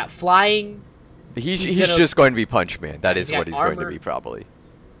 He's got flying. He's gonna- just going to be Punch Man. That He's is got what he's going to armor. be probably.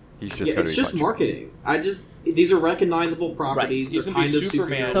 He's just Yeah, going it's to be just Punch marketing. These are recognizable properties. He's They're gonna be kind of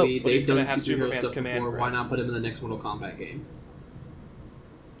Superman, superhero So- y. but he's They've gonna done have superhero Superman's stuff command before. Why grab. not put him in the next Mortal Kombat game?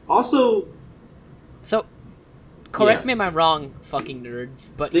 Also, So, correct me if Yes. I'm wrong, fucking nerds,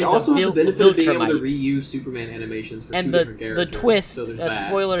 but they he's also a have the benefit of being able to Viltrumite. reuse Superman animations for And two the different characters. twist, so there's that.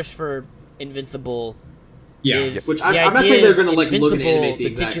 spoilers for Invincible, Yeah. is Which the I'm not idea saying they're is going to like look and Invincible, animate the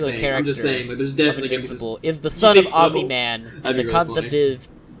exact titular same. character I'm just saying like there's of definitely going to be Invincible some... is the You son think of so? Omni-Man, That'd and be the really concept funny. is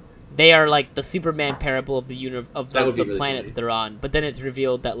they are like the Superman parable of the of That the, would be the really planet funny. that they're on. But then it's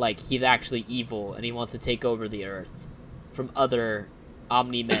revealed that like he's actually evil and he wants to take over the Earth from other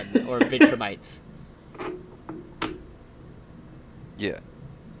Omni-Men or Viltrumites. Yeah.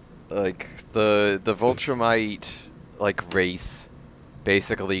 Like the Viltrumite like race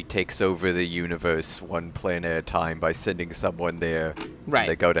basically takes over the universe one planet at a time by sending someone there. Right.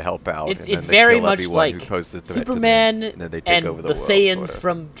 They go to help out. It's and then they very kill much everyone like who poses a threat to them, Superman and then they take and over the world, Saiyans sorta.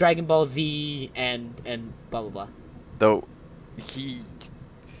 from Dragon Ball Z and blah blah blah. Though he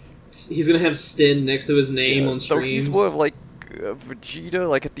He's going to have Stin next to his name on so streams. he's more of like Vegeta.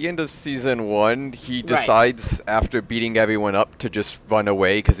 Like at the end of season 1, he Right. decides after beating everyone up to just run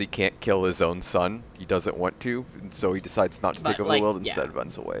away because he can't kill his own son. He doesn't want to, and so he decides not to But, take over like, the world. yeah. Instead,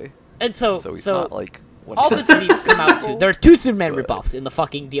 runs away. And so So he's so not like all this would come out to there's 2 Superman But- ripoffs in the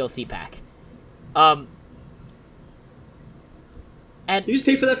fucking DLC pack. And You just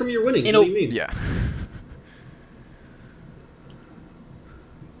pay for that from your winnings. You What know- do you mean? Yeah.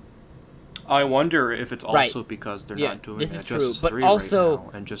 I wonder if it's Right. also because they're Yeah, not doing this is Injustice true, but 3 also, right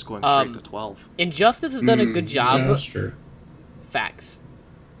now and just going straight to 12. Injustice has done a good job. Yeah, that's true. Facts.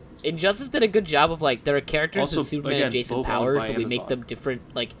 Injustice did a good job of like there are characters Also, with Superman again, adjacent both owned powers, by but we make Amazon. them different.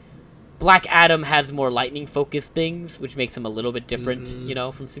 Like Black Adam has more lightning focused things, which makes him a little bit different, you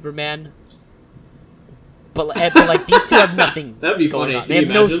know, from Superman. But like these 2 have nothing. That'd be going funny. on. Can They you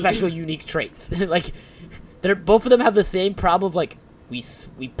have no imagine? special unique traits. Like they're both of them have the same problem of like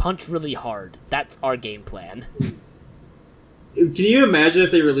we punch really hard. That's our game plan. Can you imagine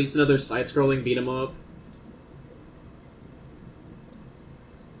if they released another side-scrolling beat 'em up?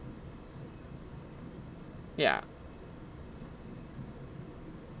 Yeah.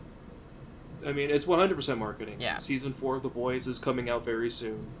 I mean, it's 100% marketing. Yeah. Season 4 of The Boys is coming out very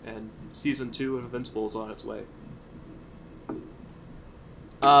soon, and Season 2 of Invincible is on its way.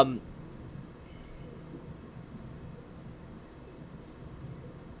 Oh.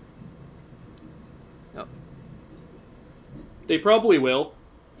 They probably will.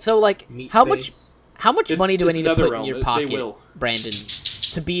 So like Meat how space. much money do I It's need to put in NetherRealm. your They pocket, will. Brandon,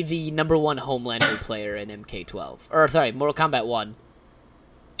 to be the #1 Homelander player in MK12? Or sorry, Mortal Kombat 1.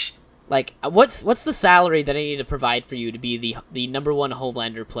 Like, what's the salary that I need to provide for you to be the #1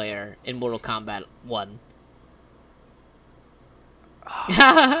 Homelander player in Mortal Kombat 1?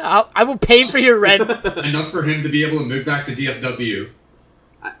 I will pay for your rent. Enough for him to be able to move back to DFW.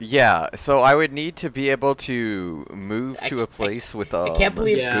 Yeah, so I would need to be able to move I to ca- a place with I can't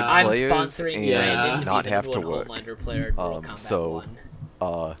believe Yeah. I'm players sponsoring and Brandon to not be the have to #1 work. Homelander player in Mortal Kombat so-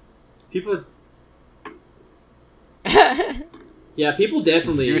 1. People... Yeah, people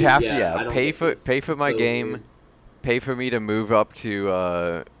definitely... You'd have yeah, I to don't pay get for this. pay for It's my so game, weird. pay for me to move up to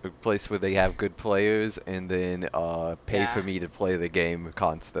a place where they have good players, and then pay for me to play the game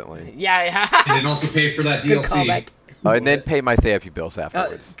constantly. Yeah. And then also pay for that DLC. And then pay my therapy bills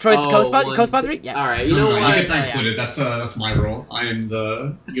afterwards. Troy's co-sponsoring? Yeah. Alright, you know No, what? you get that included. That's my role. I am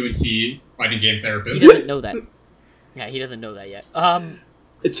the UNT fighting game therapist. He doesn't know that. Yeah, he doesn't know that yet.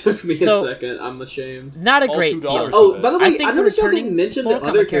 It took me a second. I'm ashamed. Not a great $2 deal. Oh, by the way, I think I've never seen anything mentioned the Mortal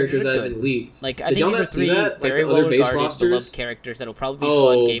other Kombat characters that are have good. been leaked. Like, I Did think y'all these are not see 3 that? Like very the other well base regarded, rosters? beloved characters that'll probably be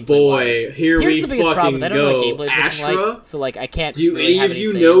Oh fun gameplay boy, wise. here Here's we the biggest problem: fucking is I don't know what go. gameplay is looking Ashra? like, so like I can't. Do really any have of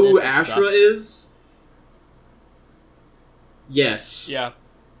you say in know this, who it Ashra sucks. is? Yes. Yeah.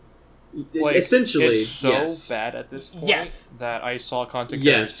 Like, Essentially, it's so yes. bad at this point Yes. that I saw content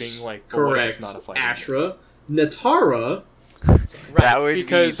creators Yes, being like, "Oh, correct. it's not a fighting game." Ashra, Natara. That would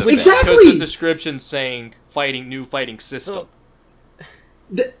Because be the Exactly! because the description saying new fighting system.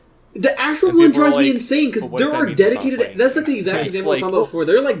 The Ashra And one people are drives me like, insane because "But what there if that are means it's not dedicated. fighting?" That's like the exact It's example I was like, talking about before.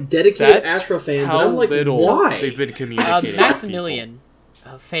 They're like dedicated That's Ashra fans, and how I'm like, little why? they've been communicating. Maximilian,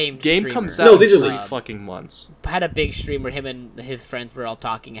 a famed Game streamer, comes out No, these are in 3 leaks. fucking months. had a big stream where him and his friends were all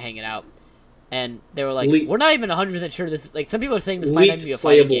talking and hanging out. And they were like, Le- we're not even 100% sure this... Like, some people are saying this might not Leaked be a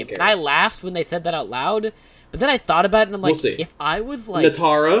fighting playable game. And I characters. laughed when they said that out loud. But then I thought about it, and I'm like, We'll see. if I was, like,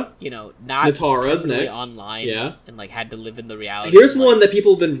 Natara. not Natara's totally next. online Yeah. and, like, had to live in the reality. Here's of, one like, that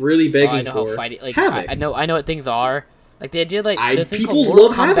people have been really oh, begging I know for. how fighting... Like, Havoc. I know what things are. Like, the idea, like, I- this thing people called Mortal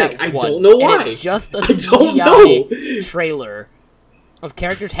love Havoc. Kombat I 1, don't know and why. it's just a I don't CGI know. trailer of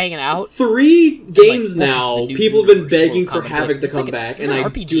characters hanging out. 3 games like, now, the new people have been universe, begging Mortal for Kombat. Havoc to It's come like back, it's and like I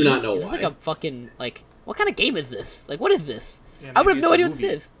RPG. do not know It's why. like a fucking, like, what kind of game is this? Like, what is this? Yeah, I would have maybe no it's a idea what this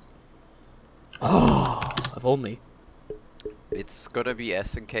movie. is. Oh, if only. It's gonna be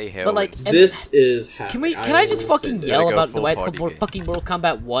SNK Halo. But, like, instead. This is Havoc. Can I just will fucking send it. yell Gotta go about the why it's full called party game. fucking Mortal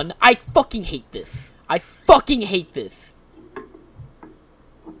Kombat 1? I fucking hate this. I fucking hate this.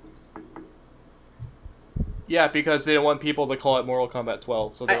 Yeah, because they don't want people to call it Mortal Kombat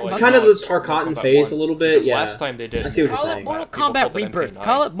 12, so they're like, Kind of "No, the it's Mortal Tarkatan Kombat face 1." a little bit, Because yeah. last time they did. I see what you're Call it saying. Mortal People Kombat called it Rebirth. MK9.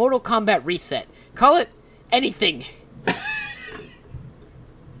 Call it Mortal Kombat Reset. Call it anything.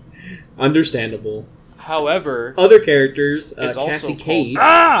 Understandable. However, Other characters, it's also Cassie called- Cage.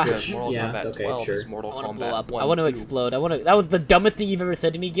 Ah! yeah, Mortal Yeah, Kombat okay, 12 sure. is Mortal I want to blow Kombat up. 1, I want to 2. explode. That was the dumbest thing you've ever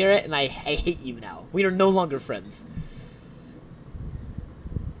said to me, Garrett, and I hate you now. We are no longer friends.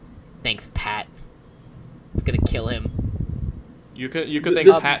 Thanks, Pat. I'm gonna kill him. You could thank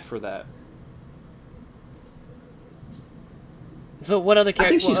This- Pat for that. So what other I think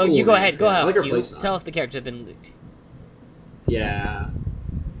characters? she's Oh, cool you go in ahead. this, Go yeah. I ahead. like her You playstyle. tell us the characters have been leaked. Yeah.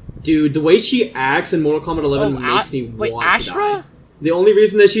 Dude, the way she acts in Mortal Kombat 11 Oh, makes me wait, want to die. Ashra? The only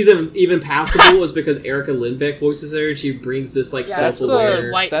reason that she's even passable is because Erica Lindbeck voices her, and she brings this like Yeah, that's the-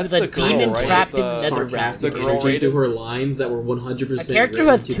 self-aware, White, that's who's a the girl, demon right? trapped in The Netherrealm. sarcastic The girl energy rated? to her lines that were 100%. A character who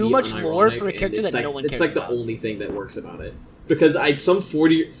written has to too be much lore for a unironic, character and that it's no like, one It's cares like the about. only thing that works about it. Because some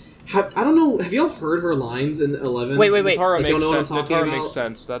 40. I don't know. Have y'all heard her lines in 11? Wait. Natara Like, y'all makes know what I'm sense. talking Natara about? makes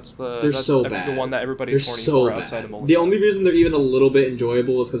sense. That's They're so the bad. one that They're everybody's horny so for bad. outside of Mortal The Kombat. only reason they're even a little bit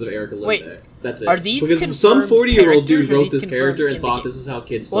enjoyable is because of Erica Lindbeck. Wait, That's it. are these because some confirmed 40-year-old dude characters, or wrote these this character confirmed and in the thought game? this is how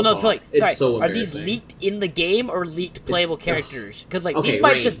kids still Well, no, talk. so like, It's sorry, so are these embarrassing. leaked in the game or leaked playable It's- characters? Because like Okay, these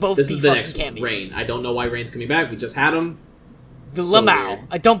might Rain. just both This be is the fucking next one. cameos. Rain. I don't know why Rain's coming back. We just had him. The So Lamau. weird.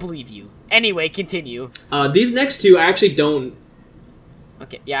 I don't believe you. Anyway, continue. These next two I actually don't.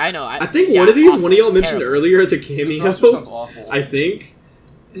 Okay, yeah, I know. I think one of these, one of y'all mentioned terrible. earlier as a This cameo. also sounds awful. I think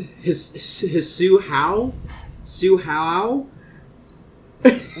his Su Hao.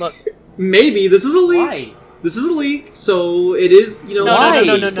 Look, Maybe this is a leak. Why? This is a leak, so it is No,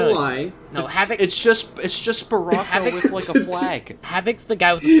 it's no. a lie. no, Havoc. It's just Baraka Havoc- with like a flag. Havoc's the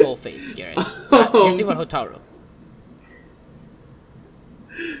guy with the skull face, Garrett. You're thinking about Hotaru.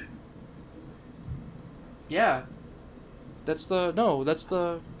 Yeah. There's a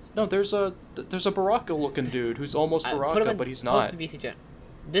Baraka looking dude who's almost Put him Baraka, in but he's post not. the VC General.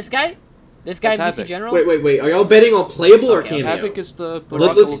 This guy? This guy in That's VC Havoc. General? Wait. Are y'all betting on playable or Okay, cameo? Havoc is the Let's-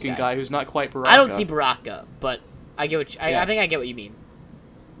 Baraka let's- looking guy who's not quite Baraka. I don't see Baraka, but I get what Yeah. I think I get what you mean.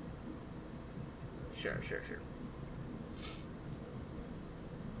 Sure.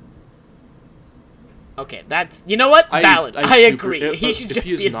 Okay, that's you know what? Valid. I agree. He should just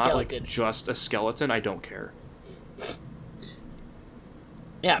he's be a not skeleton. like just a skeleton, I don't care.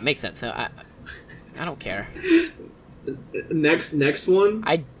 Yeah, it makes sense. So I don't care. Next one.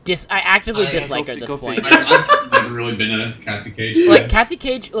 I actively I- dislike her go at this go point. I've never really been a Cassie Cage. Like Cassie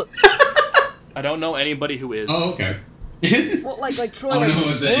Cage. Look, I don't know anybody who is. Oh, okay. well, like Troy. I don't Like, know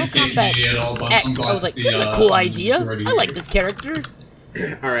what the Mortal MK Kombat community at all, but I'm X. glad I was to like, see. this is a cool idea. majority I like here. this character.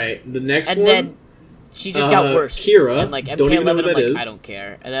 All right, the next And one. then she just got worse. Kira, and like don't even know MK11, what I'm that like, is. I don't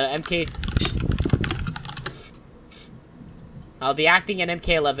care. And then the acting in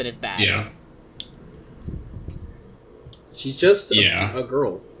MK11 is bad. Yeah. She's just Yeah. a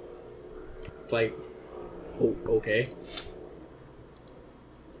girl. It's like, oh, okay.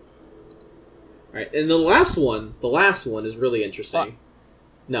 Alright, and the last one is really interesting. Fuck.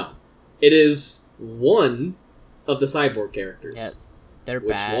 No. It is one of the cyborg characters. Yeah, they're Which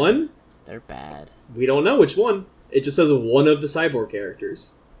bad. one? They're bad. We don't know which one. It just says one of the cyborg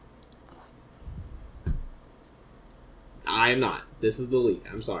characters. I'm not. This is the leak.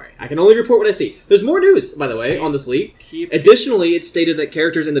 I'm sorry. I can only report what I see. There's more news, by the way, on this leak. Additionally, it's stated that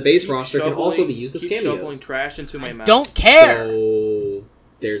characters in the base roster can also be used as keep cameos. shoveling trash into my mouth. Don't care! So,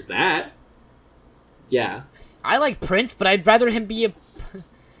 there's that. Yeah. I like Prince, but I'd rather him be a...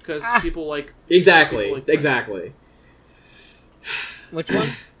 Because people like... Exactly. People like Prince. Exactly. Which one?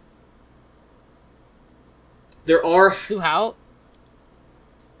 There are... Su Hao?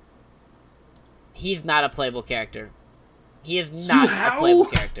 He's not a playable character. He is not a playable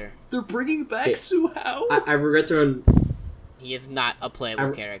character. They're bringing back Okay. Su Hao? I regret to... He is not a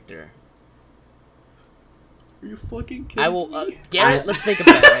playable character. Are you fucking kidding I will... me? Garrett, let's make a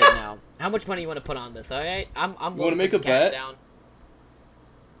bet right now. How much money you want to put on this, alright? I'm You wanna willing make to a put cash bet? down.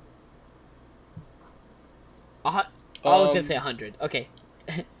 I was gonna say 100. Okay.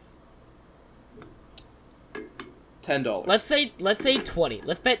 $10. Let's say 20.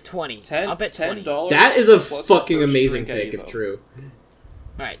 Let's bet 20. I'll bet 20. $10 That is a plus fucking first amazing drink at pick, Evo. if true.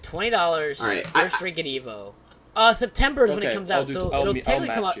 Alright, $20. Alright, First drink at Evo. September is when it Okay, comes I'll out, do- so I'll it'll me- I'll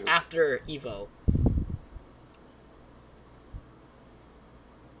technically come match out you. after Evo.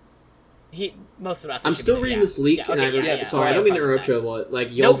 Most of us. I'm still reading this leak, and sorry, I don't mean to interrupt you, but like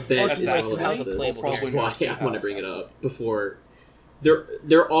y'all's bet is fucking way relevant Su to Hao's this. a That's playable why character. I want to bring it up before.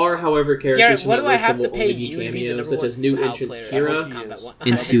 There are, however, characters Garrett, from what that do I list have that to will pay only be you to be the cameos, number such one as new Su Hao entrance player Kira. in Combat One?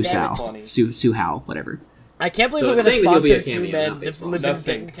 And Su Damn it. Sao. Su Hao, whatever. I can't believe So we're it's going to saying that he'll be a sponsor two cameo, not men based that on live in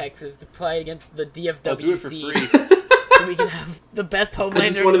nothing. Denton, Texas to play against the I'll do it for DFWC free. so we can have the best Homelander I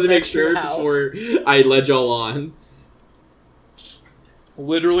just wanted and to the make best sure Su Hao. before I led y'all on.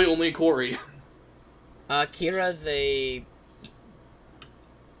 Literally only Corey. Kira's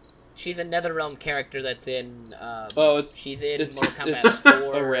she's a NetherRealm character that's in. She's in it's- Mortal Kombat it's 4.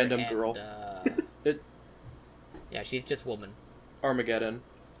 a random and, girl. It- Yeah, she's just woman. Armageddon.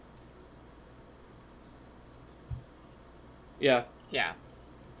 Yeah, Yeah.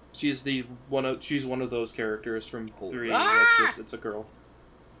 she's one of those characters from 3. Ah! It's a girl.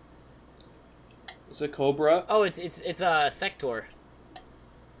 Is it Cobra? Oh, it's Sector.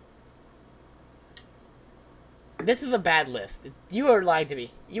 This is a bad list. You are lying to me.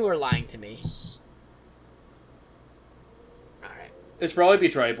 You are lying to me. Alright. It's probably be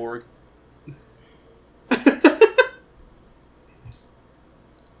Triborg.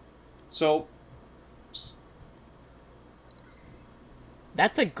 So,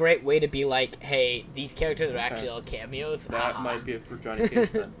 That's a great way to be like, hey, these characters are actually all cameos. that might be it for Johnny Cage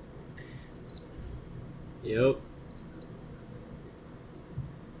then. Yep.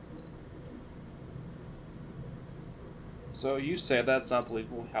 So you say that's not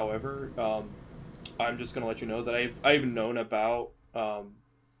believable. However, I'm just gonna let you know that I've known about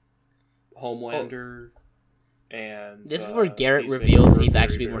Homelander, and This is where Garrett Peacemaker revealed for a he's very,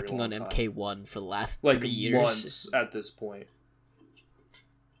 actually been very working long on time. MK1 for the last Like 3 years. months at this point.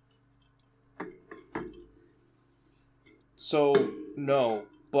 So no,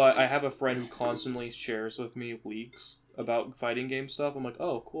 but I have a friend who constantly shares with me leaks about fighting game stuff. I'm like,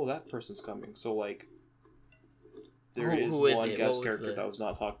 oh, cool, that person's coming. So like, there is Who is one it? guest What was character the- that was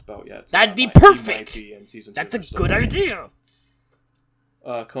not talked about yet. That'd be he might perfect! be in season 2 That's a or so. good idea!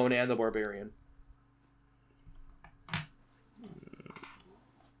 Conan the Barbarian.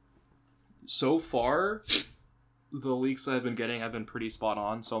 So far, the leaks I've been getting have been pretty spot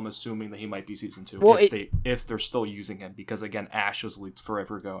on, so I'm assuming that he might be season 2 Well, if they're still using him, because again, Ash was leaked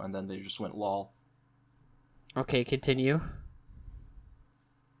forever ago, and then they just went lol. Okay, continue.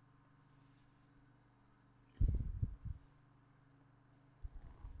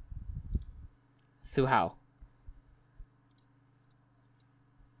 Su Hao.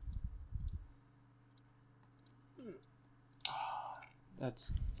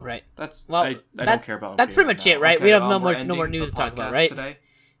 That's Right. well, I that- don't care about. that's MK pretty right much now. it, right? Okay, We have no we're more ending news the to talk about, podcast right?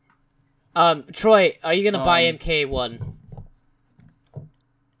 Today. Troy, are you gonna buy MK1?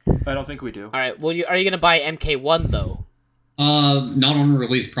 I don't think we do. All right. Well, are you gonna buy MK1 though? Not on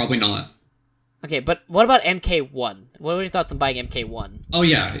release, probably not. Okay, but what about MK1? What were your thoughts on buying MK1? Oh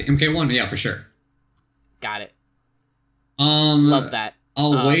yeah, MK1, yeah, for sure. Got it. Um, Love that.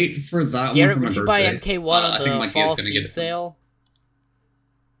 I'll wait for that Garrett, one for my birthday. Would you buy MK1 on the fall Steam Steam sale?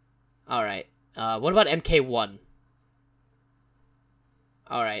 Alright. What about MK1?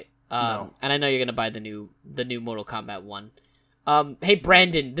 Alright. No. And I know you're gonna buy the new Mortal Kombat 1. Hey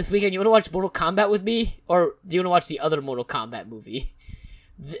Brandon, this weekend you wanna watch Mortal Kombat with me? Or do you wanna watch the other Mortal Kombat movie?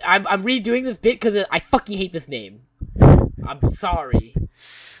 I'm redoing this bit because I fucking hate this name. I'm sorry.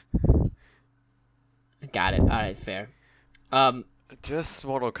 Got it. Alright, fair. Just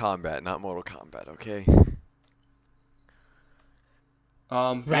Mortal Kombat, not Mortal Kombat, okay?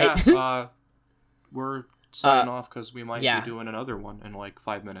 Right. Yeah, we're signing off because we might be doing another one in like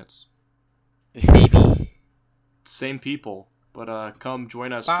 5 minutes. Maybe. Same people, but come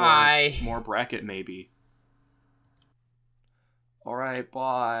join us Bye. for more bracket maybe. Alright,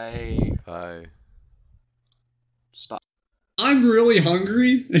 bye. Bye. Stop. I'm really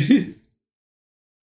hungry.